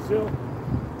going to Brazil.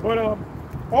 But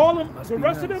all of them, Must the be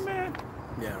rest of nice. them, man,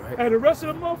 Yeah, right. and the rest of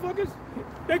them motherfuckers,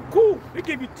 they cool. They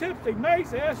give you tips. They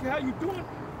nice. They ask you how you doing.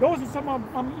 Those are some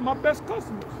of my best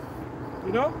customers.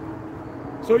 You know.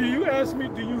 So you ask me,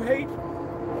 do you hate?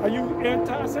 Are you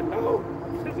anti? I said no.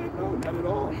 I said no, not at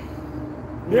all.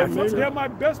 They're my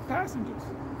best passengers,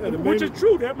 which is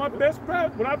true. They're my best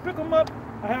passengers. When I pick them up,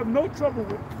 I have no trouble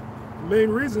with them. The main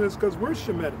reason is because we're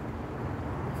Shemitic.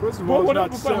 First of all,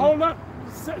 But hold up.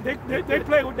 They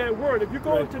play with that word. If you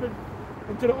go Right.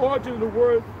 into the origin of the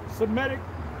word Semitic,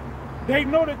 they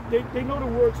know that they know the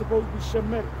word's supposed to be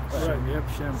Shemitic. Right. Yep,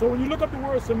 Shem. So when you look up the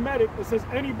word Semitic, it says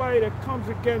anybody that comes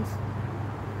against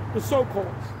the so-called.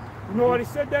 You know why they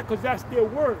said that? Because that's their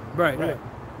word. Right. Right.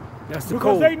 That's the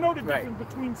Because code. they know the Right. difference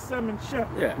between Sem and Shem.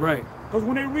 Yeah. Right. Because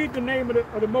when they read the name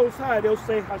of the Most High, they'll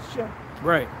say Hashem.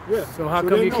 Right. Yeah. So how come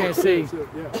they you know can't it. say?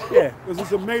 Yeah. Because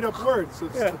it's a made-up word. So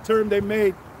it's Yeah. a term they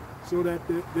made so that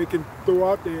they can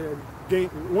throw out there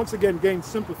and gain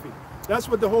sympathy. That's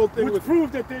what the whole thing Which with.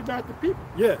 proves that they're not the people.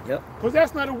 Yeah. Yep. Because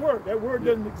that's not a word. That word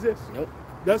doesn't exist. Nope.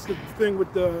 That's the thing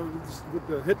with the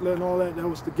Hitler and all that. That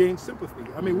was to gain sympathy.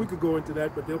 I mean, we could go into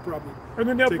that, but they'll probably. And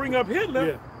then they'll take- bring up Hitler.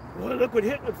 Yeah. Well, look what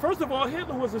Hitler. First of all,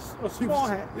 Hitler was a He small was-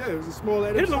 hat. Yeah, it was a small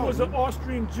hat. Hitler was an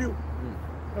Austrian Jew.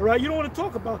 All right, you don't want to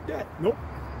talk about that. Nope.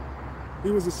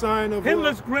 He was a sign of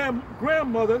Hitler's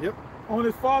grandmother Yep. on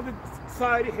his father's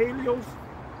side, Helios,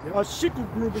 Yep.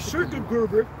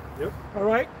 Schicklgruber, Yep. all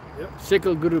right? Yep.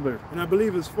 Schicklgruber. And I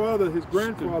believe his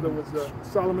grandfather was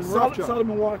Solomon Rothschild.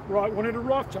 Solomon one of the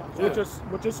Rothschilds, Yeah.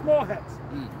 which is small hats.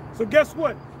 So guess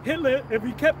what? Hitler, if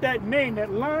he kept that name,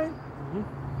 that line,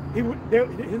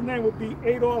 his name would be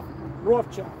Adolf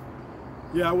Rothschild.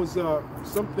 Yeah, I was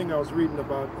something I was reading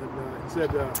about, and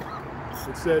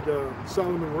it said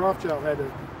Solomon Rothschild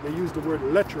they used the word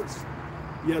lecherous.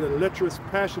 He had a lecherous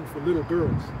passion for little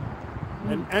girls.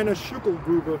 And Anna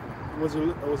Schicklgruber was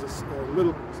a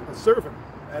servant.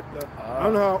 I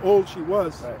don't know how old she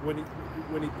was when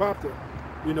he popped her,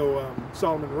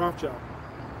 Solomon Rothschild.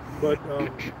 But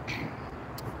it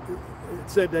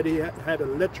said that he had a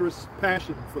lecherous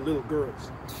passion for little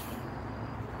girls.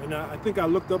 And I think I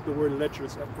looked up the word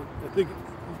lecherous. I think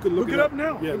you could look it up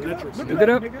now. Yeah, Look it up. lecherous. Look Look it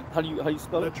up. nigga. How you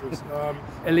spell it? Lecherous.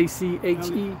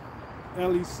 L-E-C-H-E.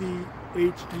 Lecherous.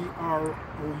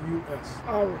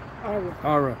 Ara.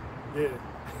 Ara. Yeah.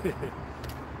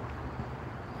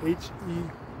 Herous.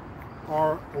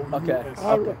 Okay.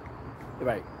 Ara.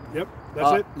 Right. Yep,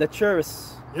 that's it.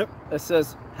 Lecherous. Yep. It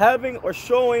says having or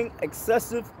showing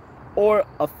excessive or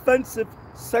offensive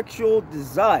sexual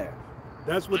desire.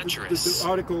 That's what the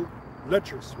article,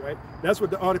 lecherous, right? That's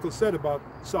what the article said about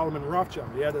Solomon Rothschild.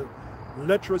 He had a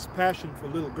lecherous passion for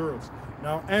little girls.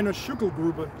 Now, Anna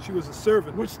Schicklgruber, she was a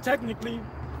servant. Which technically,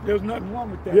 there's nothing wrong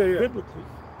with that, Yeah, yeah. biblically.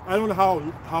 I don't know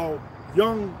how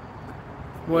young.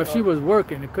 Well, if she was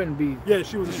working, it couldn't be. Yeah,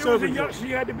 she was a She was a servant. young, she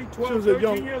had to be 12, She was a 13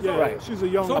 young. years Yeah, old. Right. she's a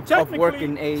young. So Of technically,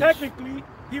 working age. technically,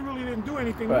 he really didn't do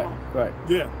anything Right. wrong, Right.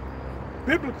 Yeah.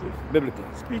 biblically Biblically.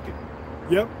 speaking.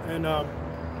 Yep. And Are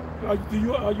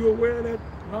you aware of that,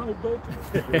 Ronald Dalton?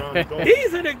 yeah.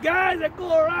 These are the guys that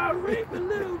go around raping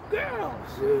little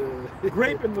girls.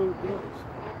 Raping little girls.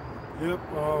 Yep.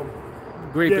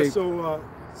 Great Yeah. big.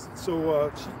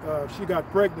 So she got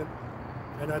pregnant,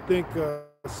 and I think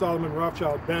Solomon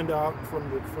Rothschild banned her out from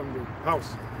the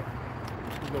house.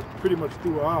 Pretty much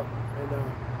threw her out, and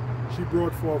she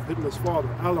brought forth Hitler's father,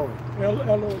 Alois.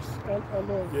 Alois.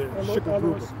 Yeah,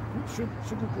 Schicklgruber.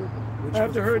 Schicklgruber.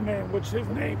 After her name, which his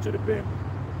name should have been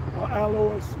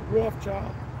Alois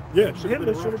Rothschild. Yeah, it should have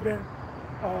Hitler been should have been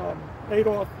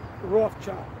Adolf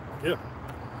Rothschild. Yeah.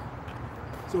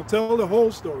 So tell the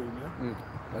whole story, man.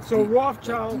 That's So deep.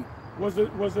 Rothschild was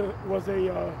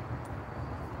a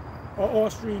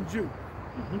Austrian Jew,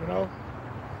 you know.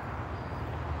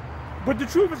 But the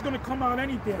truth is going to come out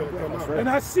any damn Gonna come way. out. And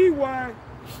I see why,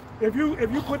 if you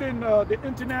put in the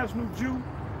International Jew,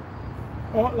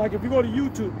 or like if you go to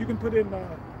YouTube, you can put in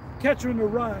Catcher in the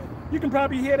Rye. You can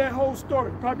probably hear that whole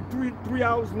story, probably three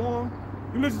hours long.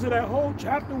 You listen to that whole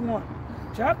chapter 1,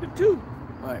 chapter 2.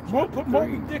 Right. Put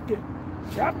Moby Dick in.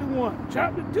 Chapter 1,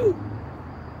 chapter 2.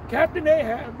 Captain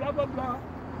Ahab, blah blah blah.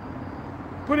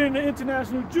 Put in the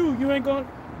International Jew. You ain't gonna.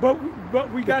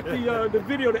 But we got the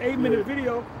video, the 8-minute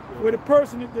video, where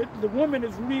the woman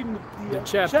is reading the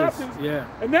chapters. Yeah.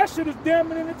 and that shit is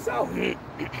damning in itself. You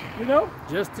know.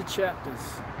 Just the chapters.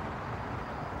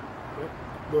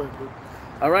 Go ahead, dude.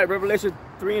 All right, Revelation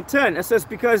 3 and 10. It says,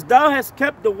 because thou hast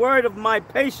kept the word of my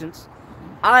patience,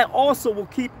 I also will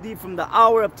keep thee from the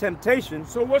hour of temptation.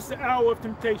 So what's the hour of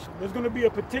temptation? There's going to be a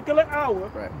particular hour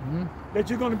Right. that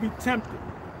you're going to be tempted,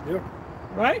 Yeah.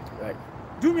 right? Right.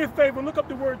 Do me a favor, look up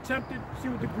the word tempted, see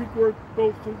what the Greek word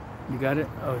goes to. You got it?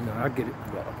 Oh, no, I get it.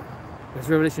 That's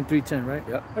Revelation 3:10, right?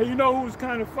 Yep. And you know who's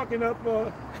kind of fucking up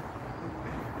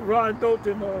Ron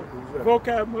Dalton, that?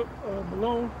 Vocab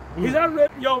Malone? He's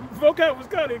Vocab was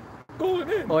kind of going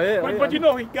in. Oh, yeah, But you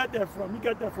know he got that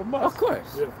from us. Of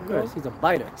course. Yeah. Of course. He's a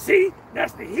biter. See,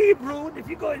 that's the Hebrew. And if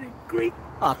you go into Greek,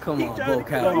 Oh, come He on, trying to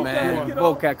get Vocab, off man. that, you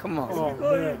know? Vocab, come if on. you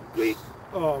go into man. Greek,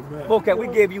 Oh man. Vocab, we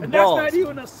gave you and balls. that's not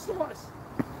even a source.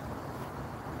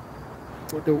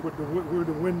 With the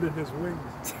wind in his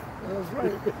wings. That's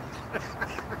right.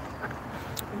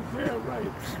 You're damn right.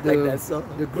 Like that song.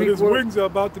 The But Greek his word. wings are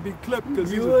about to be clipped because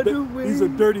he's You are the he's a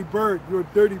wind. dirty bird. You're a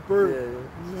dirty bird.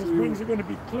 His wings are going to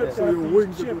be clipped So after your he's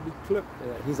wings are chipped. going to be clipped.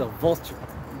 Yeah, he's a vulture.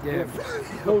 Yeah,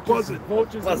 Vultures,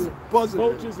 vultures, Buzzard. Buzzard.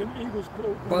 vultures and eagles close.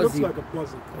 It Buzz. looks Buzzy. like a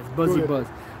buzzard. it's Go buzzy ahead.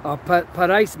 buzz.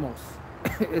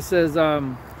 Paraismos. It says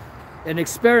an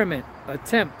experiment,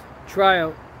 attempt,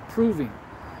 trial, proving.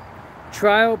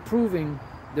 Trial proving,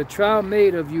 the trial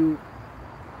made of you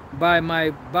by my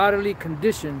bodily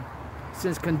condition,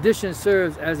 since condition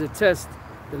serves as a test,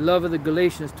 the love of the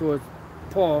Galatians towards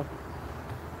Paul.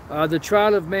 The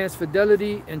trial of man's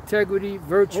fidelity, integrity,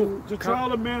 virtue. The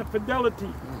trial of man's fidelity,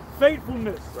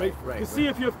 faithfulness, Right, right, to see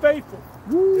if you're faithful.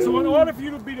 So in order for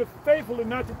you to be the faithful and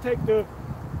not to take the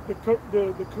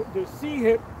the sea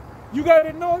hit, you got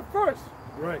to know it first.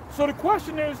 Right. So the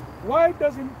question is, why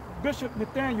doesn't Bishop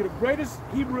Nathaniel, the greatest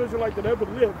Hebrew Israelite that ever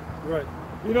lived, Right.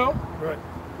 you know, Right.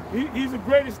 he's the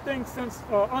greatest thing since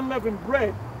unleavened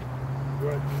bread.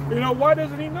 Right. You know, why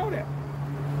doesn't he know that?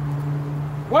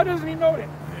 Why doesn't he know that?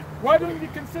 Why doesn't he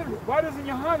consider it? Why doesn't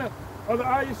Johanna or the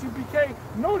ISUPK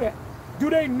know that? Do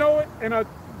they know it and are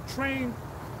trained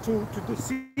to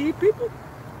deceive people?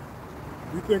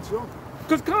 We think so.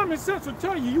 Because common sense will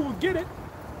tell you will get it.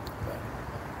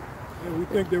 Yeah, we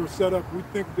think they were set up. We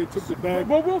think they took the bag.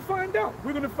 Well, we'll find out.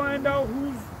 We're going to find out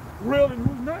who's real and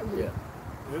who's not real.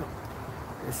 Yeah.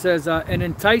 Yeah. It says an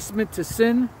enticement to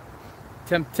sin,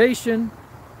 temptation,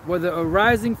 whether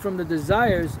arising from the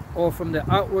desires or from the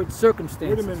outward Wait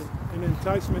circumstances. a minute. An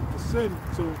enticement to sin.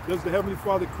 So does the Heavenly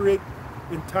Father create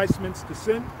enticements to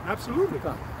sin? Absolutely.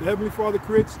 Okay. The Heavenly Father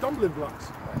creates stumbling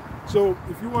blocks. So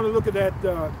if you want to look at that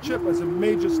chip as a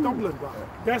major stumbling block,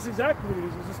 That's exactly what it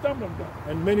is. It's a stumbling block.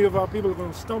 and many of our people are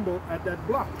going to stumble at that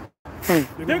block. They're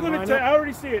going to line tell. up. I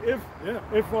already see it. Yeah.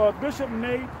 If Bishop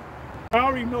Nate, I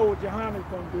already know what Johanna's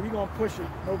going to do. He's going to push it.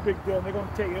 No big deal. They're going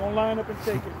to take it. They're going to line up and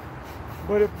take it.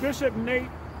 But if Bishop Nate,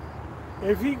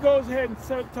 if he goes ahead and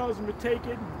tells him to take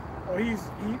it, or he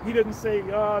doesn't say,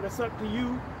 that's up to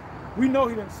you, we know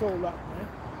he didn't sold out, man.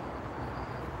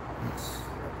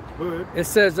 Go ahead. It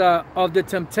says of the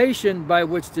temptation by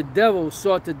which the devil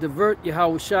sought to divert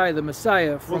Yahushua the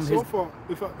Messiah Well, from so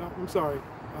his. far, I'm sorry,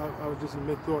 I was just in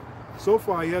mid-thought. So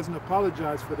far, he hasn't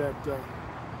apologized for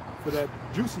that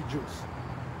juicy juice.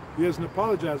 He hasn't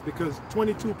apologized because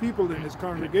 22 people in his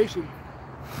congregation,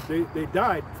 they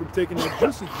died from taking that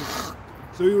juicy juice.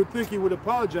 So you would think he would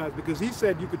apologize because he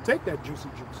said you could take that juicy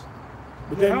juice.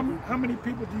 But Yeah, then, how many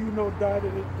people do you know died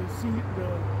of the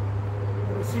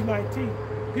C-19?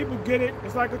 People get it,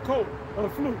 it's like a cold or a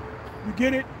flu. You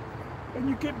get it, and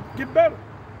you get better.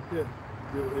 yeah,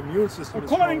 the immune system.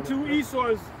 According is to Esau,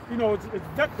 it's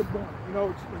vector-borne,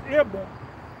 it's airborne.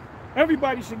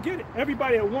 Everybody should get it.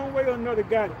 Everybody at one way or another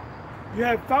got it. You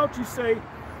had Fauci say,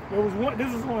 there was one,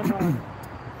 this was on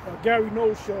Gary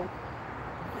Knowles' show.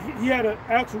 He had an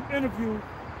actual interview.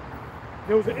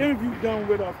 There was an interview done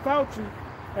with Fauci,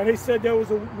 and they said there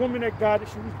was a woman that got it.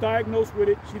 She was diagnosed with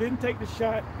it. She didn't take the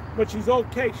shot, but she's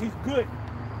okay. She's good.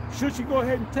 Should she go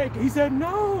ahead and take it? He said,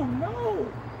 no.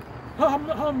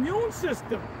 Her immune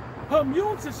system.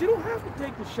 She don't have to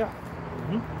take the shot.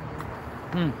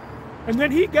 And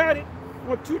then he got it,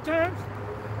 2 times?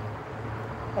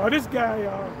 This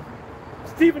guy,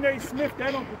 Stephen A. Smith,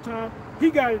 that Uncle Tom, he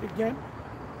got it again.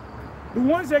 The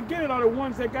ones that get it are the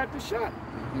ones that got the shot.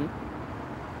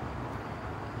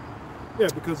 Yeah,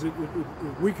 because it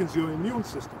weakens your immune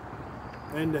system.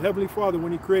 And the Heavenly Father,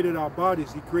 when He created our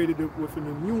bodies, He created it with an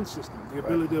immune system,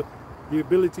 the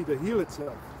ability to heal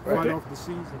itself, fight off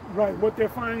disease. Right. What they're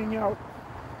finding out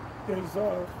is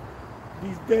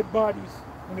these dead bodies,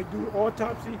 when they do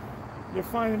autopsy, they're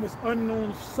finding this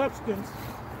unknown substance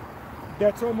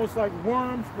that's almost like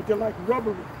worms, but they're like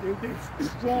rubbery. They're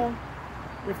strong.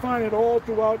 They find it all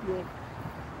throughout your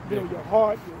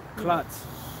heart, your Clots.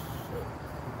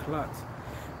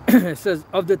 It says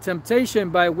of the temptation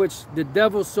by which the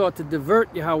devil sought to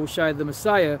divert Yahushua the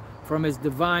Messiah from his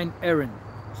divine errand.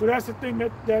 So that's the thing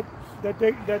that's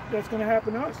going to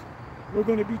happen to us. We're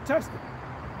going to be tested.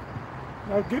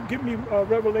 Now give me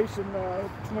Revelation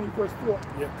 20 verse 4.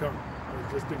 Yeah, come. I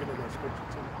was just thinking of that scripture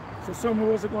too. So some of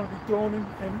us are going to be thrown in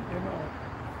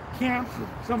camps.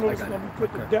 Some of us are going to be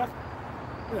put to death.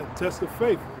 Yeah, test of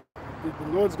faith. The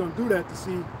Lord's going to do that to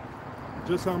see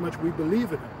just how much we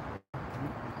believe in Him.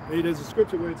 Hey, there's a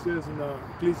scripture where it says in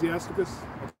Ecclesiasticus,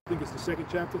 I think it's the 2nd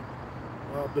chapter,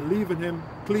 believe in Him,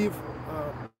 cleave,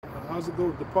 how's it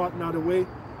go? Depart not away,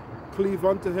 cleave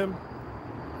unto Him,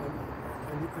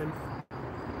 and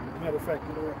matter of fact,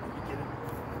 you know what?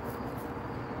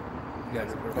 You get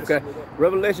it. Okay.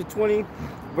 Revelation 20,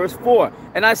 verse 4.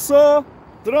 And I saw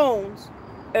thrones,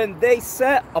 and they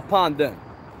sat upon them,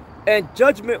 and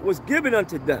judgment was given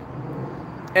unto them.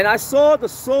 And I saw the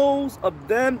souls of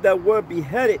them that were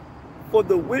beheaded for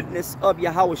the witness of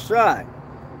Yahushua,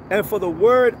 and for the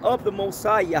word of the Most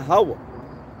High Yahweh,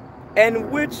 and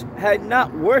which had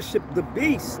not worshipped the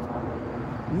beast,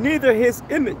 neither his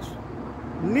image,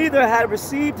 neither had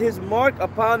received his mark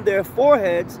upon their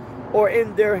foreheads or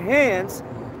in their hands,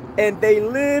 and they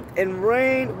lived and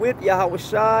reigned with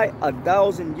Yahushua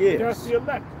 1,000 years. That's the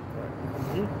elect.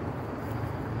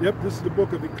 Yep, this is the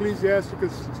book of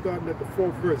Ecclesiasticus, starting at the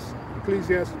 4th verse.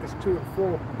 Ecclesiasticus 2 and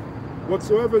 4.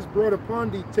 Whatsoever is brought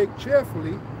upon thee, take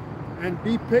cheerfully, and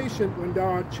be patient when thou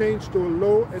art changed to a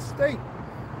low estate.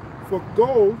 For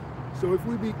gold, so if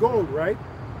we be gold, right?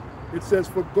 it says,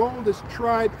 for gold is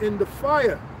tried in the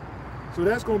fire. So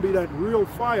that's going to be that real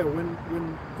fire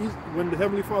when the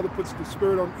Heavenly Father puts the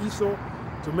Spirit on Esau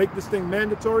to make this thing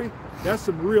mandatory. That's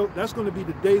going to be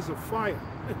the days of fire,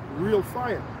 real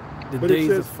fire. The But days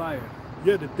it says, of fire.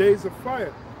 Yeah, the days of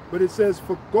fire. But it says,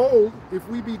 for gold, if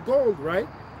we be gold, right?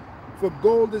 For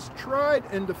gold is tried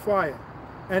in the fire,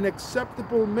 and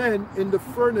acceptable men in the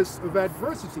furnace of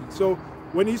adversity. So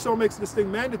when Esau makes this thing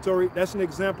mandatory, that's an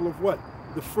example of what?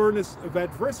 The furnace of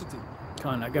adversity.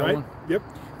 Con, I got Right? one. Yep.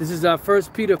 This is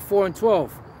 1 Peter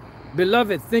 4:12.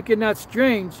 Beloved, think it not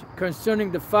strange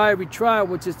concerning the fiery trial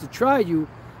which is to try you,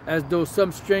 as though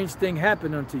some strange thing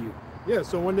happened unto you. Yeah,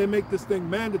 so when they make this thing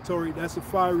mandatory, that's a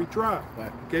fiery trial.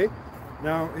 Right. Okay?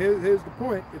 Now, here's the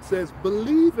point. It says,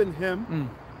 believe in him,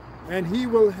 and he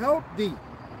will help thee.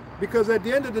 Because at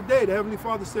the end of the day, the Heavenly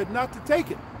Father said not to take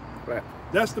it. Right.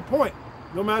 That's the point.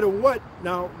 No matter what.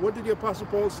 Now, what did the Apostle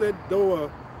Paul say?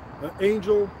 Though an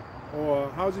angel, or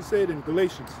how does he say it in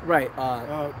Galatians? Right.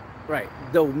 Right.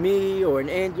 Though me or an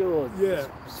angel or Yeah.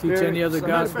 Teach any other some-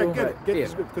 Matter of gospel. fact, get Yeah. the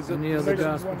script, because Any other it's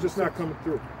gospel. just not coming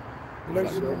through.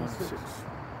 Galatians 1:6.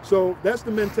 So that's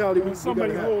the mentality we When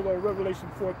somebody gotta have. hold Revelation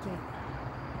 14.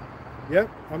 Yep,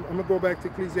 I'm going to go back to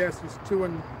Ecclesiastes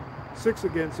 2:6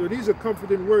 again. So these are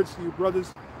comforting words to you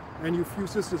brothers and you few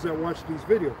sisters that watch these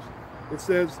videos. It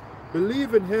says,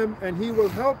 believe in him and he will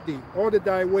help thee. Order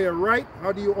thy way aright.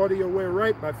 How do you order your way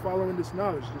right? By following this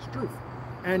knowledge, this truth.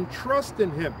 And trust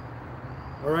in him.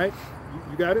 All right?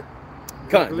 You got it? You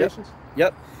got Con, Galatians?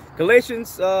 Yep.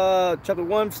 Galatians chapter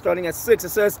 1, starting at 6, it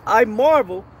says, I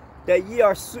marvel that ye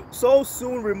are so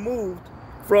soon removed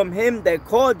from him that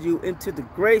called you into the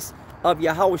grace of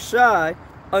Yahushua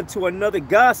unto another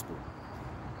gospel,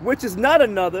 which is not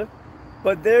another,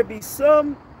 but there be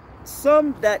some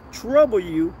that trouble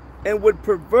you and would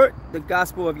pervert the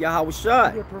gospel of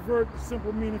Yahushua. You pervert, the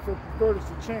simple meaning for pervert is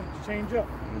to change up.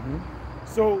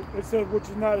 So it says, which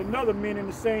is not another, meaning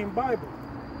the same Bible.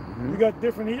 You got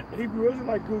different Hebrew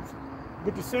Israelite groups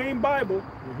with the same Bible,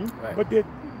 Right. but they're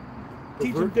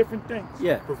teaching Pervert. different things.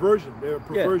 Yeah. Perversion. They're a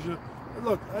perversion.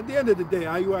 Look, at the end of the day,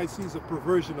 IUIC is a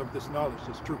perversion of this knowledge,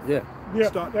 this truth. Yeah. Yeah,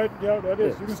 Start- that is.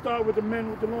 Yeah. You can start with the men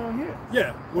with the long hair.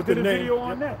 Yeah. With Did the a name. video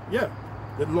on that. Yeah.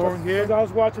 The long hair. Because I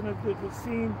was watching the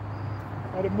scene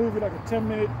of the movie, like a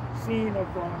 10-minute scene of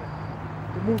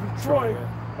the movie Troy,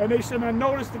 and they said, I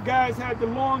noticed the guys had the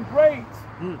long braids.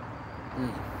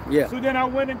 Yeah. So then I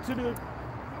went into the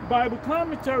Bible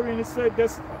commentary and it said that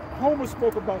Homer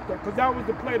spoke about that, because that was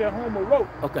the play that Homer wrote.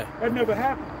 Okay. That never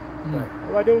happened. Right.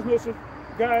 All right, there was no such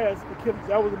guy as Achilles.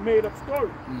 That was a made-up story.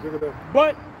 Look at that.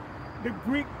 But the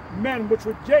Greek men, which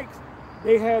were Jakes,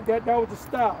 they had that was the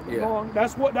style. The Yeah. long,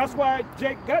 that's why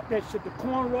Jake got that shit, the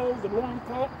cornrows, the long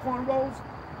cornrows,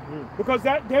 because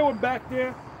they were back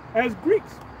there as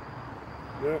Greeks,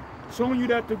 Yeah. showing you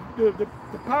that the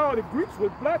power of the Greeks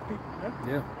was black people, man.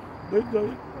 Yeah.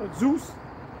 The Zeus,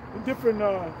 the different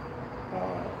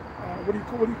what do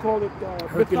you call it,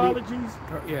 mythologies,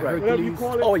 Yeah. Right. whatever you Hercules.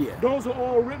 call it. Oh, yeah. Those are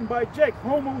all written by Jake.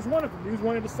 Homer was one of them. He was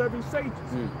one of the 7 sages.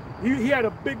 He had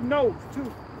a big nose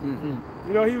too.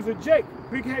 You know, he was a Jake,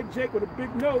 big head Jake with a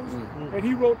big nose, and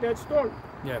he wrote that story.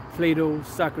 Yeah. Plato,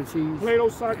 Socrates. Plato,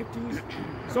 Socrates.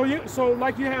 So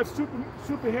like you have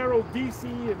superheroes, DC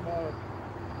and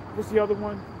what's the other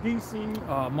one? DC,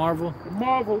 Marvel.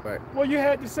 Marvel. Right. Well, you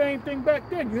had the same thing back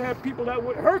then. You had people that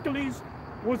were Hercules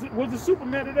was the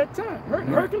Superman at that time.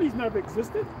 Hercules never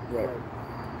existed. Right.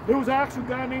 There was an actual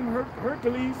guy named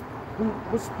Hercules who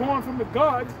was spawned from the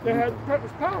gods that had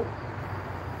purpose power.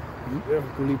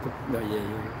 Hercules. No,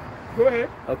 yeah. Go ahead.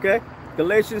 Okay.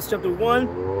 Galatians chapter 1,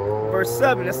 verse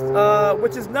 7. It's,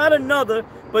 which is not another,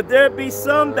 but there be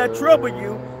some that trouble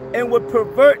you and would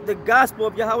pervert the gospel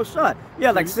of Yahushua. Yeah,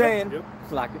 like saying,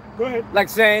 Go ahead. like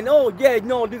saying, oh yeah,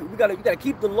 no, dude, you gotta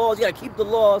keep the laws. You gotta keep the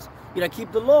laws. You gotta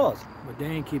keep the laws. But they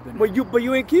ain't keeping it. But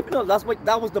you ain't keeping them.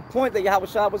 That was the point that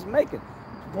Yahushua was making.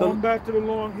 Going back to the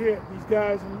long hair, these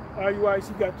guys in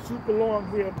IUIC got super long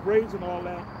hair, braids and all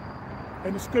that.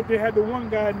 And the script, they had the one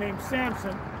guy named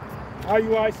Samson,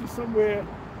 IUIC somewhere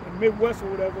in the Midwest or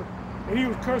whatever, and he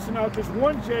was cursing out this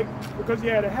one Jake because he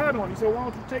had a hat on. He said, why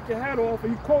don't you take your hat off?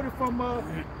 And he quoted from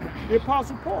the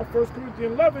Apostle Paul, 1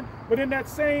 Corinthians 11, but in that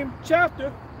same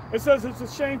chapter, it says it's a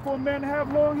shame for a man to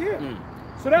have long hair.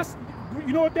 So that's,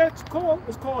 you know what that's called?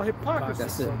 It's called hypocrisy.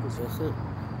 That's it. That's it.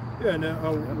 Yeah, now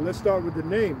let's start with the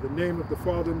name of the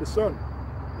Father and the Son.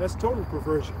 That's total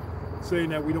perversion, saying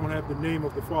that we don't have the name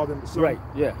of the Father and the Son. Right.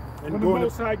 Yeah. And When the going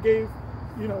Most High gave,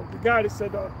 you know, the guy that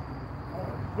said,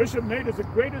 Bishop Nate is the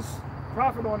greatest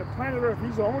prophet on the planet Earth.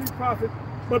 He's the only prophet,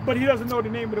 but he doesn't know the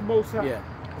name of the Most High. Yeah.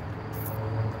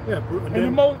 Yeah,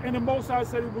 And the Most High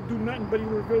said he would do nothing, but he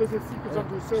would reveal his secrets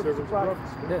unto his servants and prophets.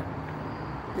 Yeah.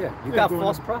 Yeah. You Yeah, got going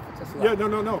false up- prophets. That's a Yeah,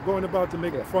 lot. no. Going about to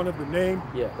make Yeah. fun of the name,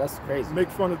 Yeah, that's crazy. make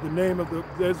fun of the name of the.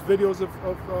 There's videos of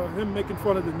him making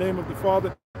fun of the name of the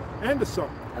Father and the Son.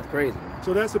 That's crazy.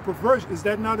 So that's a perversion. Is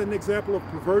that not an example of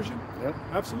perversion? Yep.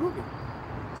 Absolutely.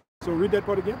 So read that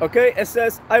part again. Okay, it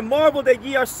says, I marvel that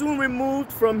ye are soon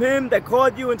removed from him that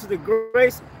called you into the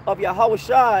grace of Yahweh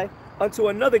Shai unto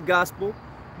another gospel,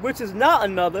 which is not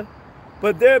another,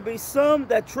 but there be some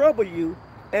that trouble you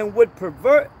and would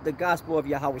pervert the gospel of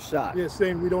Yahweh Shai. Yeah,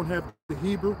 saying we don't have the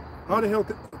Hebrew. How the hell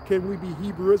can we be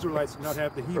Hebrew Israelites and not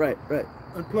have the Hebrew? Right.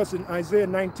 And plus in Isaiah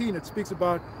 19, it speaks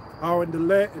about how in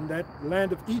that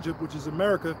land of Egypt, which is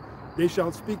America, they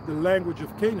shall speak the language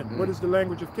of Canaan. What is the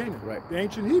language of Canaan? Right. The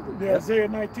ancient Hebrew. Yeah, Isaiah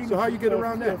 19 So is how you get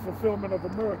around the that? fulfillment of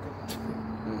America.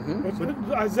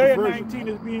 Mm-hmm. Isaiah Perversion. 19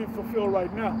 is being fulfilled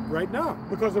right now. Right now.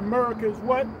 Because America is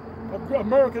what?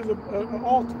 America is an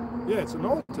altar. Yeah, it's an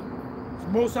altar. So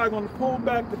Most High going to pull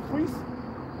back the priests,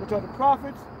 which are the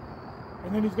prophets,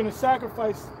 and then he's going to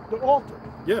sacrifice the altar.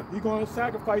 Yeah. He's going to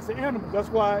sacrifice the animals. That's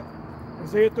why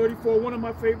Isaiah 34, one of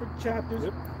my favorite chapters,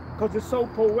 Yep. because it's so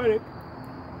poetic.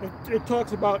 It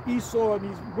talks about Esau and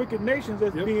these wicked nations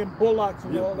as Yep. being bullocks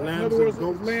and Yep, all that. In lambs other and words,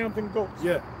 goats. lambs and goats.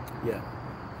 Yeah. Yeah.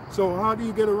 So how do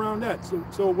you get around that?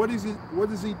 So what is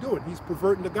he doing? He's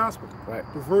perverting the gospel. Right.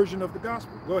 Perversion of the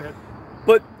gospel. Go ahead.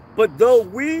 But though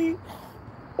we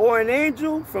or an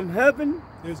angel from heaven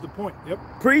Here's the point. Yep.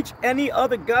 preach any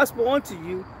other gospel unto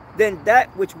you than that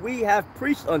which we have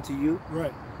preached unto you,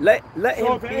 Right. let So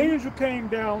him if an be. angel came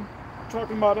down,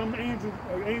 talking about Angel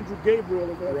Gabriel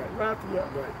or whatever, Right. Raphael,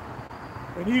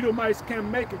 Right. and Edomites can't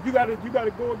make it, you gotta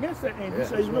go against that angel. Yeah, You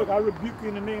say, that's look, I rebuke you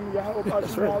in the name of Yahweh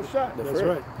That's right. Shai. That's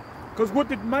right. Because what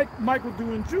did Michael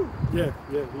do in Jude? Yeah.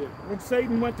 When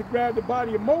Satan went to grab the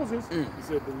body of Moses, He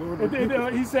said the Lord. and rebuked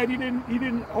him. he said he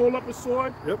didn't hold up a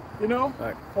sword, Yep. you know,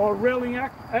 Right. or railing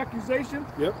accusation.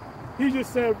 Yep. He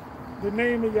just said the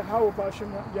name of Yahweh Shai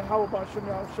rebuked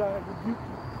you.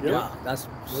 Yep. Yeah, that's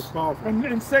powerful.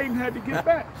 And Satan had to get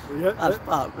back. Yeah. that's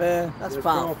powerful, man. That's That's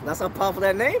powerful. powerful. That's how powerful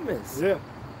that name is. Yeah.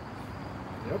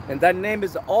 And that name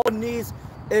is all knees.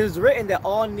 It is written that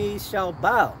all knees shall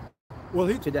bow. Well,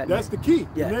 To that that's name. the key.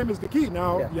 Yeah. The name is the key.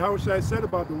 Now, Yeah. Yahweh Shai said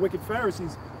about the wicked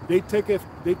Pharisees, they take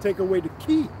away the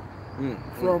key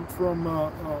from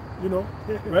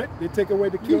right? They take away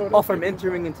the key. Or from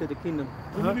entering into the kingdom.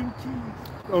 Give me them keys.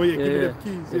 Oh yeah, give me Yeah. them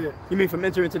keys. Yeah. You mean from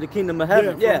entering into the kingdom of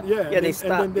heaven? from- Yeah. And They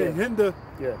stop. And then they hinder.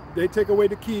 Yeah. They take away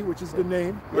the key, which is the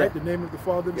name, right? Yeah. The name of the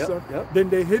Father and Yep, the Son. yep. Then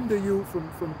they hinder you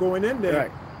from going in there.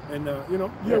 Right. And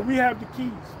Yeah, we have the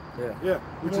keys. Yeah.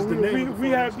 which You is know, the name. of the we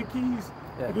Father have and the Son. keys.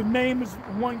 Yeah. The name is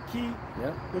one key.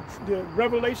 Yeah. The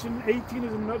Revelation 18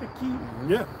 is another key.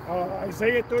 Yeah.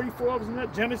 Isaiah 34 is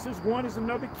another. Genesis 1 is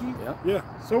another key. Yeah. Yeah.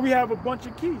 So we have a bunch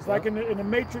of keys. Like in the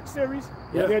Matrix series,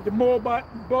 Yeah. they had the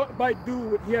Moabite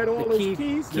dude. He had all The those key,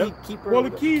 keys. keeper. Well,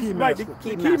 the keys, Key right? The master.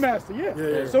 key, Key master. Yeah.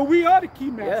 Yeah. So we are the key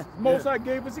masters. Yeah. Most Yeah. High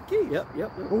gave us the keys. Yep.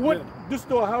 But what Yeah. this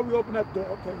door? How we open that door?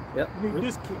 Okay. Yep. We need Yep.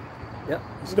 this key. Yep.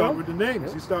 You start know? with the names.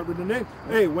 Yep. You start with the names.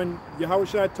 Hey, when Yahweh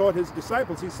Shai taught his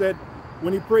disciples, he said,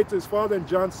 when he prayed to his Father in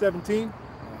John 17,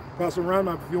 Pastor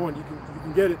Rama, if you want, you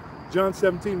can get it. John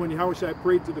 17, when Yahweh Shai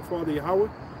prayed to the Father Yahweh,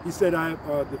 he said,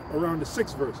 around the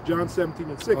 6th verse, John 17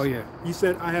 and 6. Oh, yeah. He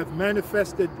said, I have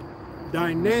manifested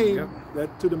thy name Yep.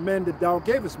 that to the men that thou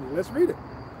gavest me. Let's read it.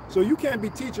 So you can't be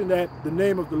teaching that the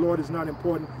name of the Lord is not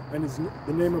important and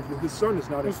the name of his Son is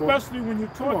not important. Especially when you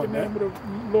Come taught on, the man. name of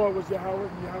the Lord was Yahweh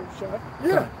and Yahweh Shai.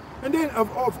 Yeah. And then of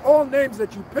all names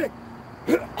that you picked,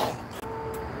 it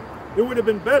would have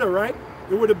been better, right?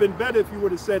 It would have been better if you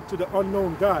would have said to the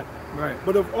unknown God. Right.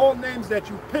 But of all names that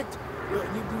you picked,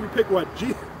 you pick what?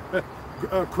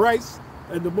 Christ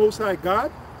and the Most High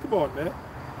God? Come on, man.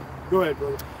 Go ahead,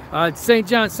 brother. St.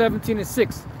 John 17 and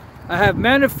 6. I have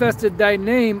manifested thy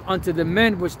name unto the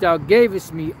men which thou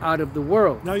gavest me out of the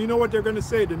world. Now you know what they're going to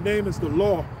say. The name is the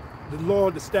law,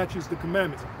 the statutes, the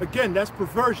commandments. Again, that's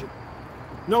perversion.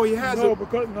 No, he has No, it.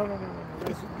 because no.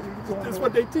 That's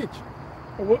what they teach.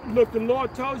 Look, the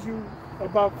Lord tells you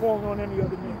about calling on any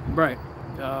other name. Right.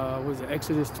 Was it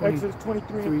Exodus 20? Exodus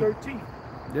 23 and 13.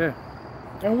 Yeah.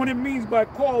 And what it means by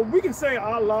call, we can say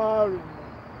Allah and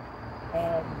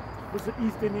what's the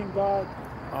East Indian god?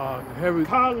 Kali,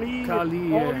 Kali.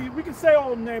 Kali, all yeah. these, we can say all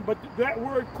the names, but that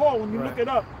word call, when you Right. look it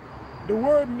up, the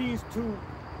word means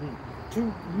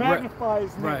to magnify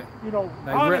his name. Right. You know,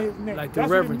 Like honor re- his name. like to That's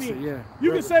what it reverence it, means. yeah.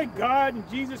 You can say God and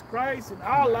Jesus Christ and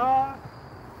Allah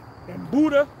and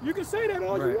Buddha. You can say that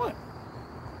all you Right. want.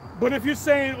 But if you're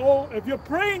saying, if you're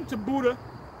praying to Buddha,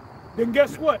 then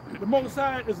guess what? The Most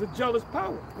High is a jealous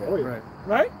power, Oh, yeah. Right.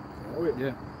 right? Oh, yeah.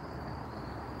 Yeah.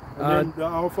 And then the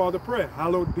Our Father prayer,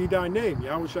 hallowed be thy name.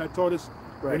 Yahweh taught us,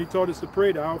 when he taught us to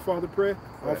pray, the Our Father prayer,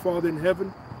 Our Father in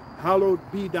heaven, hallowed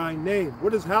be thy name.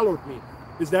 What does hallowed mean?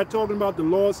 Is that talking about the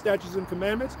laws, statutes, and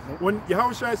commandments? When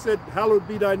Yahweh said, hallowed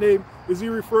be thy name, is he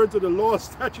referring to the laws,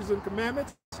 statutes, and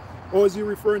commandments? Or is he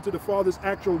referring to the Father's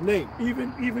actual name?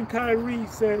 Even Kyrie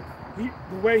said the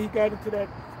way he got into that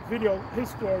video, his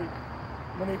story,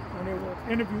 when they were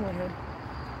interviewing him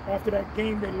after that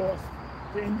game they lost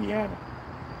to Indiana.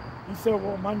 He said,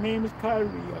 well, my name is Kyrie.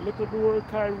 I looked at the word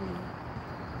Kyrie.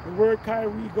 The word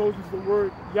Kyrie goes into the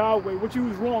word Yahweh, which he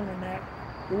was wrong in that.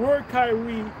 The word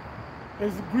Kyrie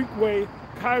is the Greek way,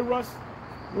 kairos,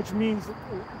 which means,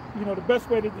 you know, the best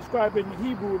way to describe it in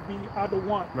Hebrew would be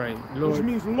Adawan, Right. Lord. which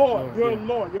means Lord. You're yeah.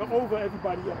 Lord. You're over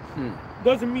everybody else.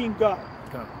 Doesn't mean God.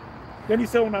 God. Then he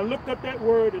said, when I looked up that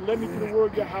word, it led me to the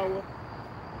word Yahweh,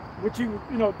 which he, you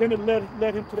know, then it led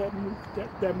him to that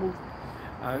movement.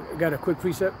 I got a quick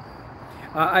precept.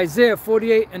 Isaiah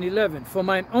 48:11. For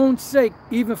mine own sake,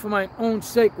 even for mine own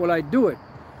sake will I do it.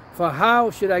 For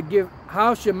how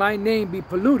should my name be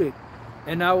polluted?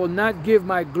 And I will not give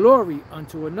my glory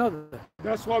unto another.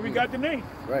 That's why we got the name.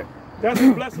 Right. That's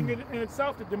a blessing in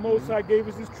itself that the Most High gave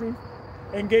us his truth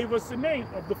and gave us the name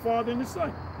of the Father and the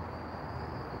Son.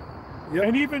 Yep.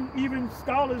 And even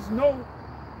scholars know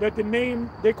that the name,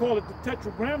 they call it the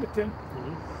Tetragrammaton,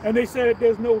 and they say that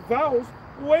there's no vowels.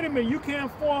 Wait a minute, you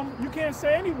can't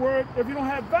say any word if you don't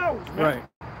have vowels, man. Right.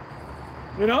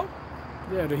 You know?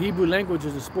 Yeah, the Hebrew language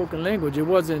is a spoken language. It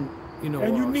wasn't, you know,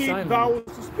 And you need sign vowels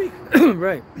to speak. language.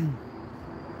 Right.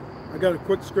 I got a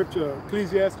quick scripture,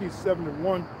 Ecclesiastes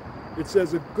 7:1. It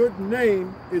says, a good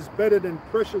name is better than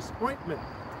precious ointment,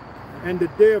 and the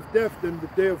day of death than the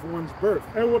day of one's birth.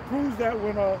 And what proves that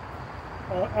when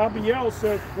Abiel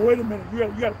says, wait a minute, you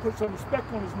got to put some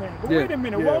respect on his name. But Yeah. wait a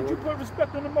minute, why don't you put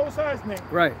respect on the Most High's name?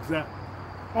 Right. Exactly.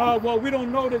 Well, we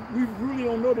don't know that, we really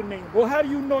don't know the name. Well, how do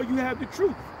you know you have the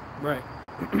truth? Right.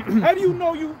 How do you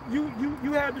know you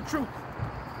have the truth?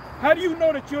 How do you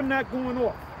know that you're not going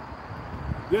off?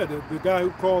 Yeah, the guy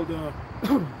who called,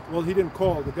 well, he didn't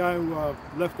call. The guy who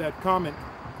left that comment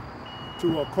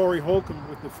to Corey Holcomb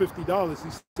with the $50,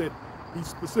 he said, he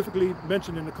specifically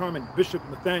mentioned in the comment Bishop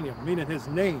Nathaniel, meaning his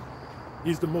name.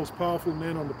 He's the most powerful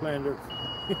man on the planet Earth.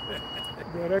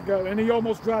 Yeah, that guy, and he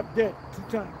almost dropped dead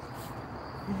 2 times.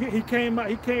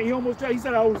 He almost dropped. He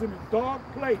said, I was in a dark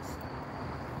place.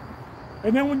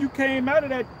 And then when you came out of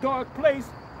that dark place,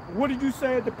 what did you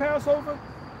say at the Passover?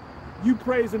 You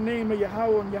praise the name of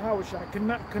Yahweh and Yahweh Shai.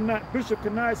 Bishop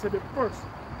Kanai said it first.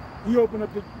 He opened up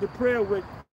the prayer with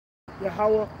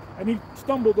Yahweh, and he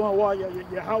stumbled on why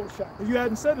Yahweh Shai, because you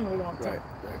hadn't said it in a long time.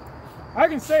 Right. I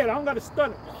can say it, I don't got to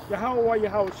stutter. Yahweh why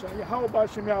Yahweh Shai, Yahweh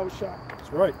B'Shem Yahweh Shai.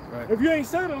 That's right. Right. If you ain't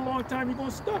said it in a long time, you're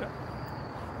gonna stutter.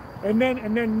 And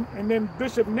then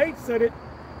Bishop Nate said it.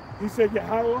 He said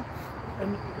Yahweh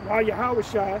and why Yahweh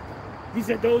Shai. He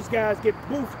said those guys get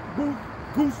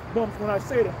goosebumps when I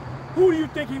say that. Who do you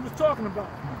think he was talking about?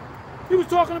 He was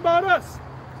talking about us.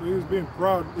 So he was being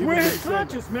proud. even We're when he his said that.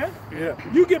 conscience, man. Yeah.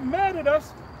 You get mad at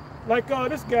us, like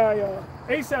this guy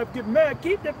ASAP get mad.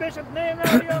 Keep the bishop's name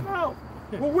out of your mouth.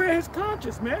 Well, we're his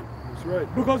conscience, man. That's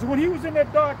right. Because when he was in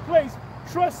that dark place,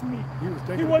 trust me, He was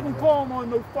thinking he wasn't about calling on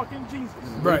no fucking Jesus.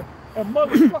 Right. And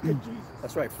motherfucking Jesus.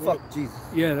 That's right. Fuck Jesus.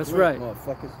 Yeah, that's right.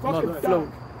 Motherfuckers. Fucking Mother die. float.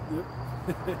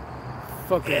 Yep.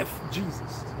 Fuck F. F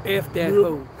Jesus. F that Yep.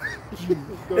 hoe. Go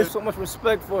There's ahead. so much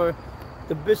respect for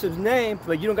the bishop's name,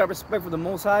 but you don't got respect for the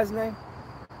Most High's name.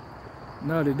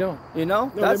 No, they don't. You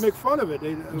know? No, they make fun of it.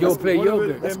 Yo play one of yoga.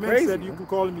 it, That's their men crazy, said you man. can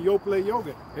call him Yo Play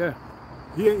Yoga. Yeah.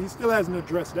 He still hasn't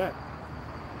addressed that.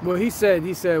 Well, he said,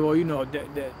 well, you know,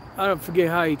 that I don't forget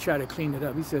how he tried to clean it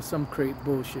up. He said some great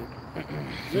bullshit.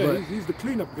 Yeah, But- he's the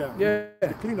cleanup guy. Yeah. He's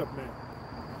the cleanup man.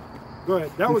 Go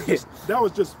ahead. That was just That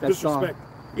song. disrespect.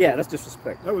 Yeah, that's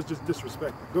disrespect. That was just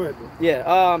disrespect. Go ahead, bro.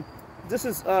 Yeah. This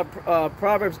is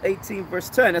Proverbs 18 verse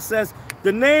 10. It says,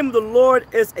 "The name of the Lord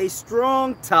is a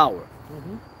strong tower.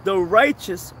 The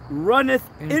righteous runneth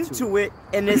into it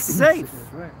and is safe."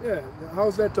 That's right. Yeah.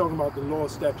 How's that talking about the law,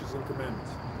 statutes, and commandments?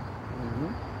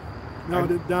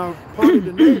 Now, part of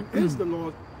the name is the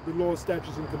law,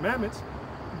 statutes, and commandments.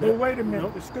 But wait a minute, No.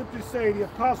 the scriptures say the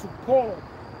apostle Paul,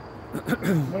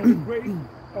 one of the great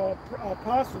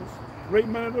apostles, great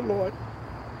man of the Lord,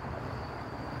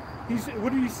 he said,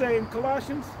 what did he say in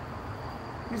Colossians?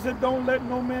 He said, don't let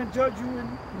no man judge you in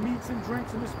meats and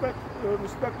drinks in respect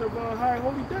of a high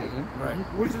holy day, Right.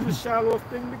 which is a shallow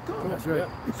thing to come. That's right.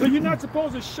 So you're not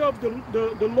supposed to shove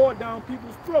the Lord down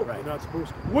people's throat. You're not supposed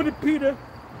to. What did Peter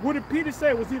what did Peter say?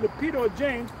 It was either Peter or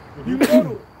James. You go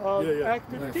to it. Yeah.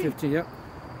 Acts 15. 15, yep.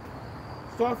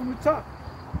 Start from the top.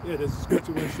 Yeah, there's a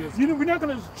scripture where it says, You know, we're not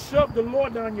going to shove the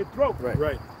Lord down your throat.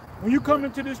 right. When you come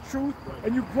into this truth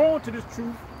and you grow into this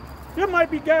truth, there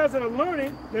might be guys that are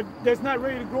learning that's not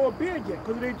ready to grow a beard yet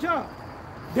because of their job.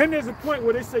 Then there's a point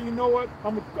where they say, you know what,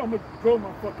 I'm gonna grow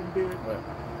my fucking beard. Right.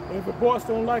 And if the boss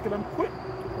don't like it, I'm quitting.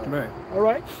 Right. All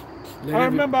right? Then I if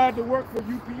you- remember I had to work for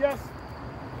UPS.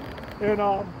 And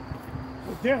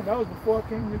but damn, that was before I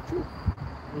came to the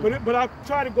truth. But I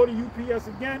tried to go to UPS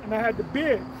again and I had the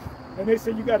beard. And they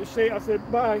said, you got to shave. I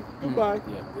said, bye, goodbye.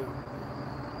 Yeah.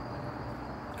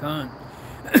 Con.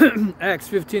 Acts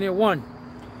 15 and 1.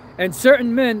 And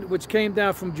certain men which came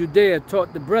down from Judea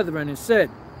taught the brethren and said,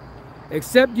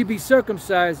 except you be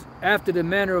circumcised after the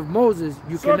manner of Moses,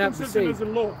 you cannot be Circumcision is saved.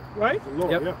 the law, right? The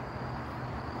Lord, Yep. yeah.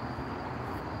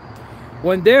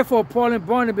 When therefore Paul and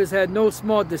Barnabas had no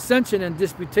small dissension and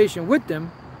disputation with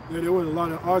them, Yeah, there was a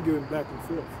lot of arguing back and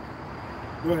forth.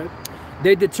 Go ahead.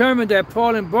 they determined that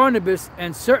Paul and Barnabas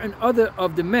and certain other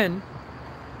of the men,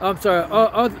 other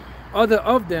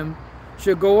of them,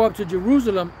 should go up to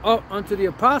Jerusalem up unto the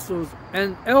apostles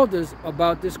and elders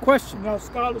about this question. Now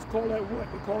scholars call that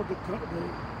what? They call it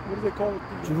what do they call it?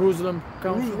 The Jerusalem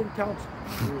Council. Jerusalem Council.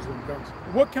 Jerusalem Council.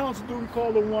 What council do we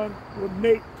call the one with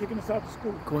Nate kicking us out of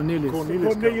school? Cornelius.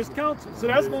 Cornelius Council. So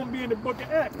that's going to be in the book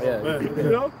of Acts. Yeah. You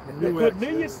know, the New Acts,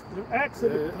 Cornelius, the Acts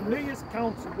of the Cornelius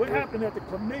Council. What happened at the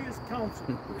Cornelius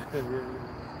Council?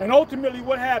 And ultimately,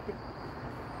 what happened?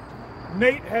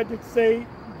 Nate had to say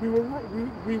he was wrong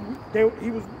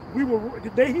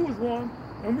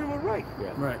and we were right.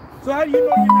 Right. So how do you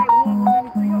know you're not wrong with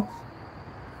anything else?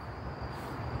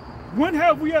 When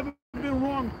have we ever been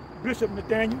wrong, Bishop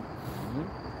Nathaniel?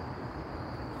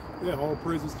 Yeah, all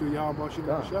praises to Yahweh Shem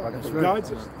God, Shah. that's He right.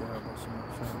 guides us.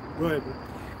 Go ahead.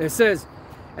 It says,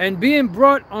 and being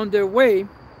brought on their way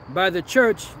by the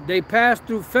church, they passed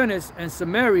through Phoenicia and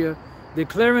Samaria,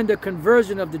 declaring the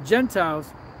conversion of the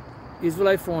Gentiles,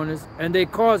 Israelite foreigners, and they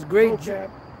caused great Okay.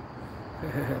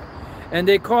 and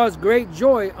they caused great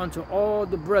joy unto all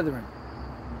the brethren.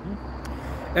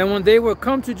 And when they were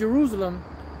come to Jerusalem,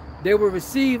 they were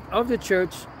received of the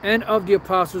church and of the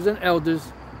apostles and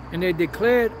elders, and they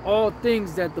declared all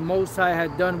things that the Most High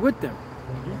had done with them.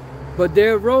 But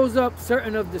there rose up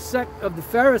certain of the sect of the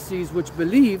Pharisees which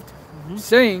believed,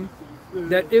 saying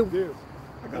that it... Yeah,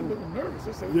 I got a little nervous.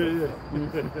 I said, yeah. oh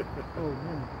man,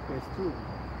 that's true.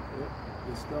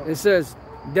 Good stuff. It says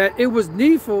that it was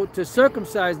needful to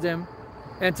circumcise them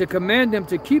and to command them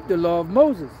to keep the law of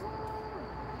Moses.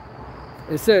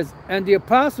 It says, and the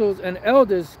apostles and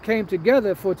elders came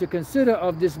together for to consider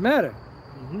of this matter.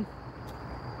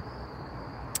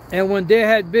 And when there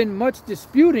had been much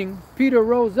disputing, Peter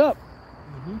rose up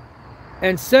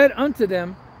and said unto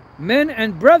them, men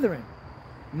and brethren,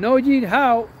 know ye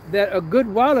how that a good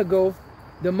while ago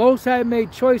the Most High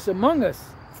made choice among us,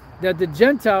 that the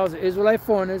Gentiles, Israelite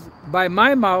foreigners, by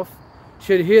my mouth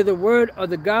should hear the word of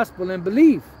the gospel and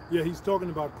believe. Yeah, he's talking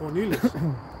about Cornelius.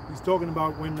 He's talking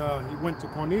about when he went to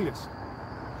Cornelius.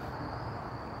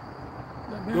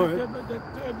 That man, Go ahead.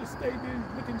 that stayed there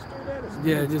looking straight at us.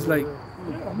 Yeah, just like,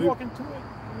 Yeah, I'm walking to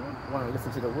it. Want to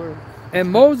listen to the word? and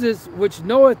Moses, which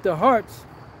knoweth the hearts,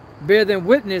 bear them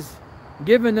witness,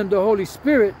 giving them the Holy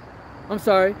Spirit. I'm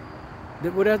sorry,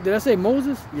 did I say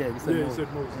Moses? Yeah, you said Yeah, he Moses.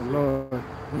 said Moses. Lord.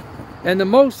 And the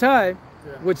Most High,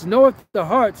 which knoweth the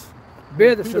hearts,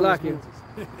 bear the Peter was Salakia. Moses.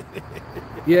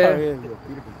 Yeah, Peter.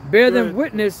 bear Go them ahead.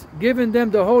 witness, giving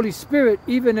them the Holy Spirit,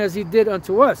 even as he did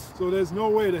unto us. So there's no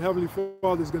way the Heavenly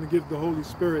Father is going to give the Holy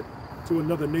Spirit to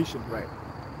another nation. Right.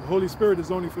 The Holy Spirit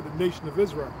is only for the nation of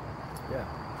Israel. Yeah.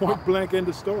 Point blank, end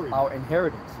of story. Our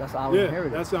inheritance. That's our Yeah,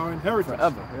 inheritance. that's our inheritance.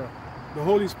 Forever. Yeah. The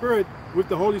Holy Spirit, with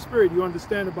the Holy Spirit, you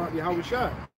understand about Yahweh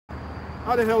Shai.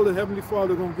 How the hell the Heavenly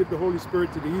Father going to give the Holy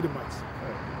Spirit to the Edomites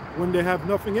when they have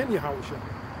nothing in Yahweh Shai?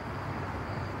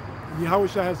 And Yahweh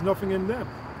Shai has nothing in them.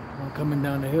 One coming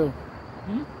down the hill.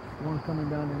 One coming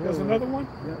down the hill. There's another one?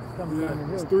 Yeah, it's coming down the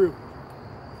Yeah, it's hill. through.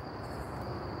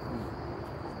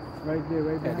 Right there,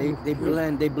 right Yeah, behind they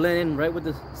blend in right with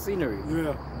the scenery.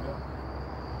 Yeah.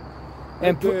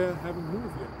 And But they haven't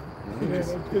moved yet. Yeah,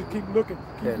 just keep looking.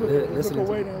 Yeah, Keep looking. Look listening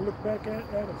to away them. and look back at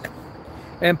us.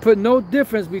 and put no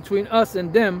difference between us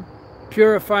and them,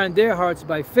 purifying their hearts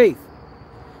by faith.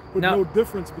 But Now- no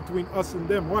difference between us and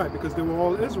them. Why? Because they were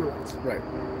all Israelites. Right.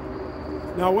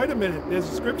 Now wait a minute. There's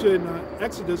a scripture in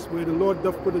Exodus where the Lord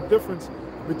doth put a difference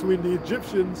between the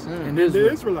Egyptians and the Israel.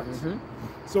 Israelites.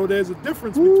 So there's a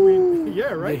difference between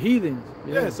The right? heathens.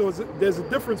 Yeah. So there's a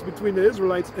difference between the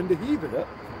Israelites and the heathen. Yep.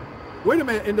 Wait a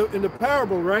minute. In the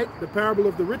parable, right? The parable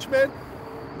of the rich man.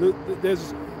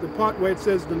 there's the part where it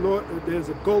says the Lord, there's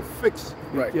a gulf fixed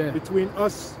Right. Yeah. between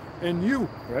us and you,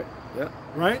 Right. Yeah.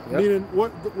 right? Yep. Meaning,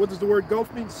 what does the word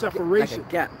gulf mean? Like a Separation.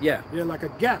 gap. Yeah. Yeah, like a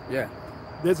gap. Yeah.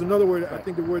 There's another word, I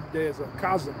think the word there is a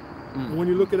chasm. And when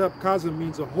you look it up, chasm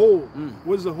means a hole.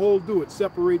 What does a hole do? It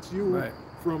separates you Right.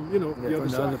 from, Yeah, the from other the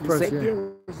side. other person. That deer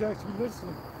was actually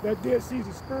listening. That deer sees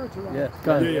a spiritual. Yeah.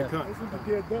 Kind Yeah, of. yeah, That's what the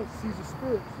deer does. Sees a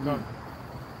spirit. Con.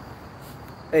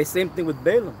 Hey, same thing with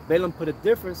Balaam. Balaam put a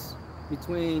difference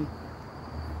between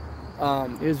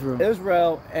Israel.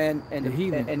 Israel and The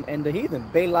heathen. and the heathen.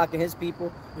 Balak and his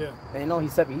people. Yeah, And he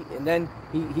said, and then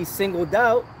he singled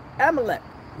out Amalek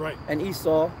right. and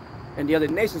Esau and the other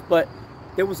nations, but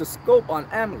there was a scope on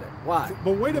Amalek. Why?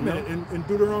 But wait a minute, in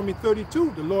Deuteronomy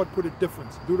 32, the Lord put a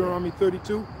difference. Deuteronomy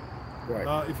 32,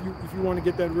 Right. if you want to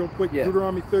get that real quick, Yeah.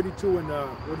 Deuteronomy 32 and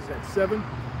what is that, 7?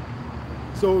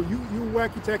 So you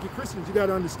wacky-tacky Christians, you got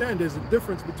to understand there's a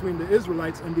difference between the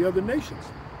Israelites and the other nations.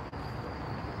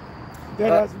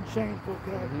 That hasn't changed,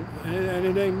 okay? And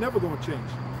it ain't never going to change.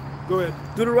 Go ahead.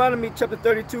 Deuteronomy chapter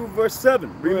 32, verse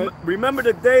 7. Go ahead. Remember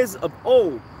the days of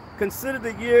old. Consider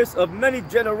the years of many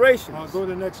generations. Go to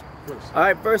the next verse. All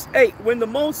right, verse 8. When the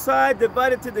Most High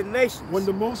divided to the nations. When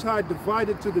the Most High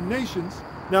divided to the nations,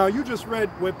 now you just read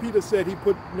where Peter said he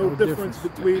put no No difference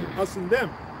difference. between us and them.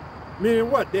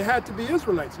 Meaning what? They had to be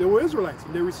Israelites. They were Israelites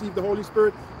and they received the Holy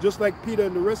Spirit just like Peter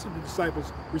and the rest of the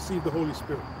disciples received the Holy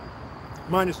Spirit.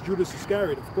 Minus Judas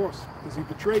Iscariot, of course, because he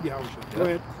betrayed Yahushua. Go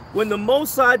ahead. When the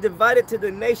Most High divided to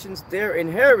the nations their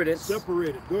inheritance.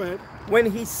 Separated. Go ahead. When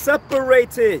he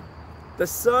separated the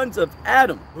sons of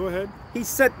Adam. Go ahead. He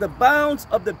set the bounds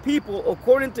of the people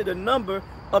according to the number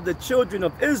of the children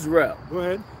of Israel. Go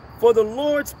ahead. For the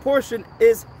Lord's portion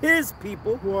is his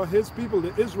people. Who are his people,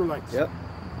 the Israelites. Yep.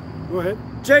 Go ahead.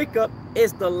 Jacob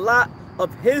is the lot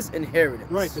of his inheritance.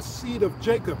 Right, the seed of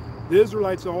Jacob. The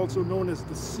Israelites are also known as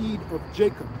the seed of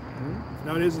Jacob.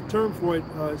 Now there's a term for it,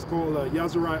 it's called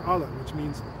Yazarai Allah, which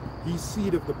means he's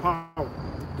seed of the power,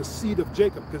 the seed of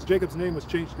Jacob, because Jacob's name was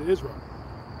changed to Israel.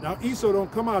 Now Esau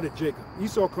don't come out of Jacob.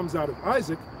 Esau comes out of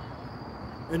Isaac,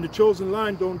 and the chosen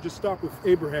line don't just stop with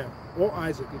Abraham or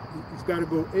Isaac. It's got to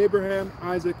go Abraham,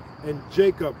 Isaac, and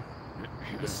Jacob,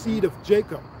 the seed of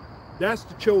Jacob. That's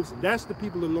the chosen. That's the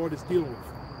people the Lord is dealing with.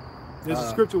 There's a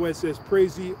scripture where it says,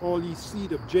 praise ye all ye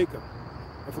seed of Jacob.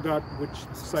 I forgot which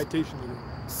citation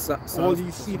it is. All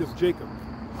ye seed of Jacob.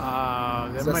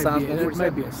 That Is that might Psalms be. That 47?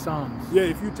 might be a Psalms. Yeah,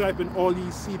 if you type in all ye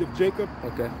seed of Jacob,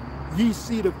 Okay. ye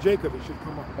seed of Jacob, it should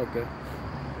come up. Okay.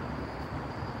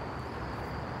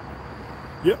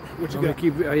 Yep. What you I'm gonna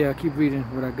got? keep reading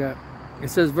what I got. It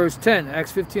says verse 10,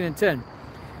 Acts 15 and 10.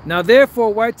 Now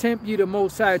therefore, why tempt ye the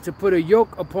Most High to put a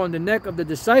yoke upon the neck of the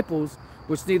disciples,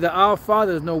 which neither our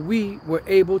fathers nor we were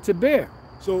able to bear?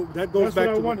 So that goes That's back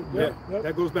what I to wanted, yeah.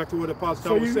 that goes back to what Apostle So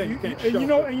Paul was saying. You can't and shove. you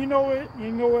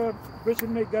know where Bishop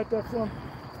Nate got that from?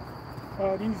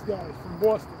 These guys from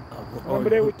Boston. Remember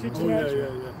they were teaching yeah, that? yeah,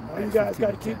 yeah. You guys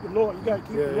got to keep the Lord. You got to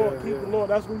keep the Yeah, Lord. yeah, Keep yeah. the Lord.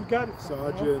 That's where you got it from.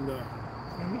 Saja and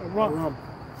And Rum. Rum.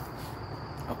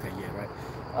 Okay, yeah,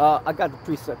 right. I got the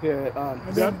precept here. And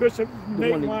then Bishop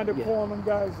Nate one that- wound up yeah. calling them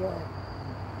guys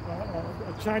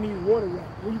a Chinese water rat.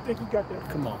 Where do you think he got that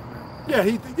from? Come on,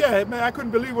 man. Yeah, man, I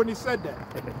couldn't believe when he said that.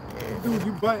 Dude,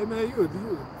 you bite, man, you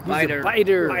Biter.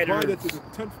 Biter. bite it to the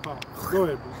 10th power. Go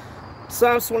ahead, bro.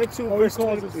 Psalms 22, Oh, verse he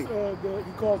calls 23. the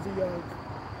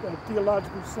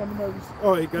theological seminaries.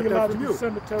 Oh, he got that from Theological you.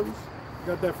 cemeteries.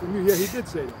 Got that from you. Yeah, he did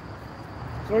say that.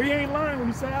 So he ain't lying when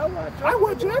he said, I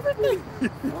watch everything.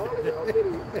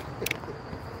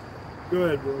 Go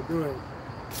ahead, bro. Go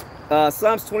ahead.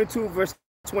 Psalms 22, verse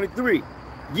 23.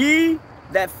 Ye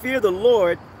that fear the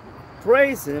Lord,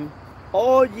 praise him,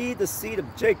 all ye the seed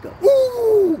of Jacob.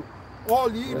 Ooh!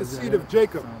 All ye the seed of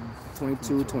Jacob.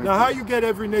 22, 23. Now, how you get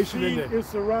every nation in Seed there? is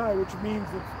Sarai, which means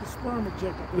the sperm of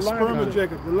Jacob. The sperm of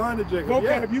Jacob, the line of Jacob. Okay,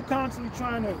 Yeah. if you constantly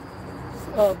trying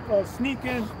to sneak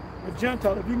in a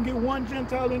Gentile, if you can get one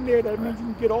Gentile in there, that means you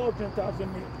can get all Gentiles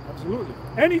in there. Absolutely.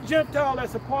 Any Gentile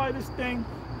that's a part of this thing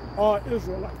are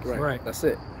Israelites. Right. That's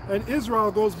it. And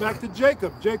Israel goes back to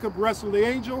Jacob. Jacob wrestled the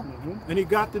angel, and he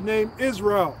got the name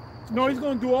Israel. No, he's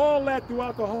going to do all that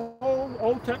throughout the whole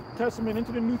Old Testament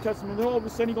into the New Testament. Then all of a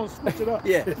sudden he's going to switch it up.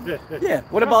 Yeah. Yeah.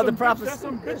 What That's about the some bitch- prophecy? That's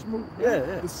some bitch move. Yeah,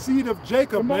 yeah. The seed of The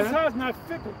Jacob, Most man. High's not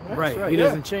fickle. Man. Right. right, He yeah.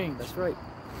 doesn't change. That's right.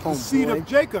 The seed of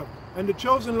Jacob. And the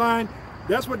chosen line,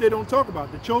 that's what they don't talk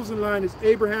about. The chosen line is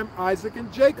Abraham, Isaac,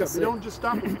 and Jacob. That's They it. don't just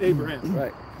stop with Abraham.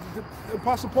 Right. the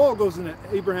Apostle Paul goes into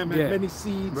Abraham had Yeah. many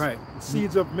seeds, Right.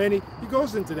 seeds of many. He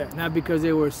goes into that. Not because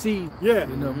they were a seed. Yeah.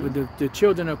 You know, but the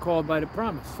children are called by the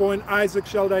promise. For in Isaac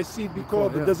shall thy seed be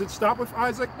called. yeah. But does it stop with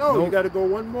Isaac? No, Nope. you got to go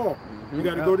one more. You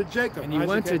got to Yeah. go to Jacob. And he Isaac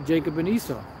went to had- Jacob and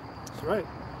Esau. That's right.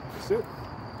 That's it.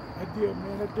 That deer,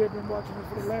 man, that deer been watching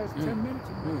it for the last 10 minutes.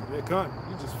 They can't.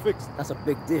 You just fixed it. That's a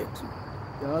big deal too.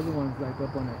 The other one's like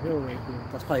up on a hill right there.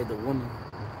 That's probably the woman.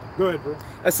 Go ahead, bro.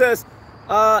 It says,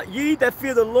 ye that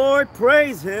fear the Lord,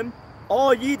 praise him.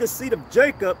 All ye the seed of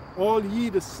Jacob. All ye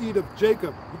the seed of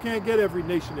Jacob. You can't get every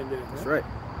nation in there. That's Man. right.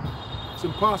 It's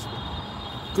impossible.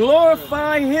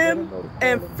 Glorify him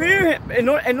and fear him.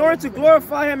 In order to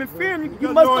glorify him and fear him, you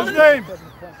You must know his name.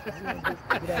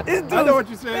 These dudes, I know what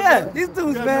you're saying. yeah, bro. these You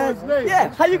dudes, gotta know man. his name. Yeah,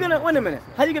 how you gonna, wait a minute,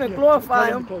 how you gonna glorify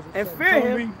tell him him to and close. fear Tell him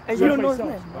him read and you don't know his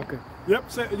someplace name? else. Okay.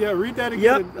 Yep. Yeah, read that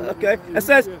Yep, again. okay. It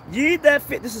says, Yeah. ye that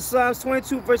fear, this is Psalms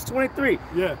 22, verse 23.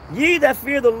 Yeah. Ye that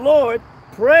fear the Lord,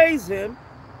 praise him.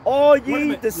 All Wait a ye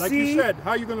minute. the Like you seed, said,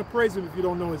 how you going to praise him if you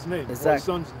don't know his name or his Exactly.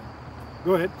 son's name?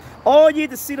 Go ahead. all ye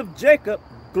the seed of Jacob,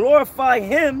 glorify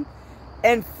him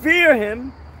and fear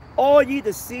him. All ye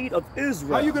the seed of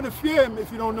Israel. How you going to fear him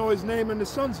if you don't know his name and his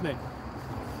son's name?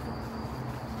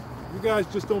 You guys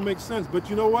just don't make sense. But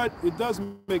you know what? It does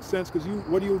make sense because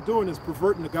what you're doing is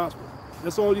perverting the gospel.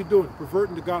 That's all you're doing,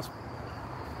 perverting the gospel.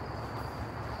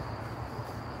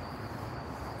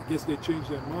 I guess they changed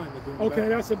their mind. They're going Okay, back.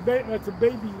 that's a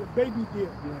baby deer.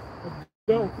 A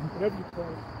doe, whatever you call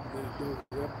it.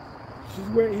 Yeah, yep.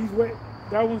 He's wait.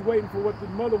 That one's waiting for what the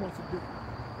mother wants to do.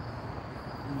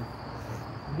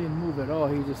 He didn't move at all.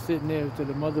 He was just sitting there until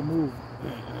the mother moved.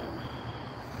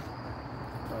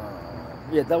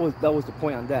 Yeah, that was the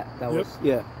point on that. That Yep. was,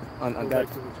 yeah, on Go that.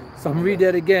 back to what you- So I'm gonna read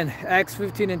that again. Acts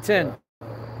 15 and 10.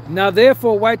 Now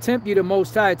therefore, why tempt you the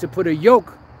Most High to put a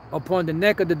yoke upon the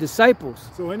neck of the disciples?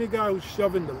 So any guy who's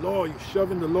shoving the law,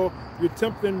 you're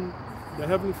tempting the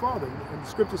Heavenly Father. And the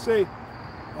scriptures say,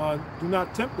 do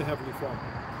not tempt the Heavenly Father.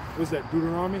 What's that,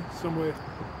 Deuteronomy? Somewhere.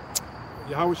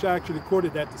 Yahweh actually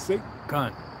quoted that to Satan.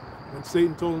 Khan. When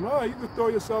Satan told him, you can throw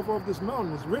yourself off this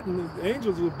mountain. It's written, the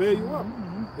angels will bear you up.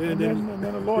 And then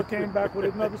the Lord came back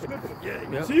with another scripture.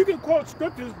 Yep. So you can quote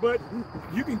scriptures, but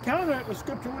you can counter a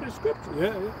scripture with a scripture.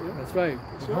 Yeah. That's right.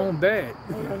 right. Home bad.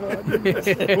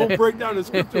 Don't break down the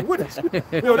scripture with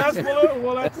it. Yo,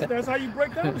 that's how you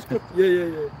break down the scripture.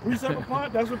 Yeah. Precept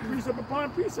upon, that's what precept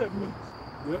upon precept means.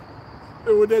 Yeah.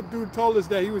 And when that dude told us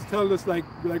that, he was telling us like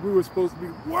we were supposed to be,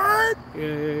 word?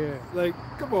 Yeah. Like,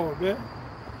 come on, man.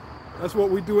 That's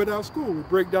what we do at our school. We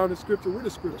break down the scripture with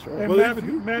the scripture. And Well, even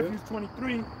you, Matthew's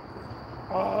 23,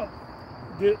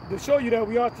 to show you that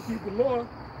we ought to keep the law,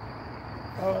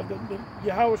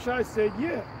 Yahweh Shai said,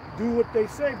 yeah, do what they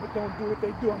say, but don't do what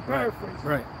they do. I'm paraphrasing.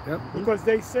 Right. Yep. Because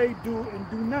they say do and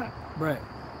do not. Right.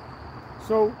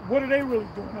 So what are they really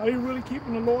doing? Are they really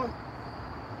keeping the law?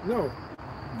 No,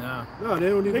 No. they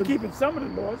don't They're even. keeping some of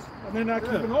the laws, and they're not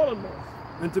Yeah. keeping all the laws.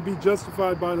 And to be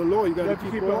justified by the law, you got You to have to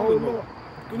keep keep the all whole the law. law.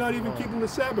 You're not even keeping the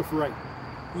Sabbath right.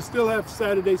 You still have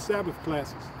Saturday Sabbath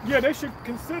classes. Yeah, they should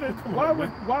consider, why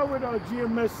would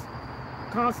GMS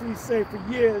constantly say for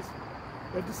years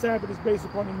that the Sabbath is based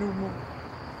upon the new moon?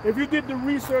 If you did the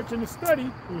research and the study,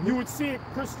 you would see it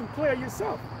crystal clear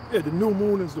yourself. Yeah, the new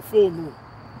moon is the full moon.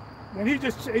 And he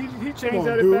changed on,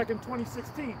 that dude. back in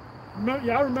 2016.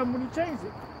 I remember when he changed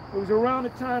it. It was around the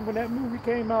time when that movie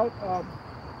came out,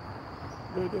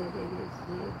 the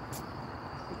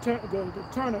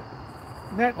Turner,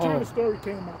 Nat Turner story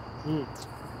came out.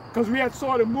 Because we had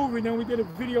saw the movie, then we did a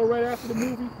video right after the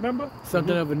movie, remember?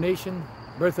 Something of a nation.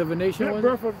 Birth of a nation. Yeah, was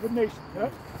Birth of a Nation.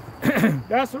 Yep.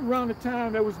 That's around the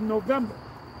time, that was November.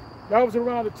 That was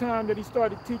around the time that he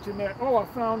started teaching that, I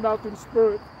found out through the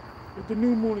Spirit that the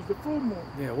new moon is the full moon.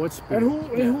 it? Yeah. What spirit?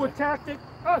 And who attacked it?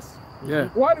 Us. Yeah.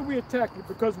 Why did we attack it?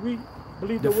 Because we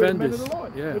believe that we're the men of the Defenders.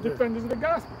 Lord, Yeah. the defenders of the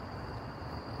gospel.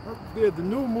 Yeah, the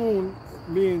new moon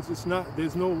means it's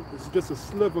just a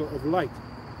sliver of light.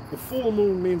 The full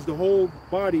moon means the whole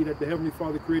body that the Heavenly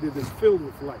Father created is filled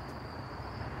with light.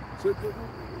 So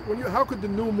how could the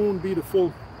new moon be the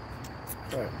full?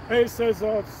 Hey, it says,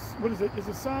 what is it? Is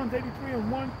it Psalms 83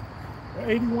 and 1? Or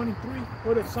 81 and 3?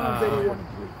 What is Psalms 81 and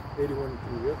 3? 81 and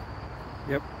 3, yeah.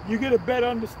 Yep. You get a better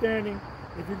understanding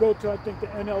if you go to, I think, the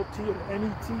NLT or the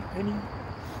NET.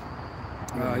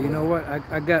 You know what?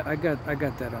 I got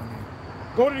that on here.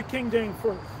 Go to the King James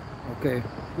first. Okay.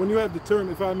 When you have the term,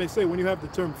 if I may say, when you have the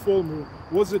term full moon,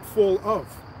 was it full of?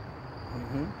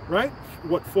 Right?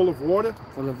 What, full of water?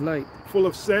 Full of light. Full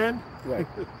of sand? Right.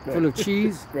 Full of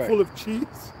cheese. Right. Full of cheese?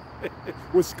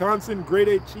 Wisconsin grade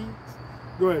A cheese?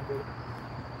 Go ahead, brother.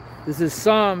 This is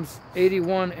Psalms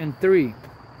 81 and 3.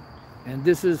 And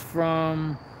this is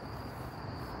from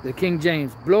the King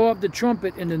James. Blow up the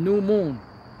trumpet in the new moon,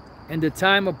 in the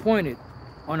time appointed,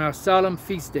 on our solemn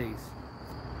feast days.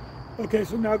 Okay,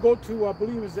 so now go to, I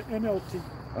believe it's the NLT.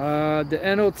 The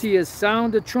NLT is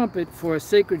sound the trumpet for a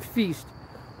sacred feast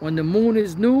when the moon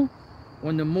is new,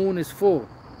 when the moon is full.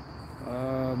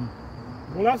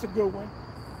 Well, that's a good one.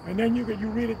 And then you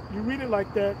read it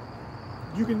like that.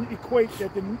 You can equate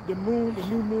that the new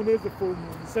moon is the full moon.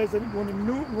 It says that when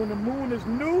the moon is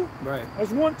new, Right.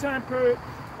 that's one time period.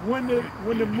 When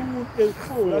the moon is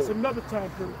full, that's another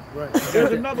time period. Right.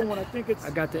 There's another one. I think it's I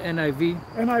got the NIV.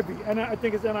 NIV, and I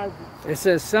think it's NIV. It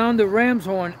says, sound the ram's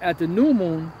horn at the new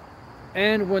moon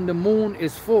and when the moon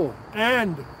is full,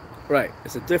 And Right.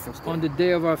 It's a difference. There. on the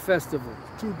day of our festival.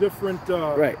 two different,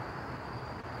 Right.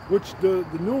 which the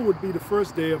new would be the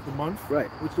first day of the month. Right.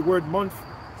 Which the word month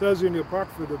tells you in the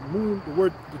Apocrypha, the moon,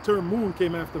 the term moon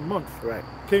came after month. Right.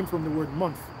 Came from the word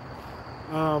month.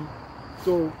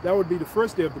 So that would be the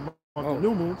first day of the month, Oh. the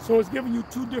new moon. So it's giving you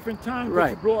two different times that Right.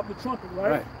 you blow up the trumpet,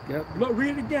 right? Right. Yep.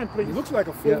 Read it again, please. It looks like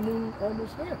a full Yeah. moon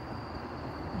almost there.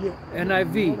 Yeah.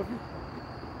 NIV.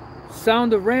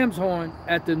 Sound the ram's horn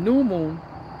at the new moon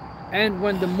and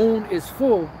when the moon is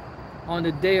full on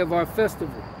the day of our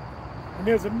festival. And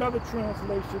there's another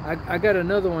translation. I got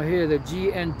another one here, the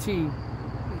GNT. You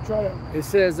try that. It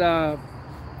says,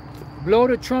 blow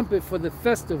the trumpet for the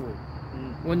festival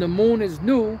when the moon is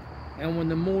new and when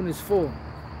the moon is full.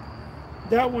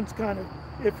 That one's kind of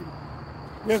iffy.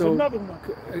 There's So, another one.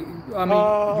 I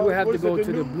mean, you would have what to is go it,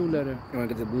 to the the new- blue letter. You want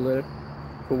to get the blue letter?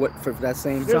 For what? For that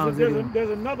same Sounds There's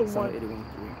 81. another Psalm one.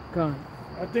 81:3. Come.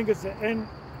 I think it's the N.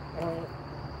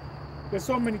 There's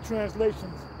so many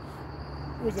translations.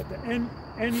 Was it the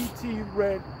NET you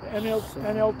read? The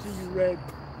NLT you read?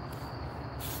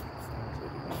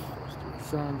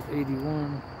 Psalms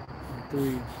 81 and 3.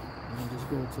 And then just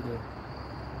go to the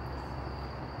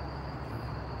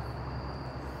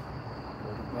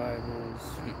Bibles.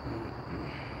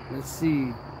 Let's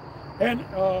see. And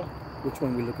Which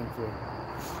one we looking for?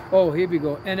 Oh, here we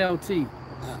go. NLT.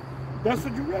 that's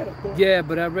what you read. I thought. Yeah,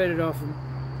 but I read it off of.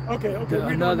 Okay. The- read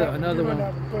on another- that another Read on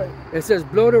one. that Go ahead. It says,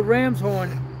 blow the ram's horn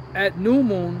at new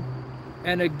moon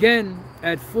and again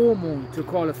at full moon to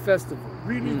call a festival.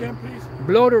 Read it again, please.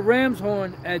 Blow the ram's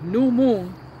horn at new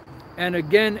moon and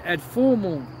again at full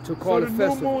moon to call So a the new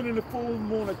festival. moon and the full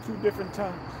moon are two different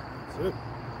times.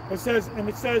 That's it.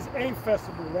 It says a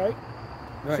festival, right?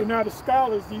 Right. So now the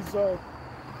scholars, these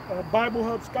Bible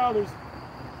Hub scholars,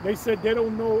 they said they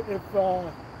don't know if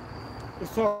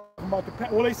it's talking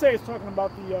about well, they say it's talking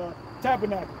about the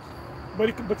tabernacles,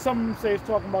 but some of them say it's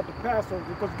talking about the Passover,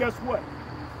 because guess what?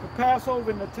 The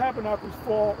Passover and the tabernacles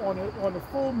fall on the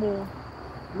full moon,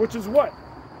 which is what?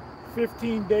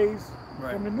 15 days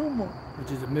Right. from the new moon,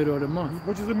 Which is the middle of the month.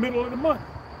 which is the middle of the month.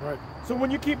 Right. So when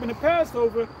you're keeping the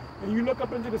Passover and you look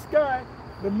up into the sky,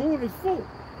 the moon is full.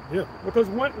 Yeah. Because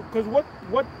what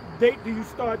date do you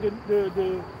start the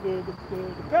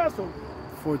Passover?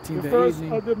 14th The of first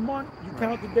evening. of the month, you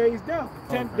count the days down.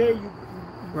 10th day, you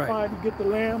Right. find, you get the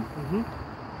lamb, Mm-hmm.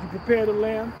 you prepare the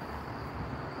lamb.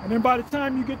 And then by the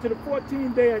time you get to the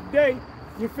 14th day,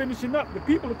 you're finishing up. The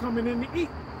people are coming in to eat.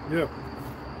 Yeah.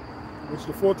 Which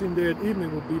the 14th day at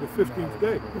evening will be the 15th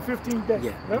day. The 15th day.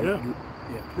 Yeah. Yep. Yeah.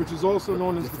 Yeah. Which is also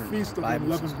known as the Different Feast of Bible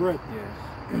Unleavened system. Bread.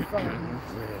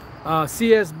 Yeah.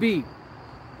 CSB.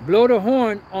 Blow the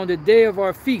horn on the day of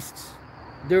our feasts,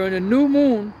 during the new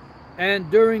moon and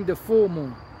during the full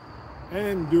moon.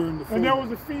 And during the full And there moon.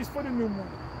 was a feast for the new moon.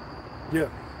 Yeah.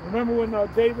 Remember when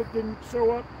David didn't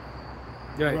show up?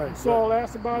 Right. Right. And Saul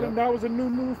asked about him. Yep. That was a new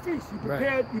moon feast. You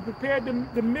Right. prepared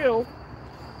the meal,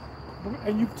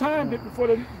 and you timed it before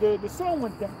the sun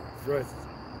went down. Right.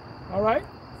 All right.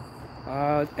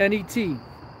 NET.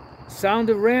 Sound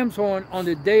the ram's horn on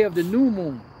the day of the new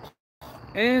moon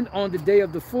and on the day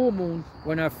of the full moon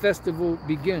when our festival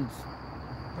begins.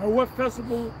 Now, what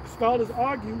festival scholars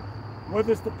argue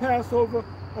whether it's the Passover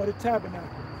or the Tabernacle?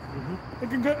 It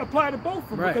can apply to both of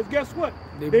them, Right. because guess what?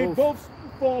 They They both- both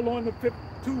fall on the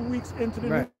 2 weeks into the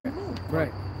Right. new moon,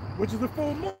 Right. which is the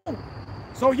full moon.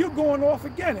 So you're going off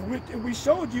again, and we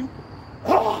showed you.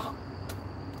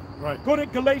 Right. Go to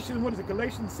Galatians. What is it?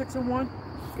 Galatians 6:1.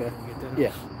 Okay. Get that?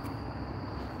 Yeah.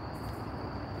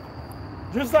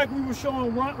 Just like we were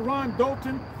showing Ron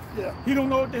Dalton, Yeah. he don't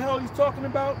know what the hell he's talking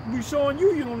about. We showing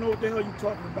you, you don't know what the hell you're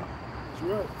talking about, That's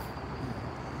right.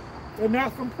 and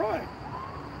that's from pride.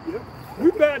 Yeah.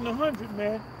 We batting 100,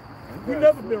 man. We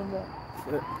never been wrong.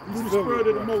 Yeah. Through the Still spirit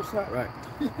of the right. Most High.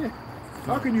 Right.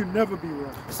 How can you never be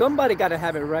wrong? Somebody got to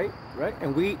have it right, right?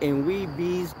 And we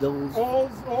bees those. All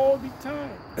the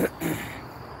time.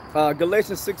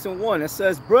 Galatians 6:1, it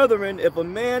says, Brethren, if a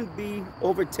man be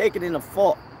overtaken in a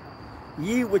fault,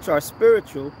 ye which are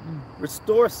spiritual,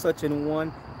 restore such an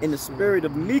one in the spirit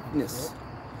of meekness.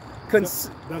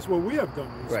 That's what we have done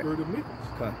in the Right. spirit of meekness.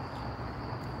 Okay.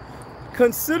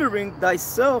 Considering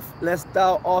thyself, lest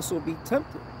thou also be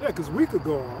tempted. Yeah, because we could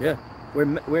go on. Yeah, we're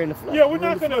in the flesh. Yeah, we're We're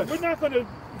not in the gonna flesh.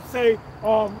 say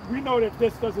we know that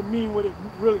this doesn't mean what it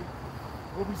really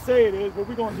what we say it is, but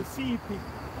we're gonna deceive people.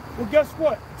 Well, guess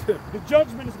what? The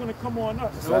judgment is gonna come on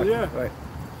us. Oh, yeah. Right.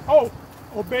 Oh,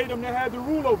 obey them that had the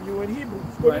rule over you in Hebrews.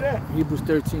 Go to that. Hebrews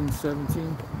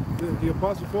 13:17. The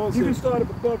Apostle Paul You can said, start up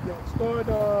above that.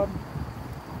 Start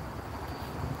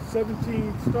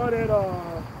 17. Start at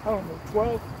I don't know,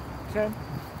 12, 10.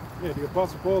 yeah, the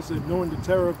Apostle Paul said, knowing the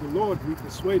terror of the Lord, we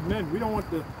persuade men. We don't want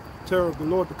the terror of the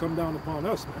Lord to come down upon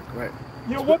us, man. Right.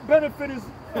 You know what benefit is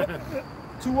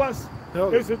to us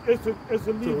Hell, is to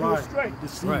lead you lie, astray.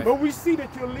 deceive. Right. But we see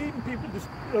that you're leading people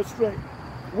astray.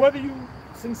 Whether you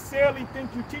sincerely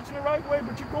think you're teaching the right way,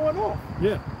 but you're going off.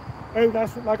 Yeah, And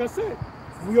that's what, like I said,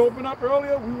 we opened up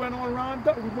earlier. We went on Ron.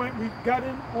 We got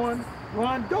in on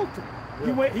Ron Dalton.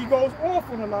 Yeah. He goes off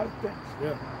on a lot of things.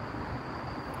 yeah.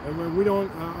 And when we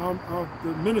don't,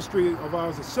 the ministry of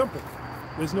ours is simple.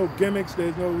 There's no gimmicks.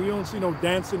 We don't see no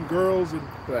dancing girls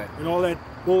Right. and all that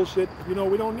bullshit. You know,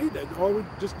 we don't need that. All we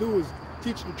just do is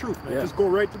teach the truth, man. Yeah. Just go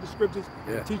right to the scriptures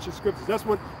Yeah. and teach the scriptures. That's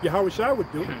what Yahweh Shai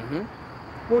would do.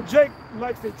 Mm-hmm. Well, Jake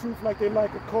likes their truth like they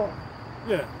like a car.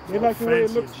 Yeah. They all like the way it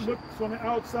fancy and looks shit. on the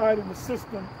outside in the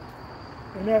system,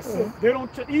 and that's it. They don't.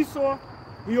 Esau,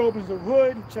 he opens the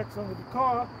hood, he checks under the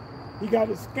car, he got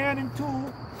his scanning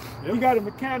tool, Yep. he got a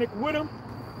mechanic with him,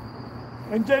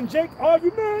 and then Jake, oh,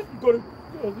 you man, you go to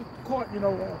the court, you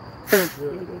know,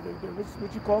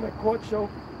 what you call that court show,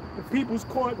 the People's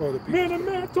Court. Oh, the Man, People's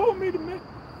the man told me, the man,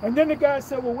 and then the guy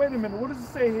said, well, wait a minute, what does it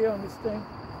say here on this thing?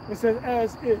 It says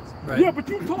as is. Right. Yeah, but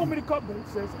you told me to come, but it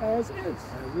says as is. As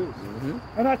is. Mm-hmm.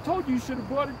 And I told you should have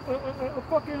brought a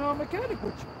fucking mechanic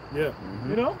with you. Yeah.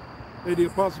 You know? Hey, the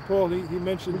Apostle Paul, he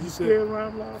mentioned, Would he you said, stay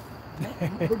around loud?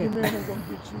 Boogeyman ain't gonna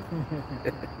get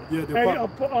you. yeah, the Hey,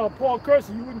 Apostle, Paul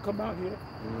Kersey, you wouldn't come out here.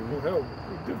 oh, hell.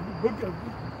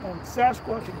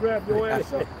 Sasquatch and grab your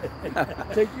ass up.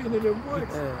 Take you into the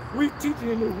woods. We teaching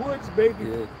in the woods, baby.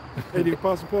 Yeah. Hey, the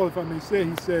Apostle Paul, if I may say,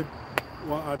 he said,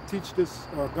 well, I teach this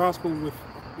gospel with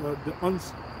the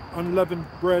unleavened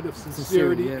bread of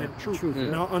sincerity yeah. and truth. Truth, yeah.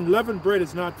 Now, unleavened bread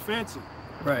is not fancy.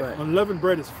 Right. Right. Unleavened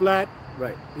bread is flat.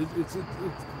 Right. It's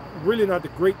really not the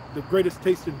greatest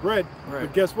tasting bread. Right.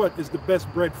 But guess what? It's the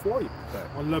best bread for you. Right.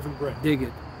 Unleavened bread. Dig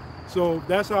it. So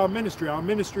that's our ministry. Our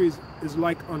ministry is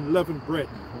like unleavened bread.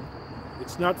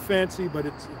 It's not fancy, but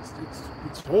it's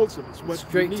wholesome. It's what you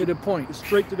Straight to need. the point. It's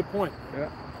straight to the point. Yeah.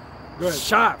 Go ahead.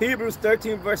 Sharp. Hebrews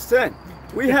 13 verse 10.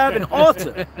 We have an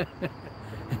altar.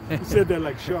 You said that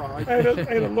like Shaw. Hey,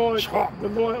 the Lord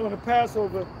on the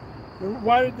Passover,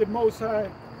 why did the Most High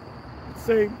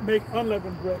say make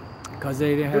unleavened bread? Because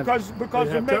they didn't have. Because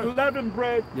They to have make time. leavened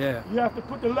bread, Yeah. you have to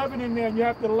put the leaven in there and you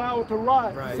have to allow it to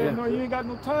rise. Right, He said, yeah. no, you ain't got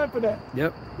no time for that.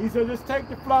 Yep. He said, just take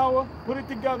the flour, put it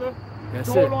together,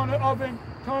 That's throw it. it on the oven,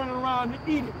 turn it around and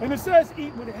eat it. And it says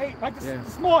eat with hate, like the, Yeah.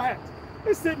 the small hats.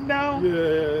 They're sitting down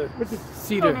Yeah. with the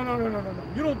Cedar. No.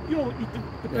 You don't eat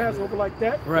the Passover like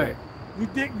that. Right. You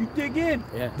dig in.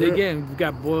 Yeah. Dig in. We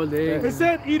got boiled It eggs.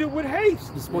 said eat it with haste.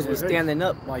 You're supposed to be standing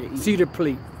up while you eat. Cedar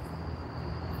plate.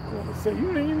 Say you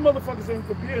motherfuckers ain't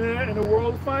computing that, and the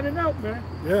world is finding out, man.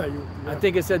 Yeah. I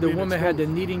think it said the being woman had the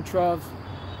exposed. kneading troughs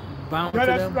bound Yeah, to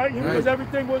that's them. right. Because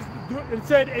everything was. It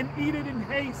said and eat it in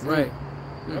haste. Right.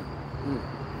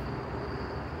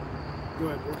 Go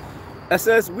ahead, bro. It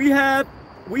says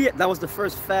that was the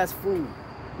first fast food.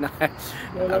 Nah, Yeah,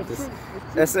 not that's this. true.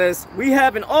 That's It says we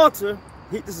have an altar.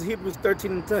 This is Hebrews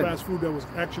 13 and 10. Fast food that was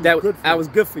actually That good for I you. was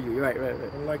good for you. Right.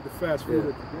 Unlike the fast food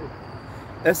Yeah. that you did.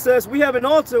 It says we have an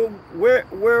altar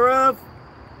whereof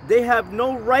they have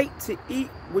no right to eat,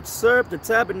 which serve the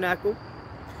tabernacle,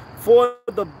 for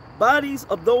the bodies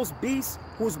of those beasts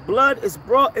whose blood is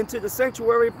brought into the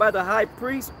sanctuary by the high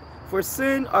priest for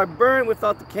sin are burned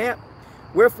without the camp.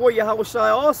 Wherefore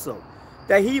Yahushua also,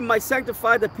 that he might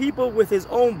sanctify the people with his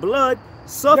own blood, That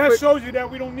suffered. shows you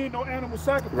that we don't need no animal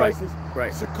sacrifices.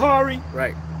 Right. Sakari.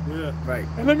 Right. Yeah. Right.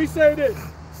 And let me say this: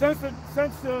 since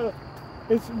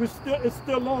it's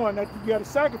still on that you got to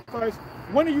sacrifice.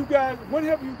 When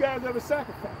have you guys ever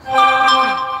sacrificed?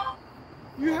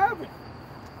 You haven't.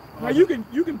 Now you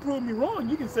can prove me wrong.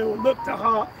 You can say, well, look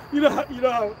Taha. You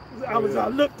know, I was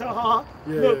look Taha.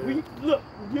 Yeah, Look,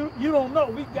 yeah. you don't know.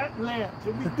 We got lambs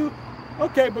and we do.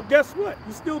 Okay, but guess what?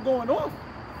 You're still going off.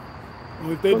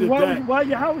 Well, if they did Why that,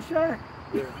 you Yahushua?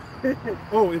 yeah.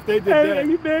 Oh, if they did Hey, that.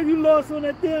 you man, you lost on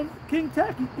that damn King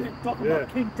Tacky thing. Talking Yeah.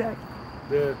 about King Tacky.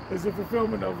 Yeah. It's a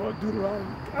fulfillment of Deuteronomy.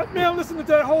 Man, I'm listening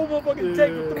to that whole motherfucking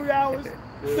tape for 3 hours,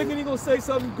 thinking he gonna say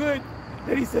something good.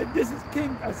 Then he said, "This is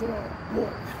King." I said, "Oh boy."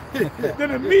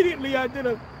 Then immediately I did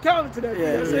a counter to that.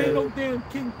 Yeah, thing. I said, yeah. "No damn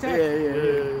King Tacky."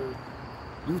 Yeah.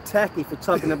 You tacky for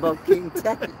talking about King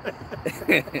Tacky.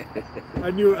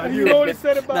 I knew. And you know what it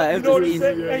said about? Nah, you it's know what just it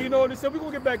said? easy, yeah. Hey, you know what it said? We're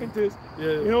gonna get back into this. Yeah.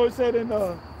 You know what it said in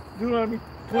Deuteronomy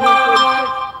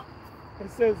 20:36?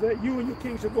 It says that you and your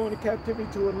king shall go into captivity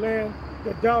to a land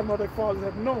that thou and thy fathers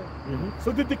have known.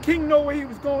 So did the king know where he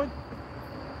was going?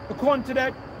 According to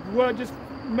that, what I just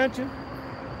mentioned,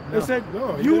 it said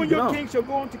No, he you didn't and your know. king shall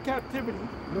go into captivity.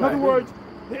 In No, other he words,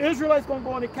 the Israelites going to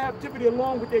go into captivity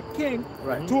along with their king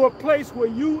Right. to a place where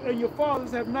you and your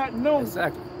fathers have not known.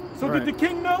 Exactly. So Right. did the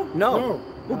king know? No. No.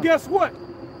 Well, guess what?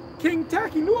 King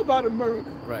Tacky knew about America.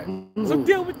 Right. So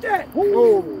deal with that.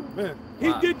 Oh man. He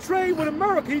Wow. did trade with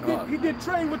America. Wow. He did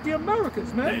trade with the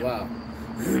Americans, man. Wow.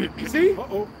 See?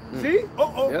 Uh-oh. See?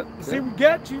 Uh-oh. Yep. See, we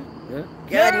got you. Yeah.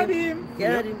 Got him.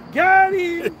 Got him. Got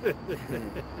him.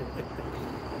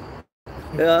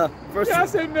 First. Yeah, I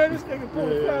said, man, this nigga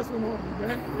pulled a Yeah. fast one on me,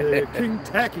 man. Yeah, King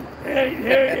Tacky.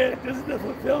 Hey, this is the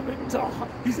fulfillment.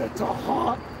 He said,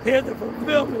 Taha, here's the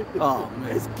fulfillment. Oh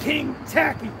man. It's King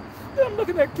Tacky. Then I'm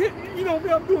looking at King, you know me,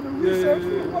 I'm doing the research. yeah.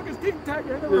 Who the fuck is King Tacky?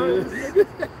 I never heard of this nigga.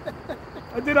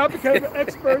 And then I became an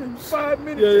expert in 5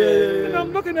 minutes. Yeah. And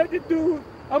I'm looking at the dude,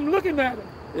 I'm looking at him.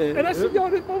 Yeah. And I said, yo,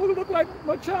 this motherfucker look like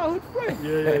my childhood friend.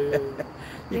 Yeah.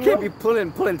 You can't be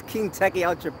pulling King Tacky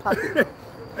out your pocket.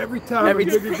 Every time Every a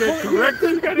nigga get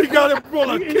corrected, you gotta pull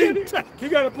a King Tacky. He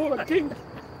got to pull a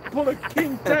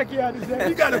King Tacky out his ass.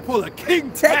 You gotta pull a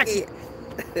King Tacky.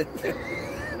 Tacky.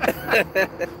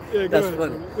 Yeah, go That's ahead.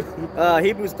 funny.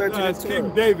 Hebrews 13 Nah, and it's 12.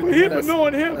 King David. But him That's-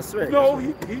 knowing him, that's right. no,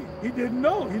 he didn't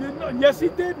know. He didn't know. Yes, he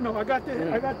did know. I got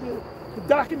the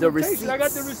documentation. I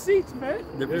got the receipts, man.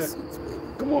 The Yeah. receipts.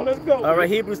 Come on, let's go. All right,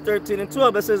 Hebrews 13 and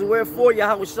 12. It says, wherefore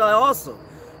Yahweh shall also,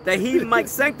 that he might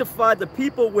sanctify the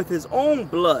people with his own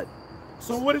blood.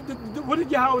 So what did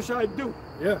Yahweh do?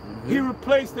 Yeah. He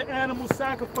replaced the animal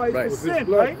sacrifice Right. with With his sin,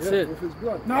 blood. right? Yeah, Sin. with his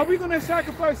blood. Now, are we going to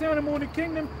sacrifice animal in the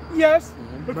kingdom? Yes,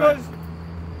 because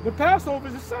the Passover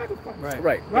is a sacrifice.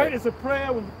 Right. Right. It's a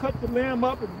prayer when you cut the lamb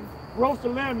up and roast the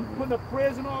lamb and put up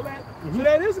prayers and all that. So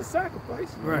that is a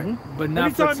sacrifice. Right. But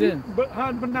not for Anytime you- sin.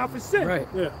 but not for sin. Right.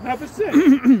 Yeah. Not for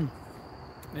sin.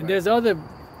 And there's other,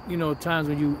 times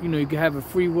when you can have a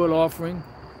free will offering.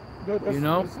 That's, You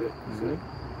know? That's it. That's it.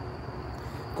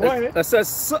 Go ahead. That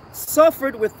says,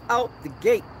 suffered without the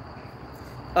gate.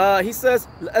 It says,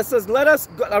 let us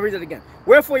go. I'll read it again.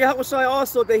 Wherefore Yahweh shall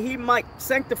also, that he might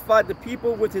sanctify the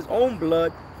people with his own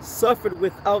blood, suffered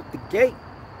without the gate.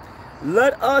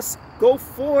 Let us go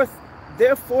forth,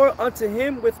 therefore, unto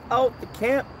him without the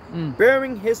camp,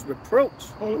 bearing his reproach.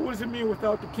 Oh, what does it mean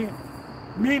without the king?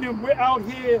 Meaning we're out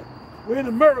here, we're in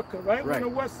America, right? We're Right.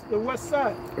 in the west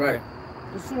side. Right.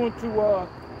 Pursuant to,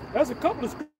 there's a couple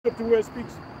of scriptures where it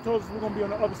speaks, tells us we're going to be on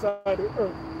the other side of the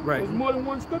earth. Right. There's more than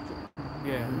one scripture.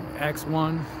 Yeah. Acts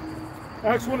 1.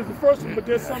 Acts 1 is the first one, but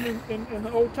there's some in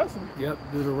the Old Testament. Yep.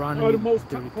 Deuteronomy. Or the most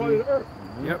part of 33. the earth.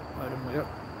 Yep.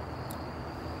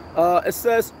 It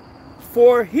says,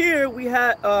 for here we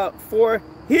have,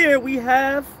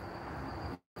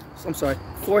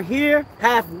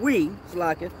 have we,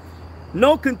 Slakia,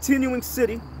 no continuing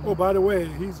city. Oh, by the way,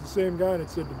 he's the same guy that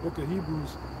said the book of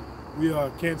Hebrews, we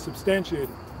can't substantiate it.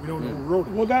 We don't know who wrote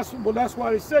it. Well, that's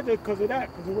why they said that, because of that,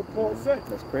 because of what Paul said.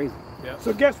 That's crazy.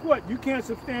 So guess what? You can't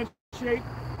substantiate.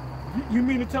 You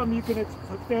mean to tell me you can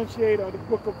substantiate the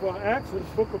book of Acts or the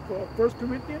book of 1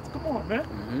 Corinthians? Come on,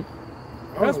 man.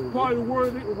 That's Oh, part of the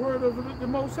word of the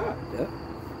Most High. Yeah.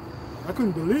 I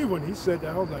couldn't believe when he said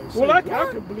that. I was like, Well, say I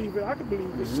what? can believe it. I can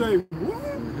believe it. Say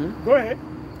what? Go ahead.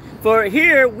 For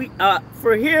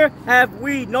here have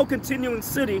we no continuing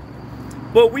city,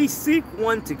 but we seek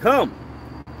one to come.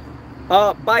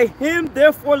 By him,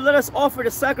 therefore, let us offer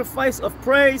the sacrifice of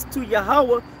praise to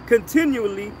Yahweh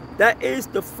continually. That is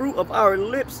the fruit of our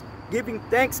lips, giving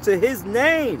thanks to his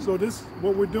name. So this,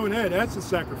 what we're doing here, that's a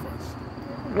sacrifice.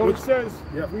 Well, it says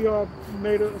Yeah. we are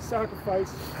made a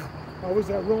sacrifice. Was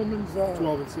that Romans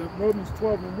 12 and 7. Romans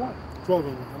 12 and 1. 12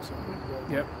 and 1, I'm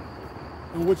sorry. Yep.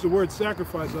 And what's the word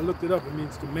sacrifice? I looked it up. It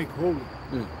means to make holy.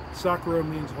 Sakra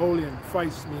means holy, and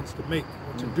feist means to make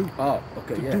or to do. Oh,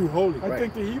 okay, To yeah. do holy. I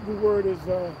think the Hebrew word is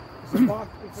zabak.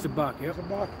 Sabak, yep.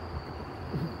 Zabak.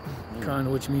 Kind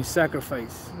of, which means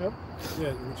sacrifice. Yep. Yeah,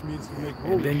 which means to make And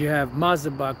holy. then you have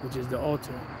Mazabak, which is the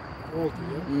altar. altar,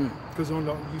 yeah. Because on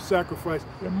the you sacrifice.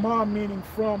 The ma meaning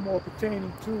from or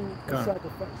pertaining to the Con.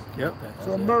 sacrifice. Yep.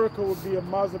 So America would be a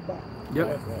mazabah.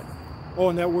 Yep. Oh,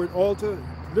 and that word altar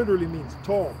literally means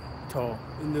tall. Tall.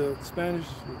 In the Spanish,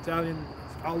 Italian,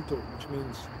 it's alto, which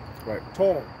means Right.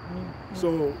 tall.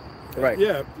 So, Right.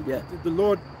 yeah, Yeah. the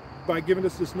Lord, by giving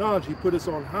us this knowledge, He put us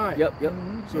on high. Yep. Yep.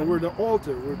 So we're the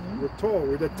altar. We're tall.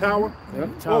 We're the tower.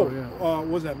 Yep. Tower, what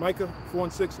was that Micah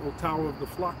 4:6? Oh, tower of the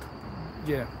flock.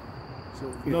 Yeah. So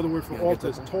another word for Yeah, altar get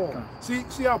is that tall. one.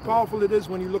 See how powerful it is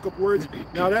when you look up words.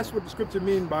 Now that's what the scripture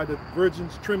mean by the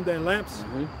virgins trim their lamps.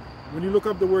 When you look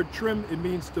up the word trim, it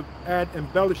means to add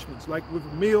embellishments. Like with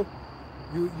a meal,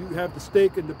 you have the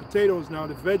steak and the potatoes. Now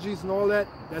the veggies and all that,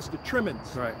 that's the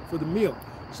trimmings Right. for the meal.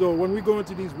 So when we go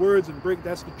into these words and break,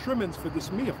 that's the trimmings for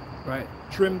this meal. Right.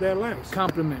 Trim their lamps.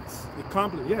 Compliments. It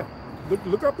compliment, yeah.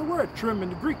 Look up the word trim in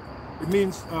the Greek. It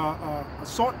means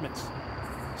assortments,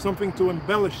 something to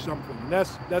embellish something. And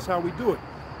that's how we do it.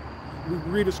 We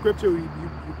read a scripture, you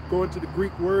go into the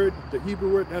Greek word, the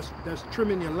Hebrew word. That's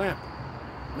trimming your lamp.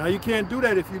 Now you can't do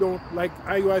that if you don't, like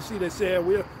IUIC. They say,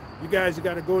 well, you guys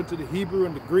got to go into the Hebrew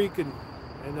and the Greek, and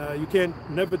you can't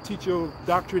never teach your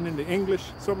doctrine in the English,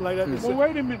 something like that. They Well, say,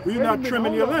 wait a minute. well, you're wait a not minute, trimming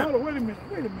hold your on, lamp. hold on, wait a minute.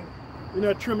 You're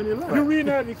not trimming your lamp. You're reading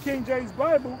out of the King James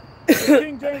Bible. The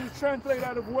King James is translated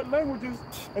out of what languages?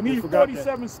 And They these forgot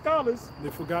 47 scholars, They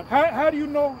forgot. how do you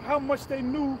know how much they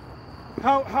knew,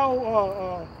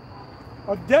 how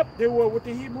adept they were with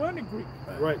the Hebrew and the Greek?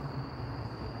 Right.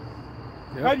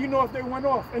 Yep. How do you know if they went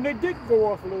off? And they did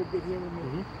go off a little bit here and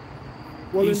there.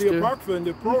 Well, in Easter. the Apocrypha, in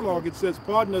the prologue, it says,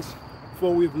 "Pardon us,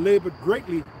 for we've labored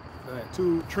greatly Right.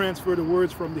 to transfer the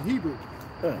words from the Hebrew."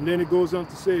 Yeah. And then it goes on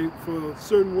to say, for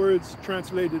certain words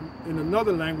translated in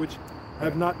another language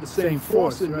have not the same Same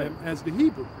force force, in right. them as the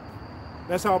Hebrew.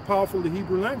 That's how powerful the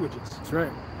Hebrew language is. That's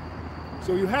right.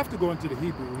 So you have to go into the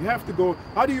Hebrew. You have to go.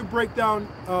 How do you break down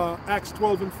Acts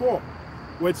 12:4,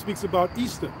 where it speaks about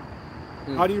Easter?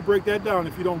 How do you break that down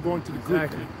if you don't go into the Greek?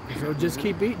 Exactly. So just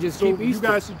keep eat. Just So keep you Easter.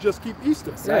 guys should just keep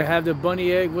Easter. Yeah, have the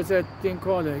bunny egg. What's that thing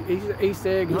called? The Easter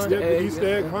egg hunt? Easter, egg, Easter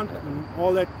egg hunt,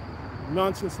 all that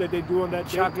nonsense that they do on that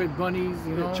day. Chocolate bunnies,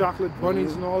 you know. Chocolate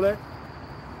bunnies and all that.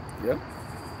 Yep.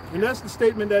 And that's the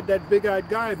statement that big-eyed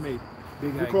guy made. We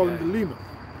Big-eyed call guy. him the Lima.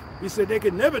 He said they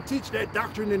can never teach that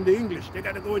doctrine in the English. They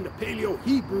got to go into Paleo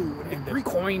Hebrew and And the the Greek,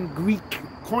 coin Greek.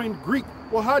 coined Greek.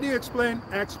 Well, how do you explain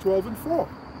Acts 12:4?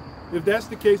 If that's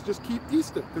the case, just keep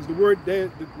Easter, because the word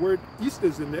Easter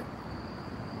is in there.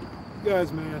 You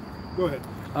guys, man, go ahead.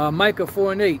 Micah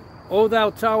 4:8. O thou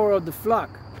tower of the flock,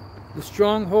 the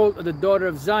stronghold of the daughter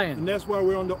of Zion. And that's why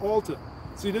we're on the altar.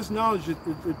 See, this knowledge,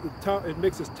 it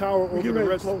makes us tower We over get the ready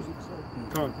to rest. close it.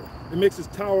 So. Conquer. It makes us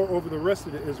tower over the rest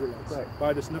of the Israelites. Right.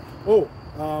 By this. What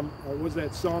was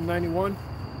that Psalm 91?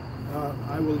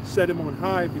 I will set him on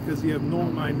high because he have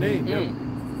known my name.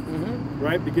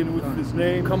 Right, beginning with his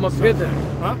name. Come up Psalm- hither.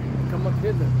 Huh? Come up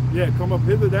hither. Yeah, come up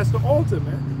hither. That's the altar,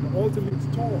 man. The altar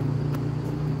means tall.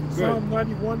 Go ahead. Psalm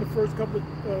 91, the first couple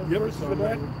of Yep, verses Psalm of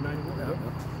that. 91. Yep.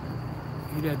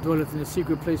 He that dwelleth in the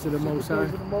secret place of the Most Secret High.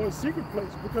 place of the most secret place,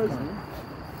 because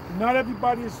not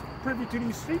everybody is privy to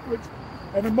these secrets,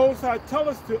 and the Most High tell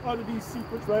us to utter these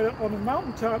secrets right up on the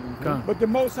mountaintop. Okay. But the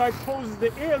Most High closes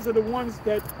the ears of the ones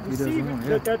that doesn't receive want,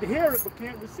 it, that hear it but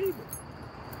can't receive it.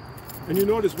 And you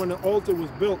notice when the altar was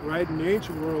built, right, in the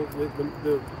ancient world,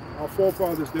 our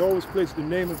forefathers, they always placed the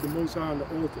name of the Most High on the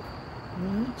altar.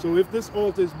 So if this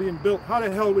altar is being built, how the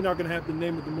hell are we not going to have the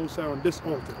name of the Most High on this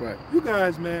altar? Right. You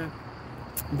guys, man,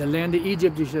 In the land of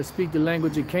Egypt, you shall speak the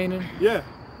language of Canaan. yeah.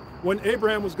 When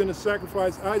Abraham was going to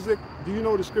sacrifice Isaac, do you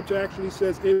know the scripture actually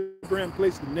says Abraham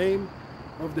placed the name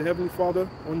of the Heavenly Father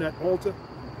on that altar?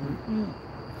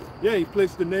 Yeah, he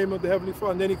placed the name of the Heavenly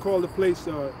Father, and then he called the place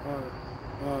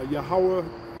Yahweh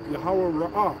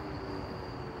Ra'ah.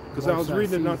 Because I was Most High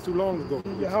reading it not sees. too long ago.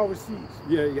 Yahweh sees.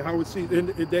 Yeah, Yahweh sees. And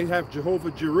they have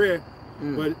Jehovah Jireh,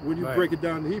 but when you Right. break it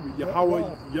down to Hebrew, Yahweh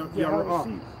Yahweh Yara'ah.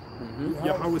 sees.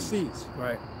 Yahweh sees.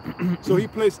 Right. So he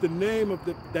placed the name of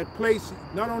that place,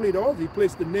 not only the altar, he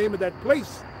placed the name of that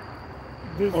place.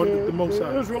 The Most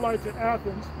High. Israelites in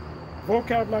Athens,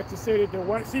 vocab likes to say that they're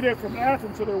white. See, they're from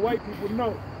Athens, so they're white people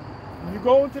know. When you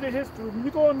go into the history, when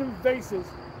you go into the bases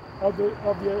of the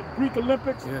Greek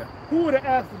Olympics, Yeah. who were the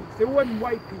athletes? They wasn't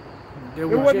white people. They They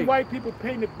were wasn't Jake. white people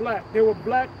painted black. They were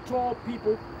black, tall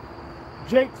people.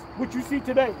 Jakes, what you see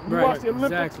today. You Right, watch the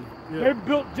Olympics. exactly. Yeah. They're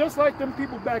built just like them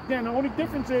people back then. The only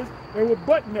difference is they were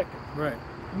butt naked. Right.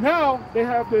 Now they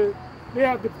have the they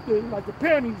have like the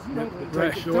panties, you know,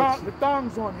 Right. the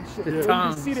thongs on and shit. The You know, you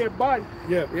thongs. can see their body.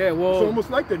 Yeah. Yeah, well, It's almost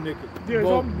like they're naked. Yeah, it's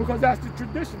Well- all- because that's the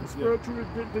tradition, the spiritual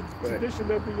the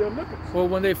tradition of the Olympics. well,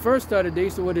 when they first started, they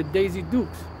used to wear the Daisy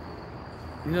Dukes.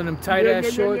 You know them tight ass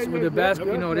shorts with the basket.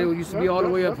 You know, they used to be all the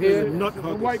way up here. Nut The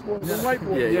huggers. white boy, the white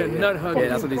boy. Yeah, nut huggers. Yeah,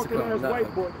 that's what they used to call Fucking them, ass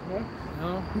nut white boy, man. You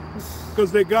know?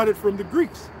 Because they got it from the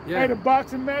Greeks. Yeah. Hey, the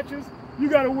boxing matches, you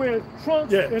gotta wear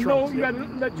trunks Yeah, and trunks, no, you yeah. gotta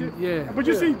let you. Yeah. But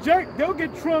you Yeah. see, Jack, they'll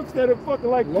get trunks that are fucking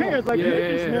like Long. pants, like Yeah,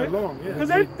 knickers, yeah, man. yeah, long, yeah. Because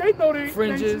they know they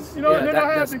Fringes. you know, Yeah, and then they'll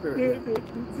have that's the spirit,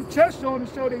 the chest showing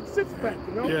to show their six pack,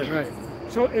 you know. Yeah. Right.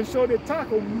 Show their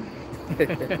taco meat.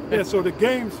 Yeah, so the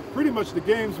games, pretty much the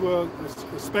games were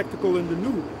a spectacle in the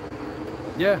nude.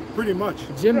 Yeah. Pretty much.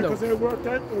 Gym Because though. they worked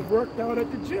out at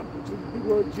the gym. Which is the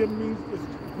word gym means is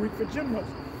Greek for gymnast.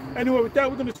 Anyway, with that,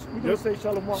 we're gonna say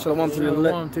shalom. Shalom to the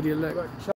elect. Shalom to the elect.